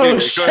 Oh, nigga,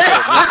 shit.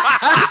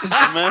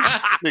 Ahead, man.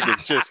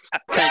 Nigga just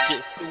can't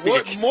get.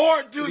 What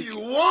more do you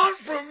want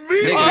from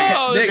me?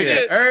 Nigga,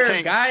 shit. Irv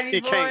Gotti,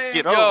 He can't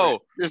get Yo, over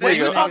it. This wait,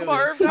 you nigga talking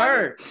about Irv Gotti?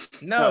 hurt.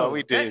 No,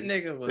 we did. That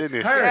nigga was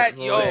Didn't it? hurt.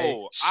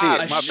 Yo, Shit,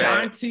 my bad.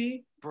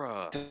 Ashanti.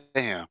 Bruh.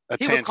 Damn. A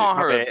He was tangent, calling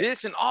my her a bad.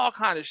 bitch and all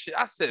kind of shit.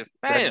 I said,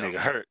 That fam. nigga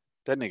hurt.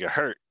 That nigga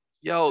hurt.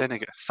 Yo, That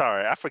nigga.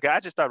 Sorry, I forgot.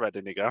 I just thought about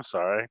that nigga. I'm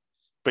sorry.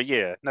 But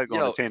yeah, not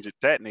going to tangent.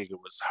 That nigga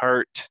was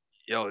hurt.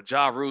 Yo,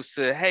 Ja Rule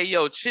said, "Hey,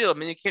 yo, chill,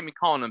 man. You can't be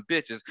calling them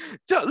bitches.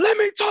 Let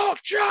me talk,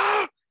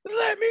 Ja.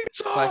 Let me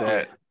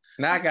talk."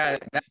 Now I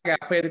got to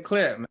play the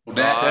clip.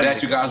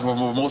 That you guys were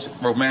most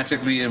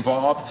romantically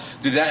involved.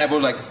 Did that ever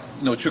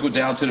trickle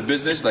down to the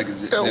business?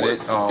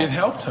 It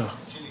helped her.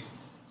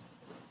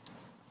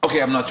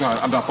 Okay, I'm not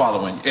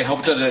following. It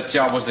helped her that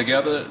y'all was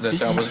together. That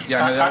y'all was.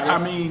 I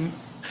mean,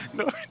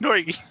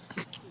 Norgie.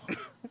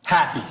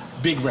 Happy,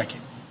 big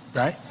record,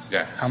 right?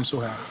 Yeah. I'm so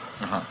happy.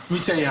 Let me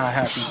tell you how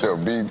happy. Yo,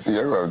 BT,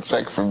 you're gonna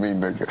check for me,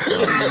 nigga.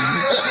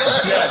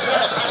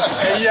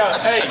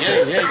 Hey,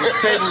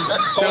 this table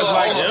feels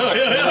like.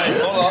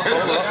 Hold on.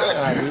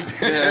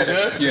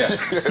 Yeah.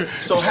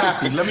 So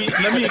happy. Let me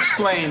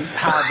explain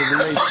how the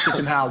relationship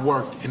and how it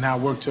worked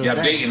to. Yeah,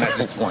 dating at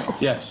this point.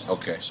 Yes.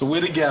 Okay. So we're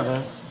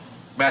together.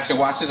 Matching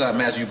watches. I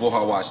imagine you bought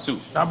her watch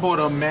too. I bought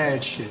her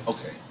mad shit.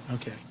 Okay.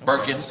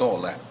 Birkins, all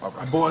that. All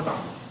right. I bought.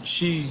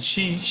 She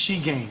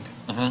gained.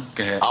 Go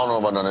ahead. I don't know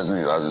about none of this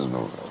neither. I just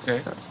know.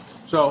 Okay.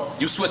 So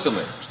you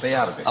Switzerland. Stay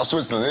out of it. I'm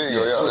Switzerland. There you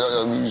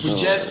go. We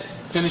just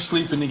finished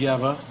sleeping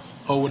together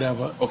or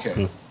whatever.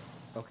 Okay.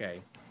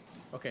 Okay.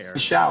 The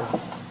shower.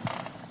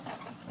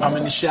 I'm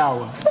in the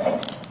shower.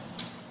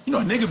 You know,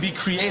 a nigga be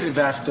creative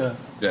after.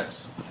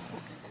 Yes.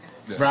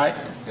 Right?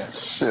 Yes.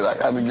 Shit, I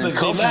gotta get Look,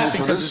 comfortable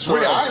for this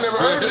story. I ain't never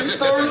heard these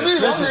stories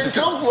either. I'm getting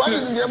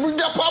comfortable. We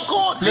got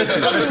popcorn.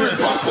 Listen.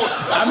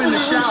 I'm in the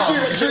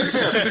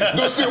shower.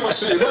 Don't steal my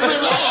shit.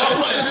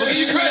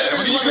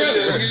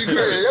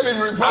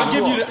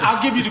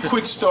 I'll give you the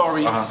quick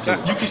story.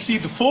 You can see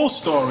the full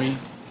story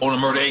on the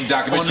Murder Inc.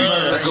 documentary.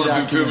 That's going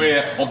to be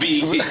premiere on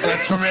BET.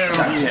 That's premiere on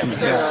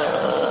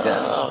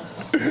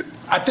BET.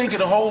 I think of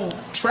the whole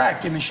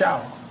track in the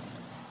shower.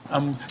 I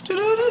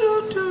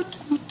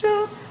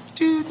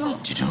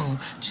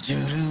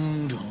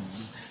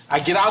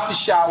get out the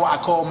shower. I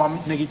call my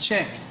nigga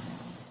Chink.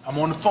 I'm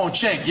on the phone.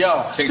 Chink,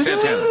 yo. Chink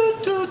Santana.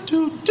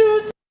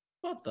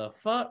 What the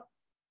fuck?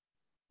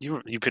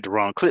 You picked the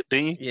wrong clip,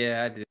 didn't you?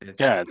 Yeah, I did.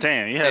 God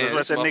damn, you had to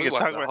let that nigga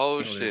talk about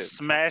whole shit,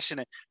 smashing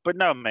it. But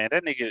no, man,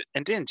 that nigga,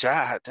 and then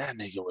that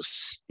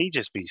nigga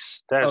just be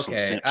that's some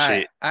simp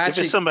shit. If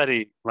it's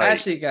somebody like, I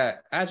actually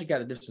got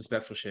the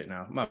disrespectful shit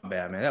now. My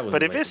bad, man. That was.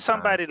 But if it's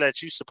somebody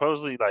that you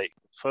supposedly like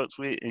fucks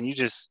with, and you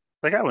just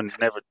like, I would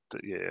never.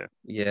 Yeah.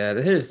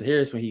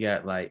 Here's when he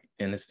got like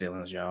in his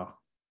feelings, y'all.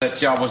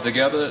 That y'all was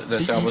together.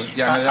 That y'all was.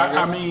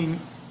 I mean,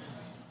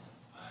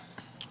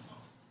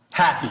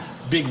 happy,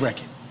 big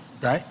record.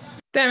 Right?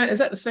 Damn it, is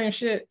that the same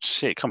shit?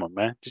 Shit, come on,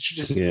 man. Did you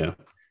just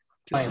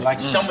like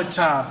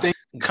summertime?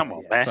 Come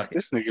on, man.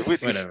 This nigga,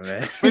 whatever,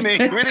 man.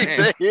 Really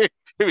say here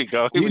we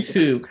go.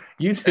 YouTube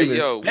is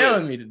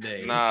failing me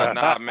today.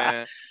 Nah,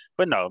 man.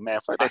 But no, man.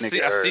 Fuck that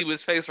nigga. I see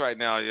his face right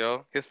now,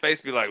 yo. His face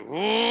be like,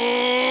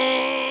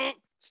 whoa,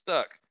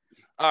 stuck.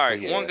 All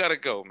right, one gotta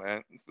go,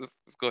 man. Let's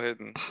go ahead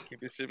and keep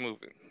this shit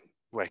moving.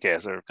 Whack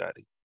ass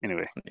everybody.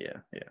 Anyway.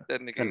 Yeah.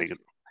 That nigga,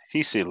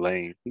 he's so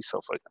lame. He's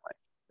so fucking lame.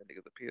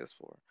 Nigga's a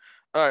PS4.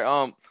 All right,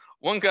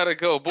 one gotta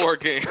go.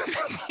 Board game.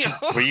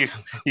 Were you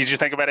just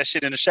think about that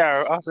shit in the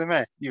shower? I said,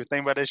 man, you was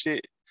thinking about that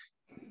shit.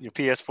 Your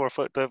PS4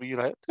 fucked up. You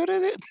like?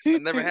 I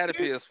never had a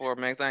PS4,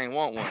 man. 'Cause I ain't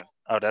want one.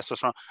 Oh, that's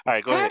what's wrong. All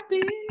right, go ahead.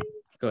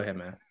 Go ahead,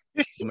 man.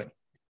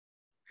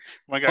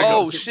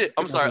 Shit.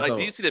 I'm sorry. Like,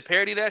 do you see the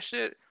parody of that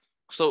shit?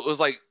 So it was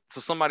like,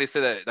 somebody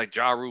said that like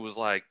Ja Rule was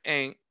like,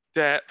 "Ain't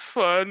that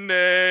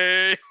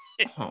funny?"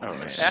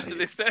 After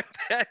they said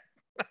that.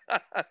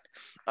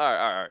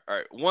 All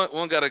right.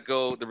 One gotta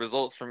go. The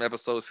results from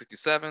episode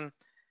 67.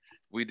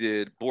 We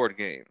did board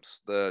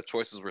games. The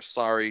choices were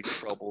Sorry,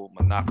 Trouble,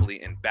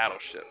 Monopoly, and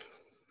Battleship.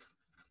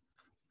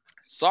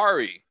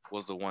 Sorry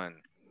was the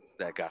one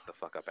that got the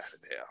fuck up out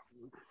of there.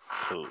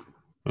 Cool.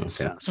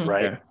 Sounds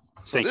right.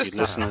 Thank you,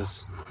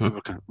 listeners.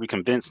 We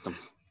convinced them.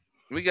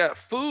 We got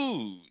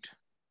food.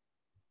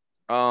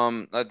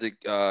 I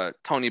think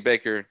Tony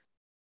Baker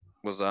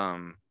was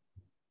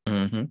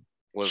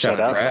shout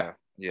out.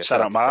 Yeah,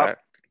 shout out Mob.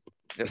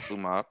 Yes, Blue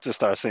Mob. Just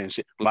start saying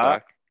shit.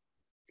 Mob.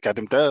 Got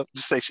them dubs.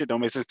 Just say shit. Don't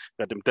make sense.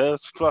 Got them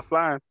dubs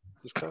flying.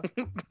 Just go.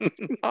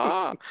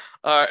 All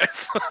right.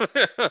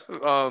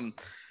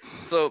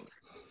 So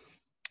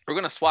we're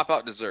gonna swap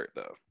out dessert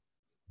though.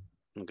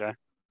 Okay.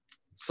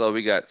 So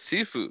we got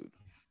seafood,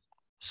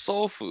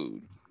 soul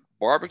food,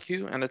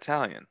 barbecue, and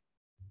Italian.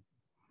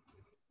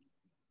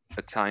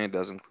 Italian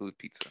does include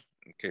pizza,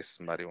 in case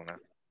somebody wanna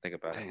think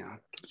about it.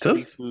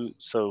 Seafood,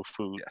 soul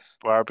food, yes.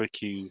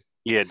 Barbecue.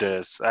 Yeah, it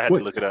does. I had to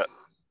look it up.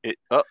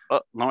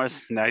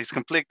 Lawrence, now he's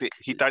conflicted.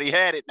 He thought he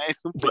had it. Now he's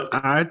conflicted.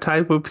 But our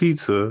type of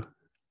pizza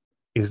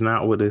is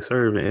not what they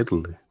serve in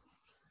Italy.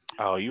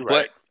 Oh, you're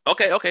right.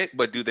 But, okay.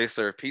 But do they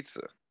serve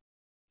pizza?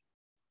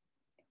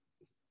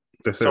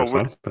 They serve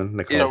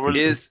something.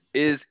 Is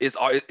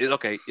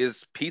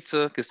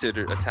pizza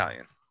considered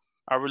Italian?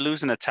 Are we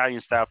losing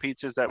Italian style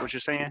pizza? Is that what you're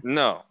saying?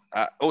 No.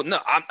 I'm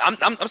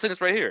saying this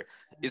right here.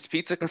 Is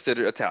pizza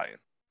considered Italian?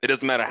 It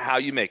doesn't matter how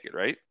you make it,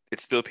 right?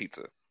 It's still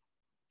pizza.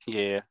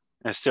 Yeah,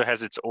 it still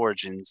has its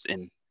origins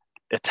in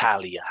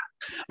Italia.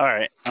 All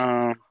right.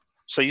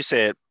 So you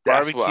said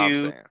That's what I'm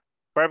barbecue, saying.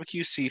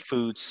 barbecue,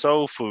 seafood,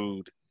 soul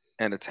food,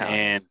 And Italian.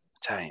 and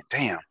Italian.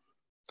 Damn.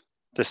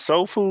 The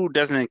soul food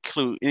doesn't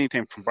include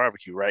anything from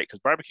barbecue, right? Because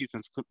barbecue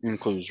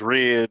includes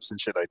ribs and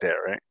shit like that,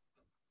 right?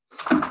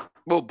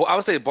 Well, I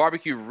would say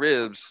barbecue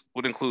ribs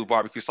would include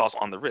barbecue sauce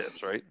on the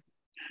ribs, right?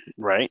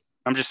 Right.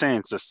 I'm just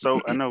saying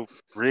I know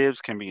ribs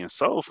can be in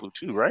soul food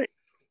too, right?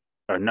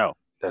 Or no,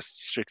 that's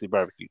strictly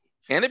barbecue.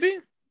 Can it be?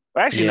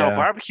 Well, actually, no,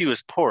 barbecue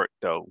is pork,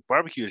 though.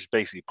 Barbecue is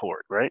basically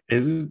pork, right?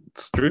 Is it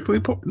strictly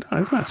pork? No,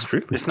 it's not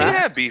strictly. It's pork. not. You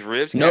have beef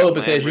ribs. No,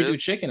 because you do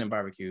chicken and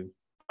barbecue.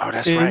 Oh,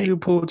 that's right. You do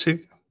pulled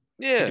chicken.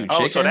 Yeah.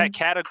 Oh, so that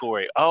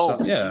category. Oh,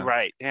 So, yeah. you're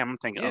right. Damn, I'm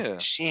thinking, Yeah. oh,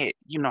 shit.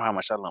 You know how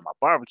much I love my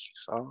barbecue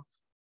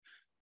sauce.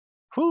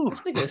 Whew. This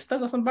nigga is stuck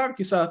on some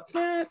barbecue sauce.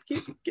 Man,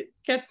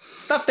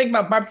 stop thinking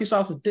about barbecue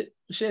sauce and dip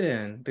shit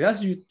in. That's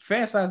what you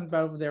fantasizing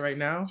about over there right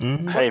now.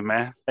 Mm-hmm. Hey,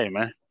 man.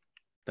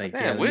 Like,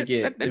 Man, let me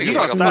get, that You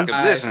nigga's gonna like stop a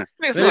it. Listen.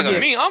 nigga's like a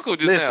mean uncle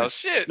just now.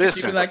 Shit. You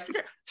Listen. be like,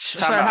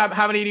 sorry,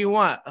 how many do you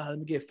want? Let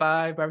me get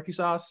 5 barbecue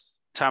sauce.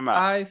 Time out.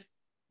 5.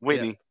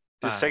 Whitney,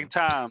 the second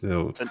time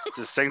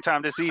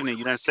this evening,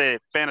 you done said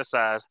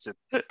fantasize to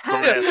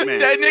grown ass men.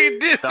 That nigga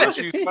did.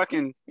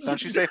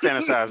 Don't you say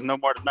fantasize no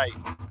more tonight.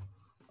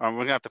 We're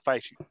gonna have to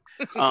fight you.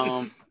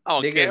 On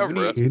Nigga,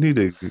 camera. You need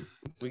to.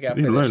 We You got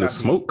need to learn to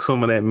smoke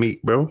some of that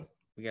meat, bro.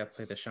 We gotta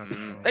play the Shanti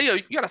song. Hey, yo,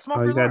 you got a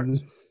smoker? You gotta,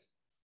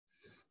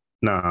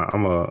 nah, I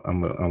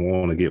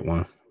want to get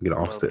one. Get an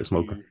offset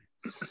smoker.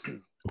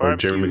 Or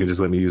Jeremy can just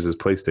let me use his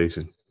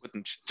PlayStation.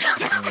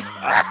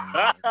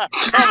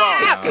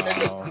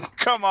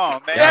 Come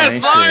on, man.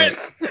 Yes,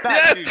 Lawrence.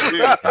 Not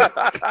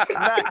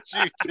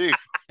you too.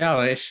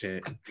 Y'all that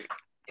shit.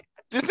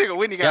 This nigga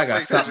Whitney got y'all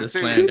gotta stop the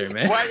slander,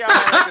 man. Why y'all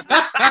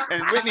like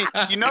and Whitney,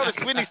 you notice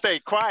Whitney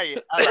stayed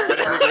quiet. I was like,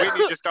 this nigga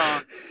Whitney just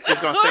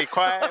gonna stay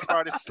quiet for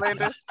all this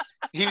slander.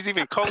 He was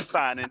even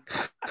co-signing.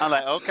 I'm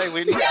like, okay,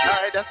 Whitney, all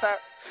right, that's how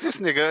this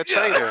nigga a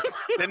traitor.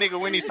 That nigga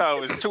Whitney saw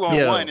it was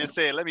 2-on-1 and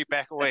said, let me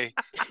back away.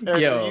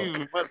 Yo,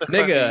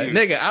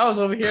 nigga, I was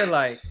over here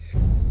like,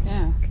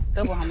 yeah,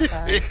 double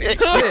homicide. Shit.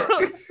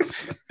 That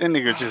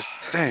nigga just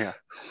damn.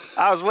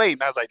 I was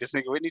waiting. I was like, this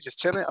nigga Whitney just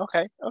chilling.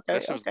 Okay.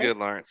 That shit was good,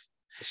 Lawrence.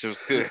 That shit was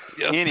good.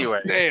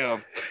 Anyway.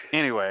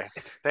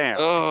 Damn.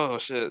 Oh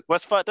shit.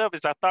 What's fucked up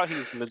is I thought he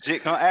was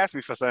legit gonna ask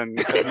me for something.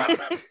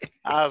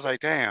 I was like,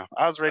 damn.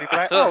 I was ready to be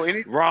like, oh,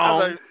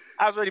 wrong.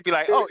 I was ready to be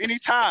like, oh,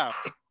 anytime.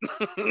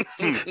 All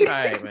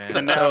right,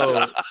 man.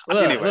 So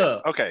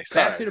look. Okay,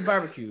 sorry. Back to the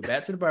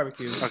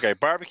barbecue. Okay,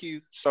 barbecue,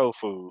 soul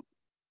food,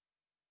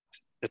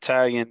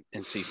 Italian,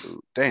 and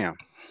seafood. Damn.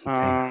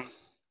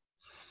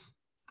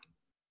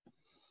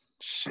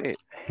 Shit.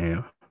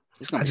 Yeah.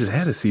 I just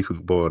had a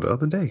seafood boil the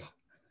other day.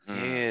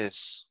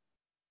 Yes.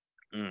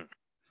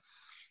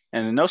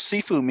 And no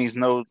seafood means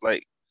no,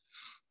 like,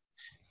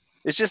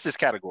 it's just this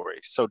category.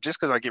 So just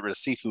because I get rid of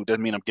seafood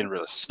doesn't mean I'm getting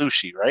rid of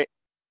sushi, right?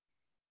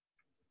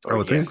 I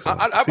would think so.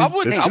 I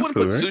wouldn't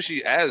put right?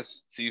 sushi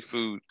as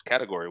seafood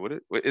category, would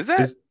it? Wait, is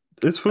that?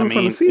 It's food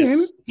from the sea,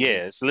 ain't it?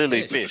 Yeah, it's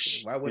literally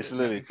fish. Why would It's it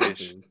literally not be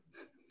fish. seafood?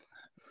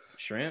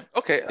 Shrimp.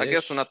 Okay, I Fish.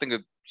 guess when I think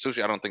of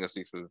sushi, I don't think of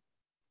seafood.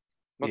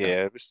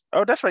 Okay. Yeah.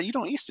 Oh, that's right. You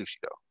don't eat sushi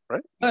though,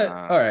 right? But,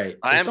 all right.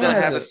 I am gonna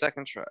have a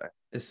second try.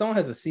 If someone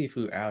has a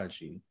seafood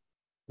allergy,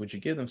 would you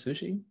give them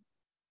sushi?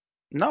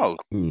 No.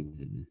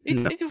 You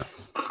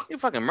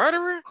fucking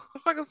murderer? The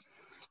fuck is...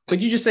 But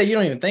you just say you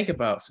don't even think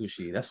about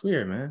sushi. That's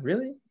weird, man.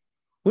 Really?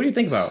 What do you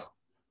think about?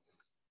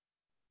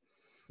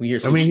 When you're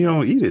I mean, you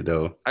don't eat it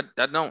though. I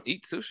don't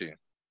eat sushi.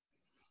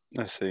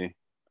 Let's see.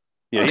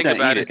 Yeah, think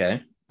about it.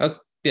 Okay. Oh,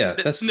 yeah.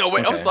 That's no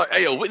wait. okay. I'm sorry.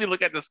 Hey, yo, Whitney,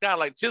 look at the sky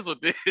like Chisel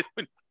did.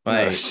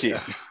 Like, oh, shit.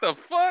 The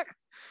fuck?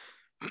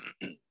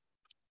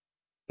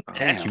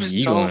 Damn.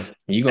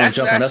 You gonna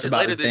jump on us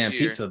about this damn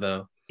pizza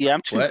though? Yeah,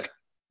 I'm too. What?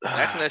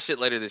 Ask me that shit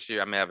later this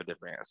year. I may have a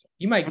different answer.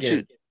 You might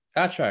get.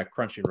 I'll try a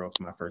crunchy roll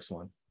for my first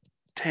one.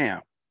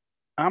 Damn,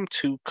 I'm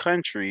too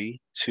country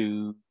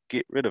to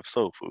get rid of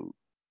soul food.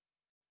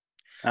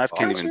 I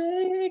can't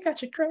even.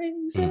 Got you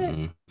crazy.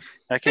 Mm-hmm.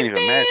 I can't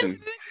even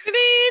imagine.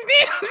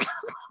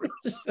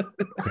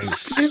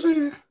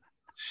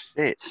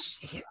 Shit.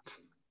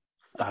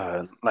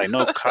 Like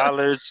no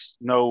collards,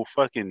 no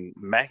fucking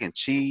mac and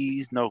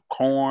cheese, no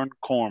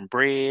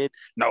cornbread.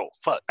 No,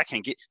 fuck. I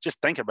can't get.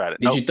 Just think about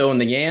it. Did you throw in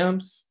the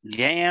yams?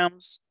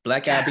 Yams,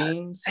 black eyed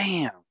beans.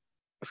 Damn.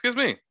 Excuse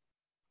me.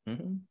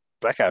 Mm-hmm.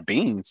 Black eyed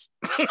beans.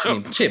 I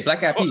mean, shit,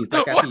 black eyed peas.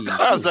 Black eyed peas.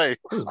 I was like,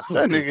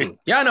 that nigga.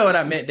 Y'all know what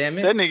I meant, damn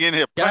it. That nigga in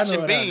here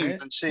punching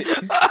beans and shit.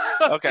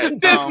 Okay.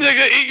 This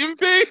nigga eating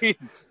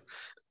beans.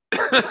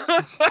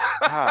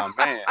 Oh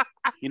man.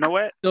 You know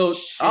what? So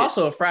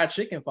also fried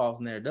chicken falls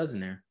in there, doesn't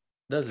there?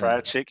 Doesn't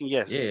fried chicken?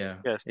 Yes. Yeah.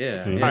 Yes.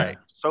 Yeah. All right.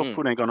 Soul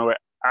food ain't going nowhere.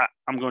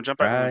 I'm gonna jump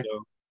out the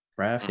window.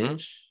 Fried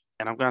fish.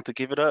 And I'm gonna have to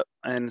give it up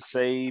and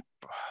say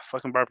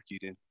fucking barbecue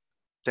then.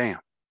 Damn.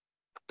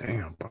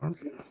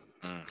 Barbecue.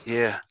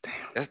 Yeah.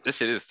 Damn. This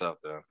shit is tough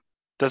though.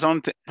 That's the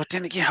only thing. But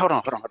then again, hold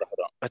on.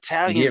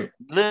 Italian.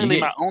 Literally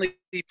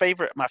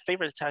my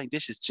favorite Italian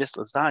dish is just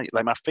lasagna.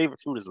 Like my favorite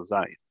food is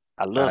lasagna.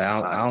 I love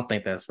I don't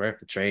think that's worth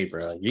the trade,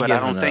 bro. But I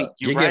don't think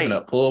you're giving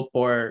up pulled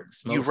pork,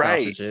 smoked right.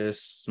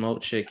 sausages,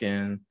 smoked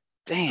chicken,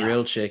 Damn.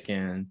 grilled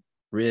chicken,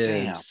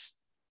 ribs.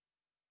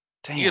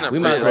 Damn. We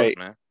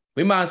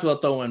might as well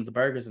throw in the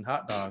burgers and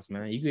hot dogs,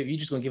 man. You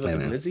just gonna give up the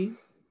glizzy?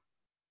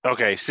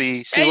 Okay,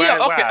 see, Hey, why,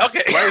 yo,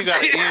 okay. why you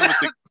gotta end with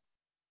the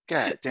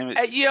God damn it.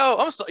 Hey, yo,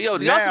 I'm so yo, y'all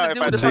Now should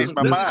if I do change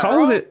my Does mind.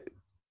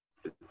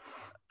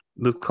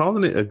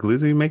 calling it a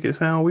glizzy make it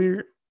sound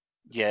weird?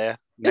 Yeah.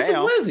 It's a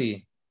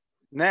glizzy.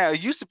 Now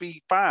it used to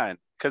be fine.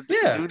 Cause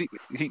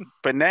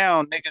but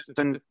now niggas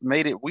done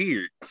made it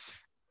weird.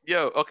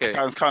 Yo, okay.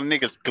 I was calling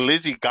niggas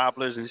glizzy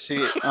gobblers and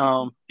shit.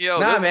 Yo,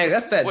 man,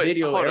 that's that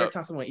video. Every up.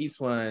 time someone eats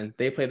one,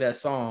 they play that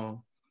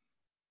song.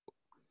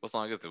 What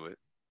song is it with?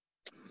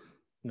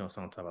 You know what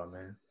song I'm talking about,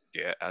 man.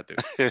 Yeah, I do.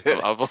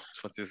 I was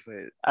about to say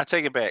it. I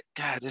take it back.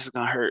 God, this is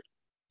gonna hurt.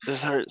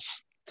 This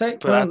hurts.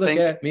 Take one look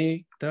at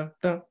me. Da,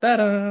 da, da,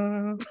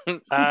 da.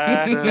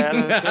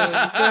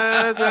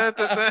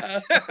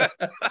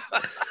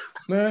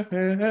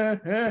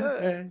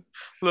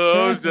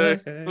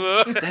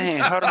 Dang,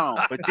 hold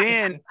on. But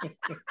then,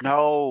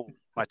 no,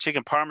 my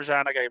chicken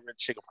parmesan. I got to get rid of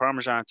chicken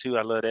parmesan too.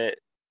 I love that.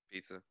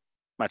 Pizza.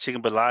 My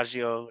chicken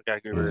Bellagio. I got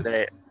to get rid of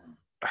that.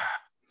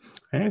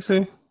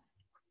 Actually,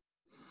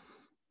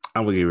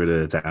 I would get rid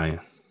of the Italian.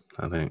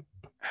 I think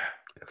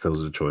if those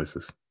are the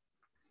choices.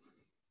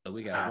 So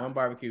we got one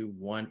barbecue,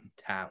 one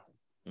Italian.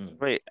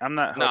 Wait, I'm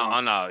not.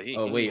 No.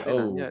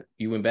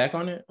 You went back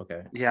on it?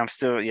 Okay. Yeah, I'm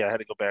still. Yeah, I had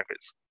to go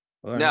backwards.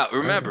 Now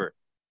remember,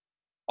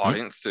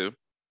 audience too.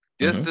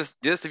 This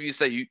if you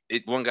say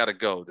one gotta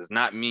go, does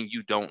not mean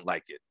you don't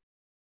like it.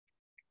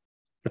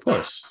 Of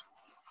course,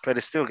 but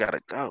it still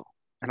gotta go,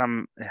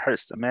 and it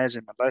hurts to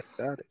imagine my life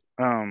without it.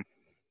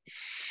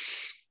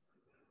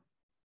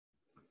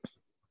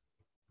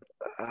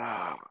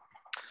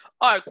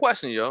 All right,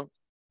 question, yo.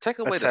 Take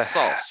away the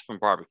sauce from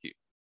barbecue.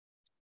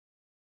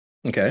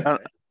 Okay.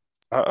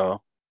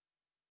 Uh-oh.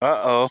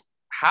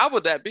 How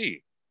would that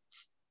be?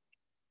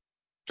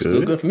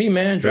 Still good for me,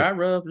 man. Dry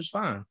rub is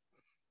fine.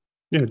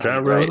 Yeah, dry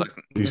rub.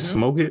 You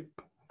smoke it,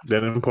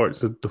 that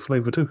imparts the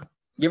flavor too.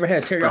 You ever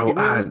had teriyaki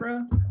ribs,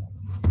 bro?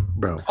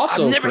 Bro.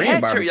 Also, I've never Korean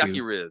had barbecue.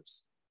 teriyaki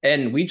ribs.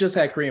 And we just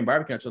had Korean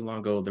barbecue not too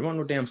long ago. There wasn't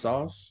no damn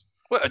sauce.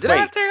 What, did I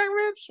have teriyaki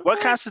ribs?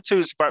 What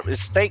constitutes barbecue?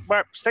 Is steak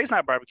steak's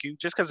not barbecue.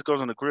 Just because it goes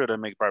on the grill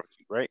doesn't make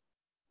barbecue, right?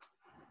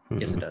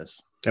 Yes, it does.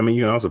 I mean,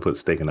 you can also put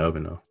steak in the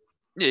oven, though.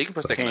 Yeah, you can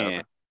put steak in the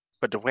oven.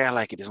 But the way I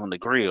like it is on the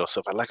grill. So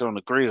if I like it on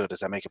the grill,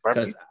 does that make it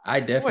barbecue? Because I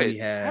definitely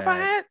had. Have I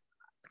had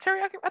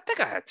teriyaki? I think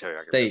I had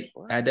teriyaki steak.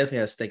 Ribs. I definitely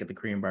had steak at the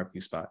Korean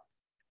barbecue spot.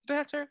 Did I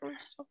have teriyaki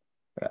ribs?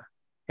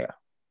 Yeah.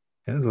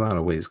 There's a lot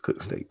of ways to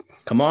cook steak.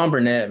 Come on,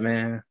 Burnett,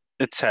 man.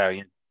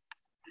 Italian.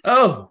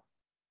 Oh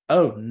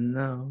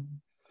no.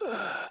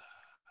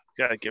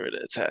 Gotta get rid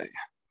of Italian.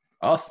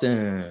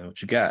 Austin, what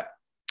you got?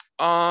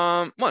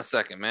 1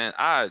 second, man.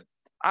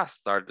 I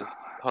started.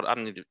 Hold on,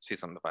 I need to see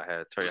something if I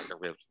had teriyaki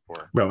ribs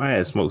before. Bro, I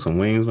had smoked some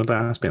wings one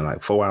time. I spent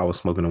like 4 hours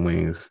smoking the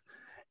wings,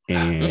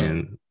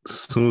 and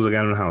as soon as I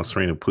got in the house,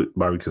 Serena put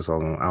barbecue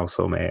sauce on. I was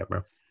so mad,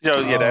 bro.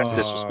 Yo, yeah, that's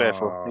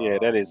disrespectful. Yeah,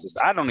 that is.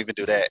 I don't even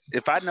do that.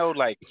 If I know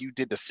like you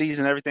did the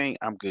season and everything,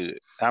 I'm good.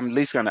 I'm at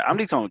least gonna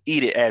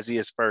eat it as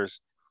is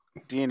first.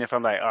 Then if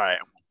I'm like, all right,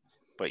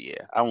 but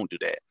yeah, I won't do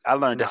that. I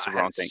learned that's the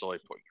wrong thing.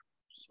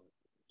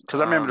 Because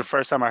I remember the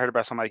first time I heard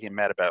about somebody getting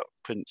mad about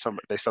putting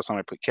they saw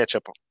somebody put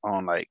ketchup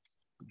on like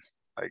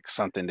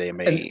something they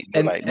made.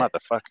 And like,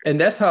 motherfucker. And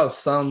that's how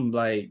some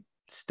like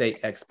steak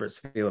experts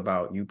feel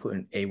about you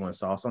putting A1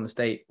 sauce on the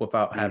steak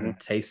without having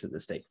tasted the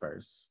steak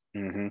first.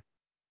 Mm-hmm.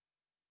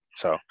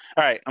 So, all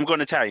right, I'm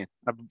going Italian.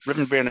 I'm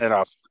ripping that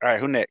off. All right,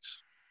 who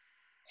next?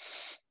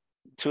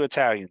 2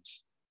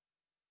 Italians.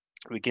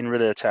 We're getting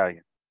rid of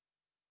Italian.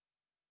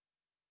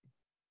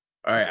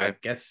 All right, I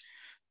guess.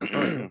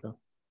 I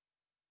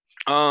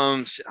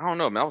don't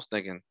know, man. I was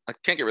thinking I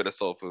can't get rid of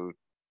soul food.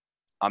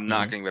 I'm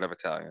not getting rid of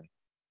Italian.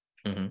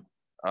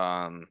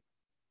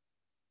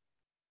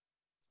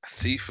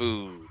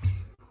 Seafood.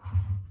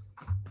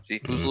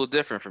 Seafood's a little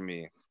different for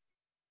me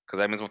because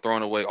that means I'm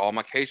throwing away all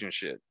my Cajun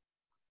shit.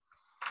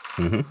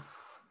 I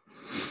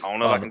don't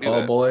know if I can do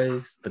that. The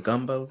boys, the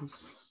gumbos.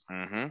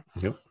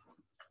 Yep.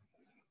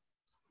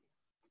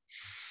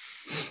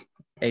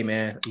 Hey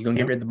man, you gonna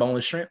get rid of the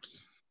boneless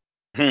shrimps?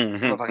 I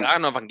don't know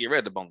if I can get rid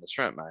of the boneless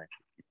shrimp, man.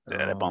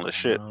 Yeah, that boneless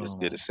shrimp is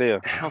good as hell.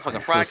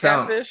 Motherfucking fried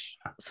catfish.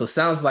 So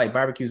sounds like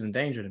barbecue's in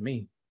danger to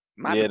me.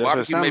 Yeah, that's what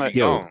it sounds like.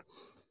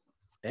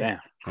 Damn,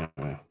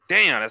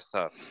 that's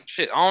tough.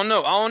 Shit, I don't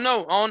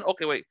know.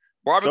 Okay, wait.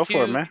 Barbecue. Go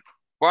for it, man.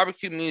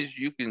 Barbecue means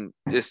you can.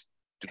 It's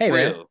the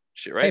grill man.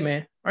 shit, right? Hey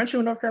man, aren't you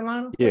in North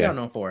Carolina? Yeah. What y'all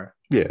known for?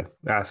 Yeah,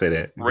 I say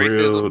that.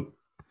 Racism.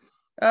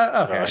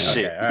 Okay.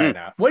 Shit. All right,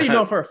 now. What are you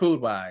known for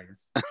food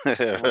wise?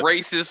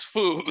 Racist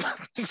food.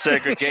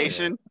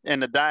 Segregation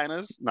in the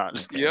diners. No,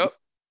 just kidding. Yep.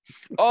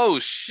 Oh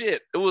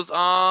shit! It was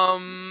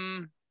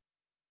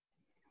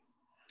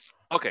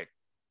Okay,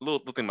 little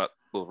thing about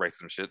little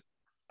racism shit.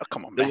 Oh,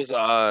 come on, man.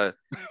 There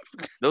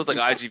was like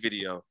an IG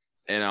video,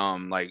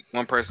 and like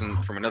one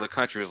person from another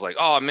country was like,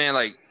 "Oh man,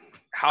 like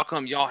how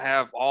come y'all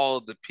have all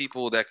the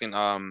people that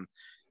can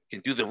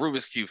do the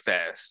Rubik's Cube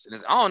fast?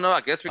 And I don't know.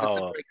 I guess we can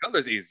separate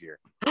colors easier.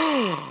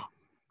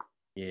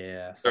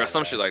 Yeah, or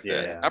some shit like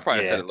that. I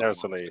probably said it. That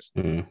was hilarious.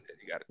 You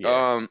got it.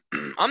 Yeah.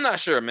 I'm not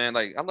sure, man.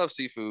 Like, I love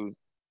seafood,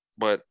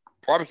 but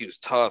barbecue is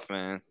tough,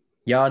 man.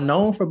 Y'all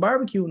known for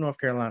barbecue in North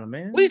Carolina,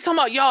 man. What you talking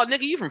about, y'all,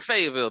 nigga? You from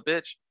Fayetteville,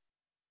 bitch?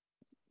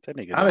 That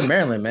nigga. I'm in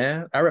Maryland,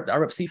 man. I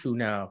rep seafood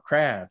now.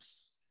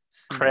 Crabs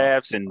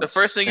and the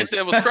first thing you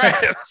said was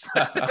crabs.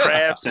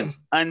 Crabs and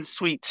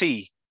unsweet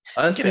tea.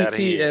 Unsweet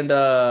tea and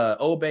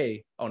Old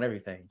Bay on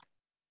everything.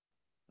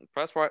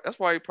 That's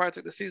why you probably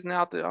took the season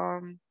out the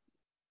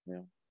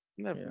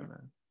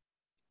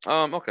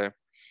okay.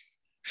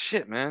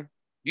 Shit, man.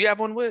 You have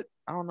one with?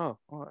 I don't know.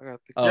 You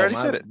already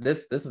said it.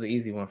 This was an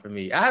easy one for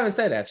me. I haven't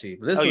said actually.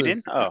 This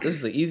this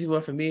was an easy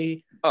one for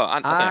me.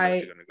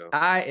 I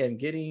am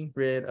getting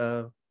rid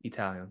of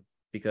Italian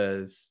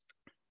because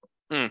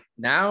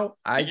now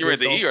I you read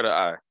the E or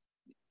the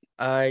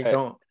I?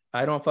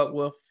 I don't fuck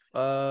with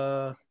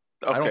I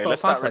don't fuck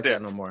with pasta like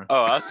that no more.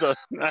 Oh, I thought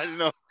I didn't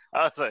know.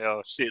 I was like,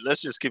 oh shit,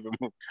 let's just keep it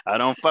moving. I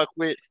don't fuck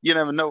with. You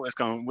never know what's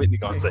Whitney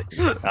gonna say.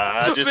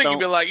 I just don't.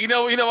 Be like, you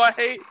know, I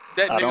hate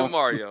that nigga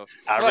Mario.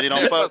 I really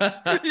don't fuck.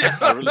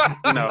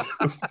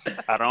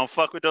 I don't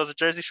fuck with those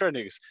Jersey Shore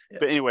niggas.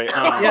 But anyway,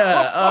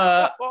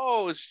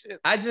 oh shit.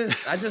 I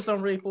just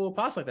don't really fool with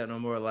pasta like that no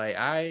more. Like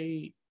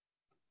I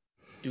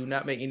do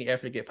not make any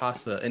effort to get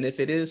pasta, and if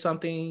it is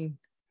something,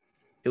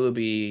 it would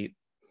be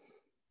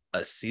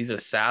a Caesar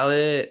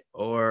salad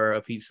or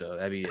a pizza.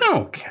 That'd be it.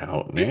 Don't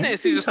count, man. You saying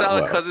Caesar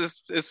salad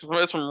because it's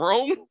from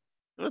Rome?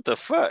 What the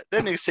fuck?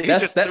 That nigga said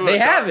they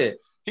have it.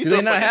 Do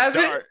they not have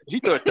it? He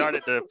threw a dart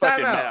at the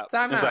fucking map.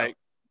 It's like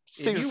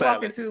Caesar if you salad.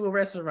 walk into a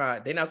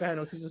restaurant, they not gonna have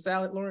no Caesar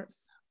salad,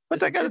 Lawrence. What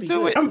that got to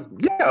do with?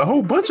 A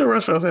whole bunch of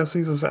restaurants have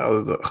Caesar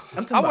salads though.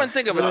 I wouldn't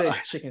think of a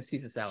chicken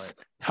Caesar salad.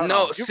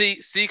 No,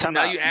 see,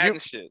 now you adding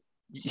shit.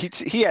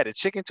 He had a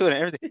chicken to it and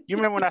everything. You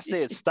remember when I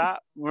said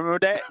stop? Remember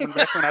that?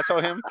 Back when I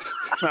told him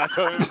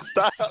to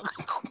stop?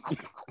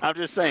 I'm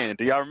just saying.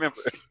 Do y'all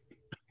remember?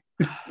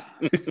 All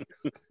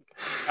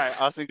right,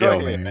 Austin, go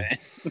ahead, man.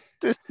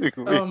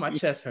 Oh, my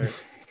chest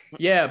hurts.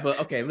 Yeah, but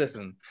okay,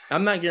 listen.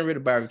 I'm not getting rid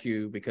of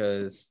barbecue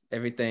because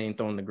everything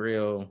thrown on the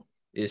grill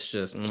is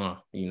just,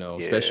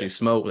 especially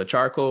smoke with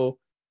charcoal.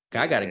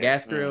 I got a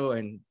gas grill,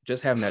 and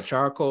just having that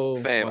charcoal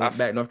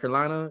back in North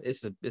Carolina,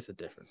 it's a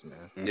difference,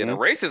 man. Yeah, the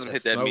racism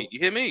hit that meat. You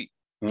hit me.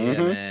 Yeah,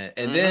 man.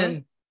 And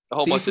then a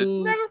whole bunch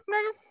of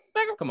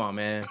come on,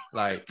 man.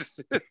 Like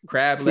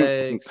crab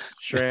legs,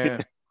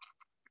 shrimp,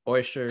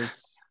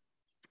 oysters,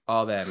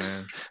 all that,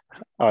 man.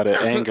 All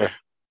that anger.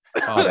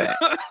 All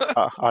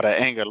that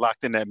anger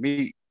locked in that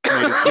meat.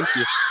 Made it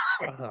juicy.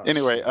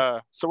 Anyway,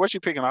 so what you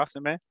picking,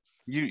 Austin, man?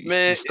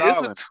 You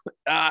stalling.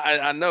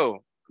 I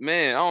know.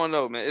 Man, I don't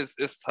know, man.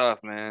 It's tough,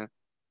 man.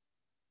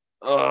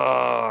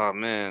 Oh,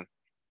 man.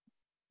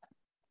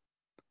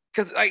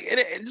 Cause like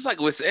it's just like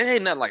it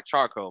ain't nothing like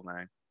charcoal,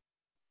 man.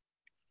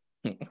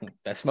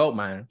 That smoke,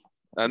 I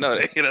know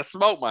that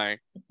smoke, man.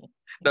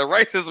 The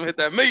racism hit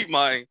that meat,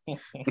 man.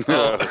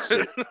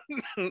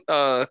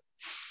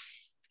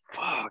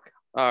 Fuck.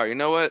 All right, you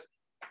know what?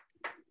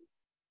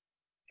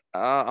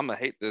 I'm gonna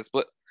hate this,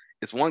 but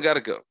it's one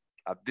gotta go.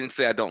 I didn't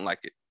say I don't like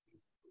it.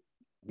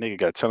 Nigga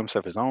gotta tell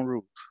himself his own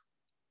rules.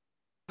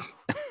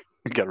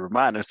 You gotta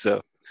remind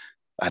himself,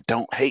 I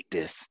don't hate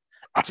this.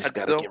 I just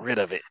gotta get rid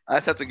of it. I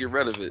just have to get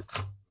rid of it.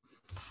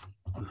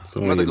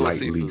 So I'm go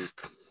like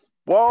least.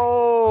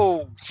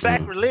 Whoa,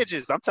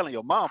 sacrilegious! I'm telling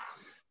your mom.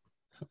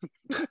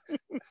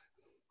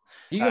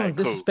 You gonna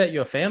disrespect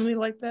your family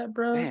like that,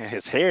 bro? Man,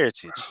 his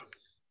heritage.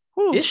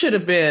 Whew. It should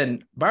have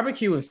been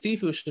barbecue and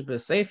seafood should have been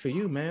safe for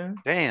you, man.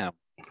 Damn.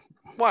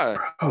 Why?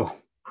 Oh,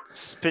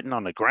 spitting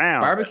on the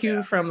ground.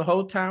 Barbecue from the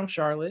whole town,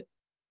 Charlotte,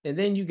 and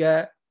then you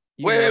got.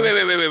 Wait.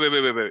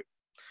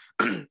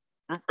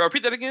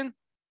 Repeat that again.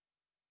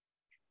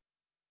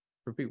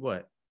 Repeat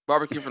what?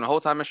 Barbecue from the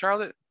whole time in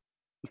Charlotte.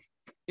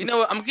 You know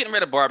what? I'm getting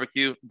rid of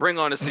barbecue. Bring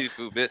on the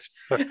seafood, bitch.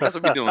 That's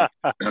what we're doing.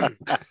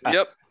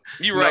 Yep,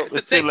 you're right.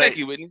 Thank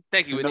you, Whitney.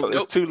 Thank you, Whitney. No,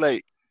 it's too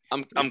late.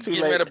 I'm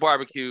getting rid of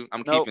barbecue.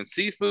 I'm keeping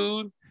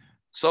seafood,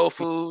 soul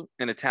food,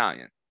 and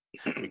Italian.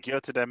 We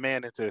guilted that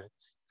man into.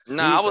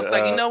 Nah, I was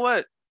like, you know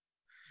what?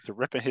 To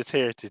ripping his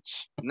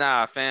heritage.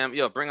 Nah, fam.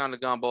 Yo, bring on the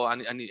gumbo. I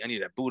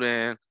need that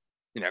boudin.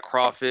 That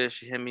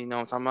crawfish. You hear me? You know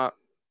what I'm talking about?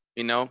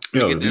 You know.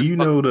 Yo, do you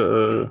know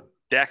the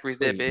daiquiris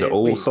that big? The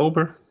old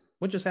sober?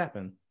 What just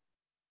happened?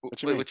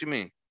 What you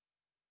mean?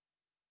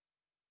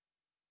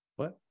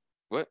 What?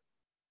 What'd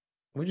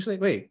you say?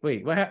 Wait.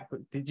 What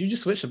happened? Did you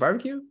just switch to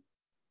barbecue?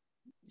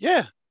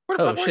 Yeah.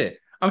 Oh shit.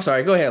 I'm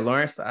sorry. Go ahead,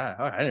 Lawrence.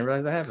 I didn't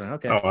realize that happened.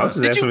 Okay. Oh, I was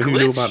just asking what you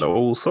knew about the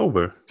old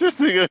sober. This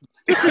nigga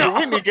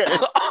Whitney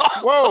got.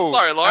 Whoa. I'm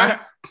sorry,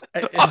 Lawrence.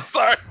 I'm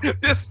sorry.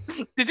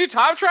 Did you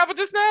time travel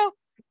just now?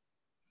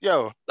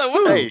 Yo.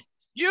 Hey.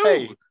 You.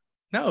 Hey.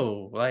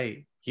 No,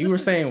 like you were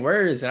saying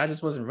words, and I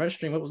just wasn't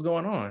registering what was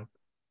going on.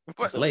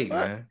 It's late,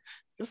 man.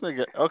 This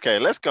nigga. Okay,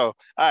 let's go. All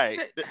right.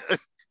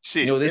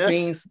 Shit. You know what this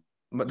means?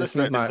 This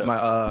means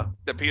my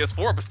the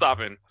PS4 was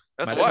stopping.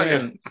 That's why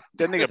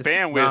that nigga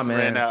bandwidth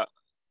ran out.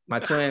 My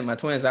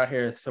twin's out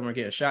here somewhere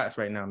getting shots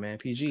right now, man.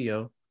 PG, yo.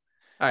 All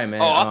right,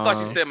 man. Oh, I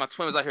thought you said my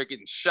twin was out here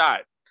getting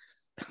shot.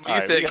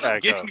 You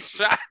said getting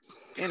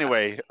shots.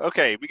 Anyway,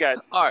 okay, we got.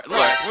 All right, look,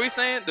 what are we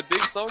saying? The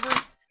big sober?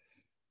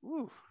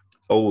 Ooh.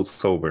 Old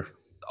sober.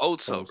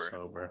 Old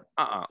sober.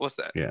 What's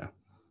that? Yeah.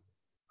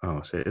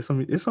 Oh shit! It's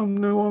some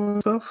New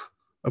Orleans stuff.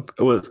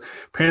 It was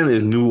apparently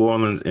it's New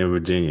Orleans and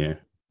Virginia.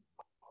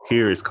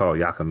 Here it's called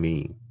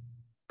Yakameen,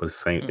 but it's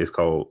same. It's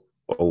called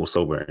Old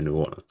Sober in New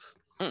Orleans.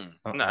 No,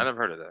 I never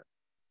heard of that.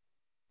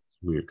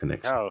 Weird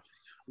connection. Oh,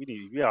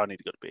 we all need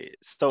to go to bed.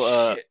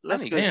 So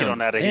let's get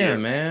on out of here,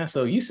 man.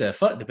 So you said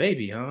fuck the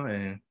baby, huh?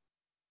 And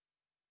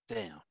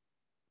damn.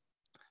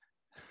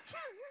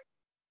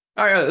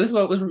 All right, let's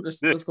go.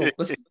 Let's go.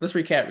 Let's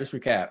recap. Let's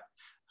recap.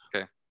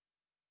 Okay.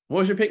 What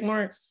was your pick,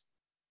 Marks?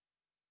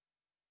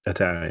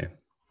 Italian.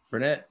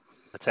 Burnett?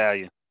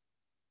 Italian.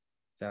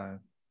 And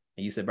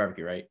you said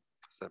barbecue, right?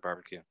 I said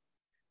barbecue.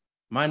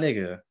 My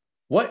nigga,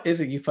 what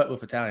is it you fuck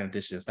with Italian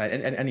dishes? I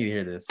need to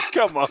hear this.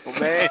 Come on,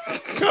 man.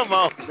 Come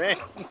on, man.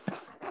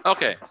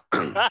 Okay.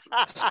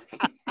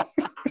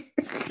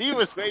 He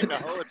was waiting the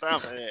whole time,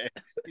 man.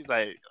 He's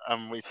like,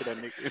 I'm wasting that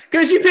nigga.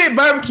 Because you picked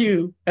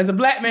barbecue as a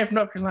black man from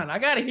North Carolina. I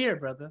gotta hear it,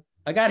 brother.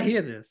 I gotta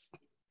hear this.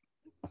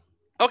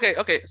 Okay.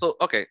 So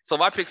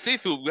if I pick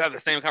seafood, we have the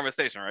same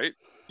conversation, right?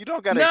 You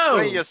don't gotta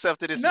explain yourself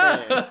to this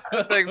man.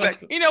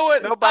 Exactly. You know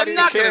what? Nobody I'm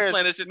not cares. Gonna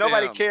explain this shit.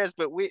 Nobody cares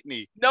but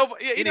Whitney. No,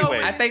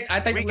 anyway, I think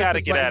we gotta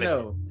get out of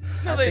here.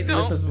 No, they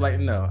don't. This is like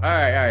no. All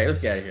right.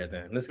 Let's get out of here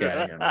then. Let's get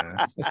out of here,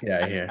 man. Let's get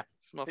out of here.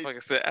 This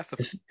motherfucker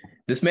said,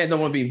 this man don't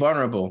want to be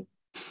vulnerable.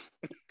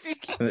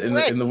 In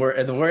the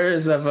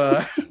words of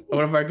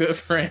one of our good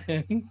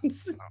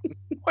friends.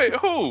 Wait,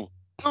 who?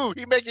 Ooh,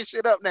 he making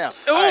shit up now.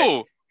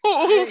 Ooh,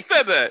 who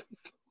said that?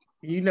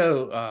 You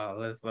know,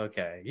 that's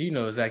okay. You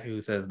know exactly who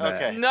says that.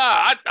 Okay. Nah,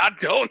 I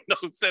don't know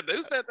who said that.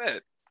 Who said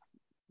that?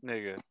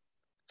 Nigga.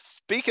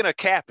 Speaking of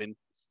capping,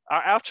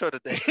 our outro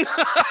today.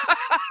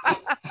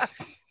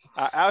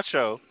 Our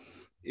outro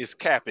is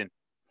Capping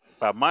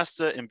by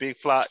Monster and Big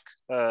Flock.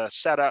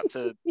 Shout out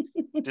to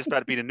this about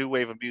to be the new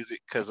wave of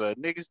music because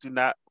niggas do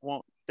not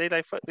want they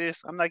like fuck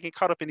this. I'm not getting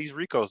caught up in these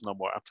Ricos no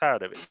more. I'm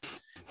tired of it.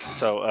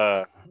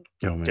 So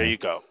there you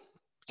go.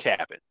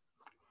 Capping.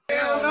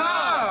 Hell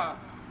no!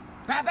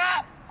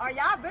 Pap, are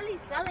y'all really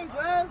selling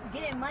drugs,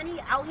 getting money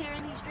out here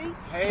in these streets?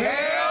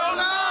 Hell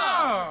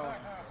no!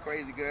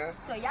 Crazy girl.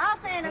 So y'all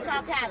saying it's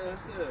all capping?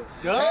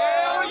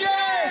 Hell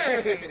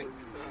yeah!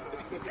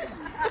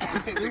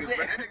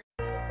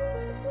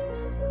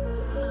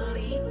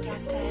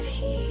 Got that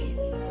heat.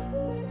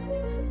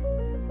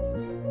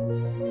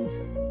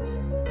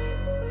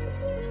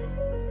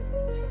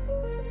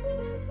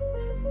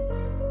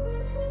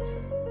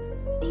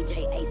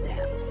 DJ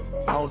ASAP.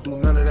 I don't do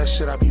none of that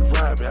shit, I be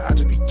rapping. I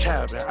just be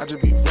capping, I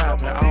just be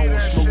rapping. I don't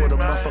want smoke with a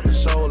motherfucking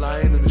soul. I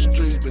ain't in the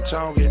streets, bitch.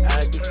 I don't get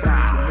active.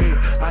 Fuck you, me.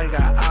 I ain't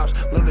got ops.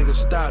 Little niggas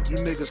stop, you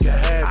niggas can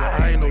have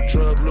it. I ain't no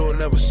drug lord,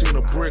 never seen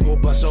a brick or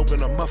bust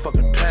open a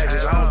motherfucking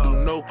package. I don't do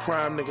no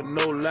crime, nigga,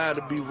 no lie.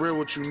 To be real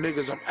with you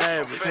niggas, I'm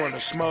average. Run a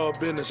small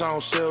business, I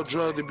don't sell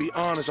drugs. To be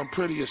honest, I'm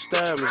pretty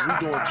established.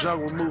 We doing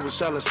junk removal,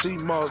 selling sea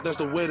malls. That's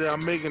the way that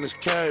I'm making this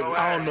cash.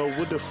 I don't know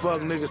what the fuck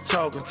niggas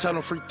talking. Tell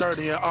them free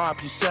 30 and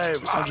RP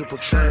Savage. I'm just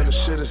portraying the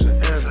shit as an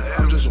image.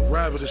 I'm just a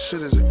rapper, this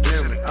shit is a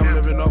gimmick. I'm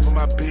living off of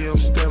my BM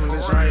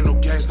stimulus. I ain't no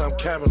gangsta, I'm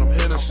capping, I'm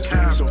innocent.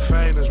 Give me some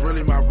fame, that's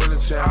really my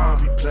reality. I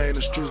don't be playing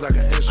the streets like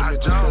an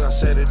instrument. Just cause I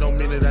said it don't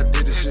mean that I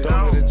did this shit.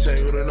 Don't get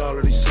entangled in all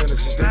of these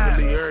sentences. They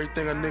believe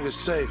everything a nigga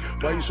say.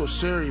 Why you so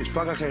serious?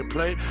 Fuck, I can't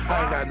play.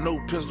 I ain't got no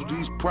pistol,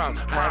 these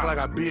props. I act like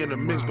I be in the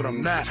mix, but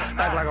I'm not.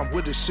 Act like I'm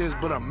with the shits,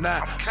 but I'm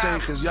not. Say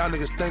it cause y'all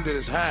niggas think that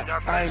it's hot.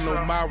 I ain't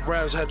know my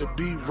raps had to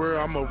be real.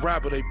 I'm a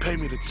rapper, they pay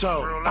me to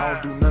talk. I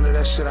don't do none of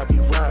that shit, I be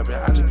rapping.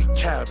 I just be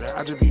capping,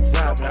 I just be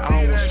rapping. I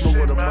don't want smoke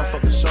with a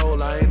motherfucking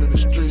soul. I ain't in the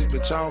streets,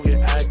 bitch. I don't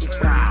get active.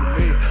 Fuck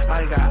you, me.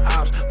 I ain't got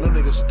ops. Little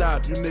niggas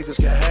stop, you niggas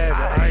can have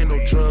it. I ain't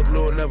no drug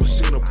lord, never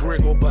seen a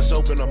brick or bust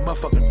open a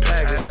motherfucking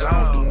package.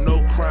 I don't do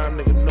no crime,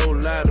 nigga, no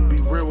lie. To be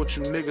real with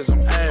you niggas,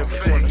 I'm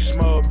average. Run a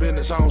small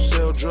business, I don't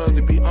sell drugs.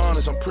 To be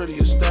honest, I'm pretty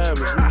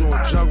established. We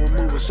doing junk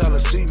removal, selling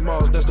sea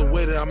malls. That's the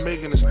way that I'm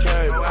making this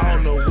cash. I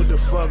don't know what the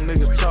fuck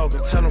niggas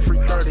talking. Tell them free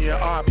 30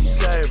 and RP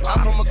Savage.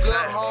 I'm from a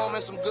good home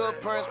and some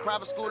good parents.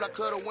 Private school, I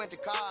could've went to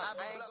college.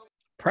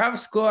 Private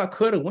school, I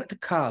could have went to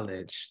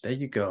college. There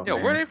you go. Yo,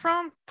 man. where they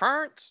from?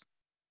 Parents?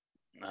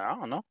 I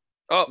don't know.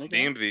 Oh,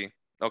 DMV.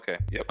 Okay.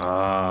 Yep.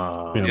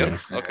 Oh,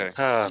 yes. Okay.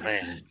 Oh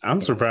man. I'm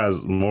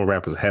surprised more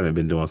rappers haven't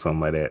been doing something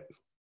like that.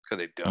 Because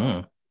they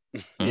don't.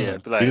 Yeah,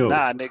 be like,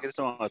 nah, niggas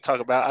don't want to talk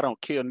about. I don't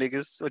kill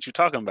niggas. What you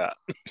talking about?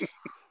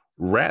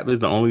 Rap is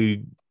the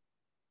only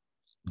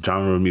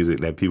genre of music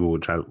that people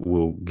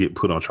will get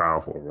put on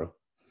trial for, bro.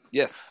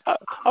 Yes.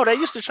 Oh, they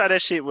used to try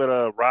that shit with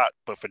rock,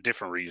 but for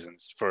different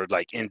reasons. For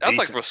like indecency.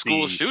 That's like for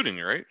school shooting,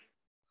 right?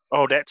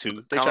 Oh, that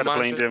too. They try to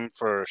blame shit? them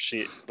for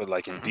shit, but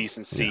like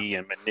indecency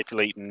and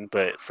manipulating.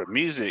 But for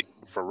music,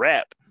 for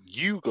rap,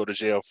 you go to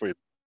jail for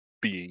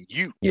being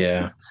you.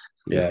 Yeah.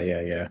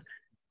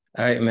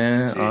 All right,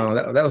 man.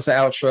 That was the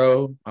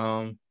outro.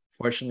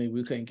 Fortunately,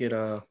 we couldn't get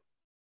all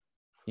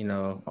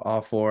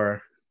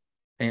four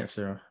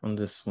answer on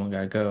this one.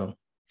 Gotta go,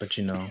 but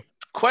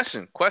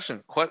Question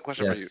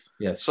for you.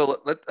 Yes. So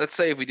let's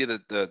say if we did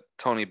the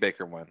Tony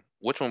Baker one,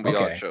 which one we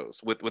all chose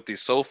with the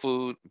soul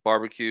food,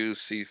 barbecue,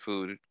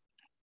 seafood,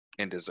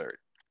 and dessert?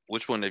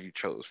 Which one have you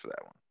chose for that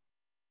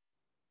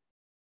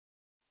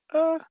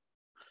one?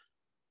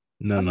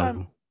 None of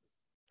them.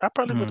 I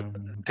probably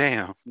would.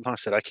 Damn, I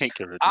said I can't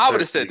give her. I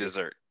would have said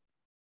dessert.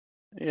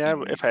 Yeah,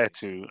 if I had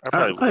to, I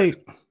probably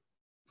would.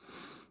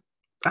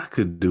 I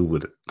could do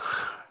with it.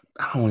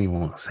 I don't even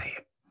want to say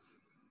it,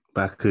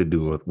 but I could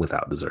do it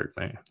without dessert,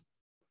 man.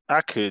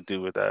 I could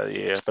do without,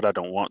 but I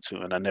don't want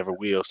to, and I never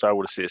will. So I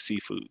would have said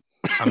seafood.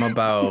 I'm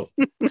about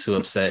to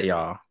upset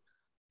y'all.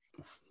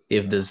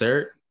 If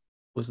dessert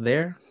was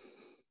there,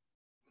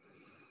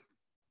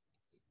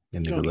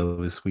 and nigga love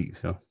his sweets,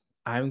 yo.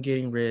 I'm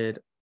getting rid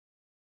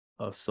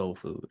of soul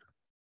food.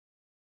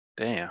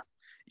 Damn.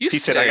 He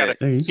said I gotta.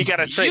 He got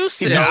to trade. You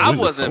said I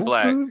wasn't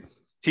black.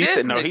 He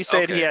said no. He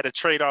said he had to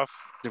trade off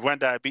the one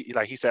diabetes.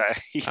 Like he said,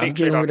 he can't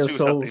trade off rid of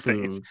soul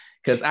food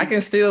because I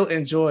can still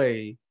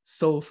enjoy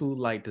soul food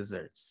like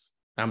desserts.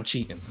 I'm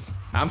cheating.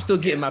 I'm still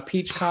getting my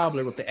peach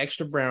cobbler with the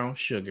extra brown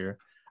sugar.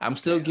 I'm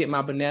still getting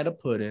my banana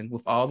pudding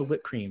with all the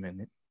whipped cream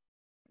in it.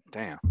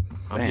 Damn.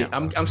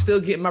 I'm still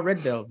getting my red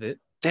velvet.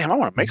 Damn, I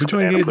want to make some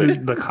banana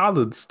pudding. The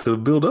collards to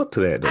build up to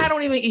that, though. I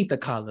don't even eat the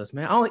collars,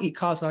 man. I only eat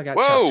collars when I got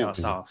cha-cha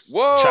sauce.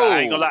 Whoa. I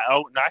ain't gonna lie.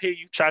 Oh, no, I hear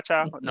you.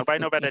 Cha-cha. Nobody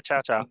know about that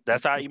cha-cha.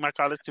 That's how I eat my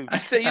collars, too. I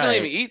said you don't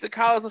even eat the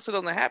collars and sit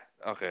on the hat.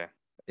 Okay.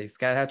 It's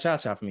got to have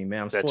cha-cha for me,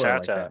 man. I'm spoiled cha-cha.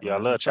 like that. Yeah, I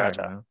love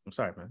cha-cha. I'm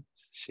sorry, man.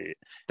 Shit.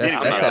 That's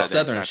that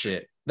southern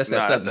shit. That's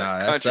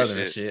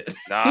southern shit.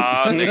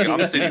 Nah, nigga,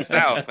 I'm city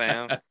south,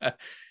 fam.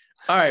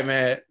 All right,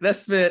 man.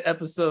 That's been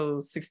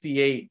episode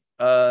 68.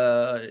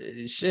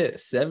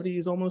 70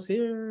 is almost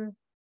here.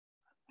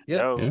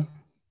 Yep.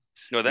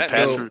 No, that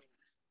means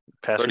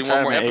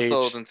 31 more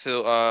episodes until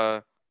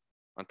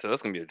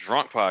it's gonna be a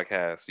drunk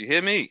podcast. You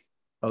hear me?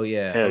 Oh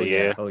yeah. Hell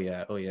yeah. Oh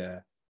yeah.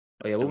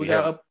 What we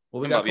got up?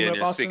 What we got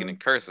coming up? Speaking in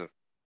cursive.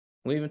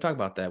 We didn't even talk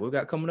about that. What we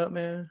got coming up,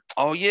 man?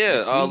 Oh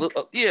yeah. A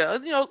little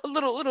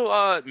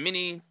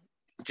mini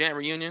Jant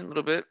reunion, a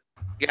little bit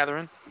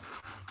gathering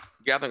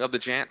of the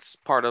Jants,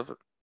 part of it.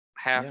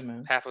 Half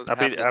of. I'll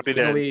be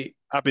there.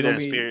 I'll be there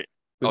in spirit.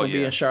 We're gonna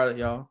be in Charlotte,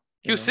 y'all.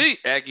 QC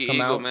Aggie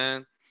Eagle,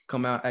 man.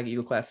 Come out, Aggie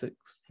Eagle Classics.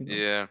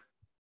 Yeah.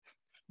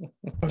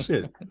 Oh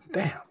shit!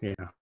 Damn. Yeah.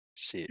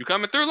 Shit. You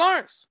coming through,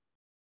 Lawrence?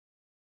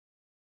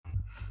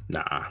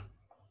 Nah.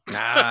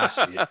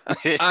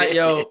 Shit. All right,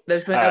 yo.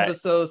 That's been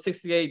episode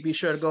 68. Be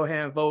sure to go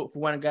ahead and vote for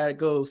when I gotta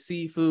go.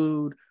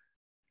 Seafood.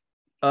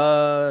 Shit.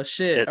 I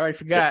already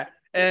forgot.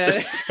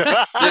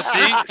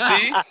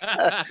 See?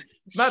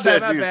 My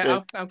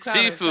bad. I'm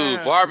seafood,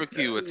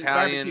 barbecue,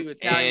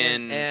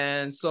 Italian,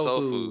 and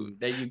soul food.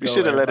 There you go. We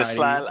should have let it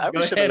slide.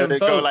 We should have let it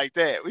go like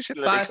that. We should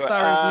have let it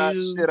go.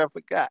 Shit, I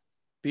forgot.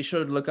 Be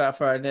sure to look out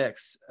for our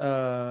next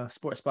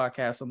sports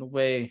podcast on the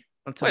way.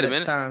 Until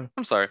next time.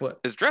 I'm sorry. What?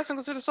 Is dressing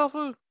considered soul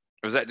food?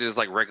 Or is that just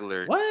like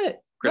regular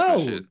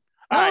Christmas shit?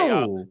 All right,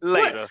 y'all.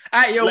 Later.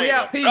 All right, yo, we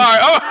out. Peace.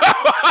 All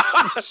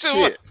right.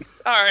 Shit.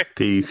 All right.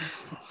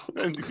 Peace.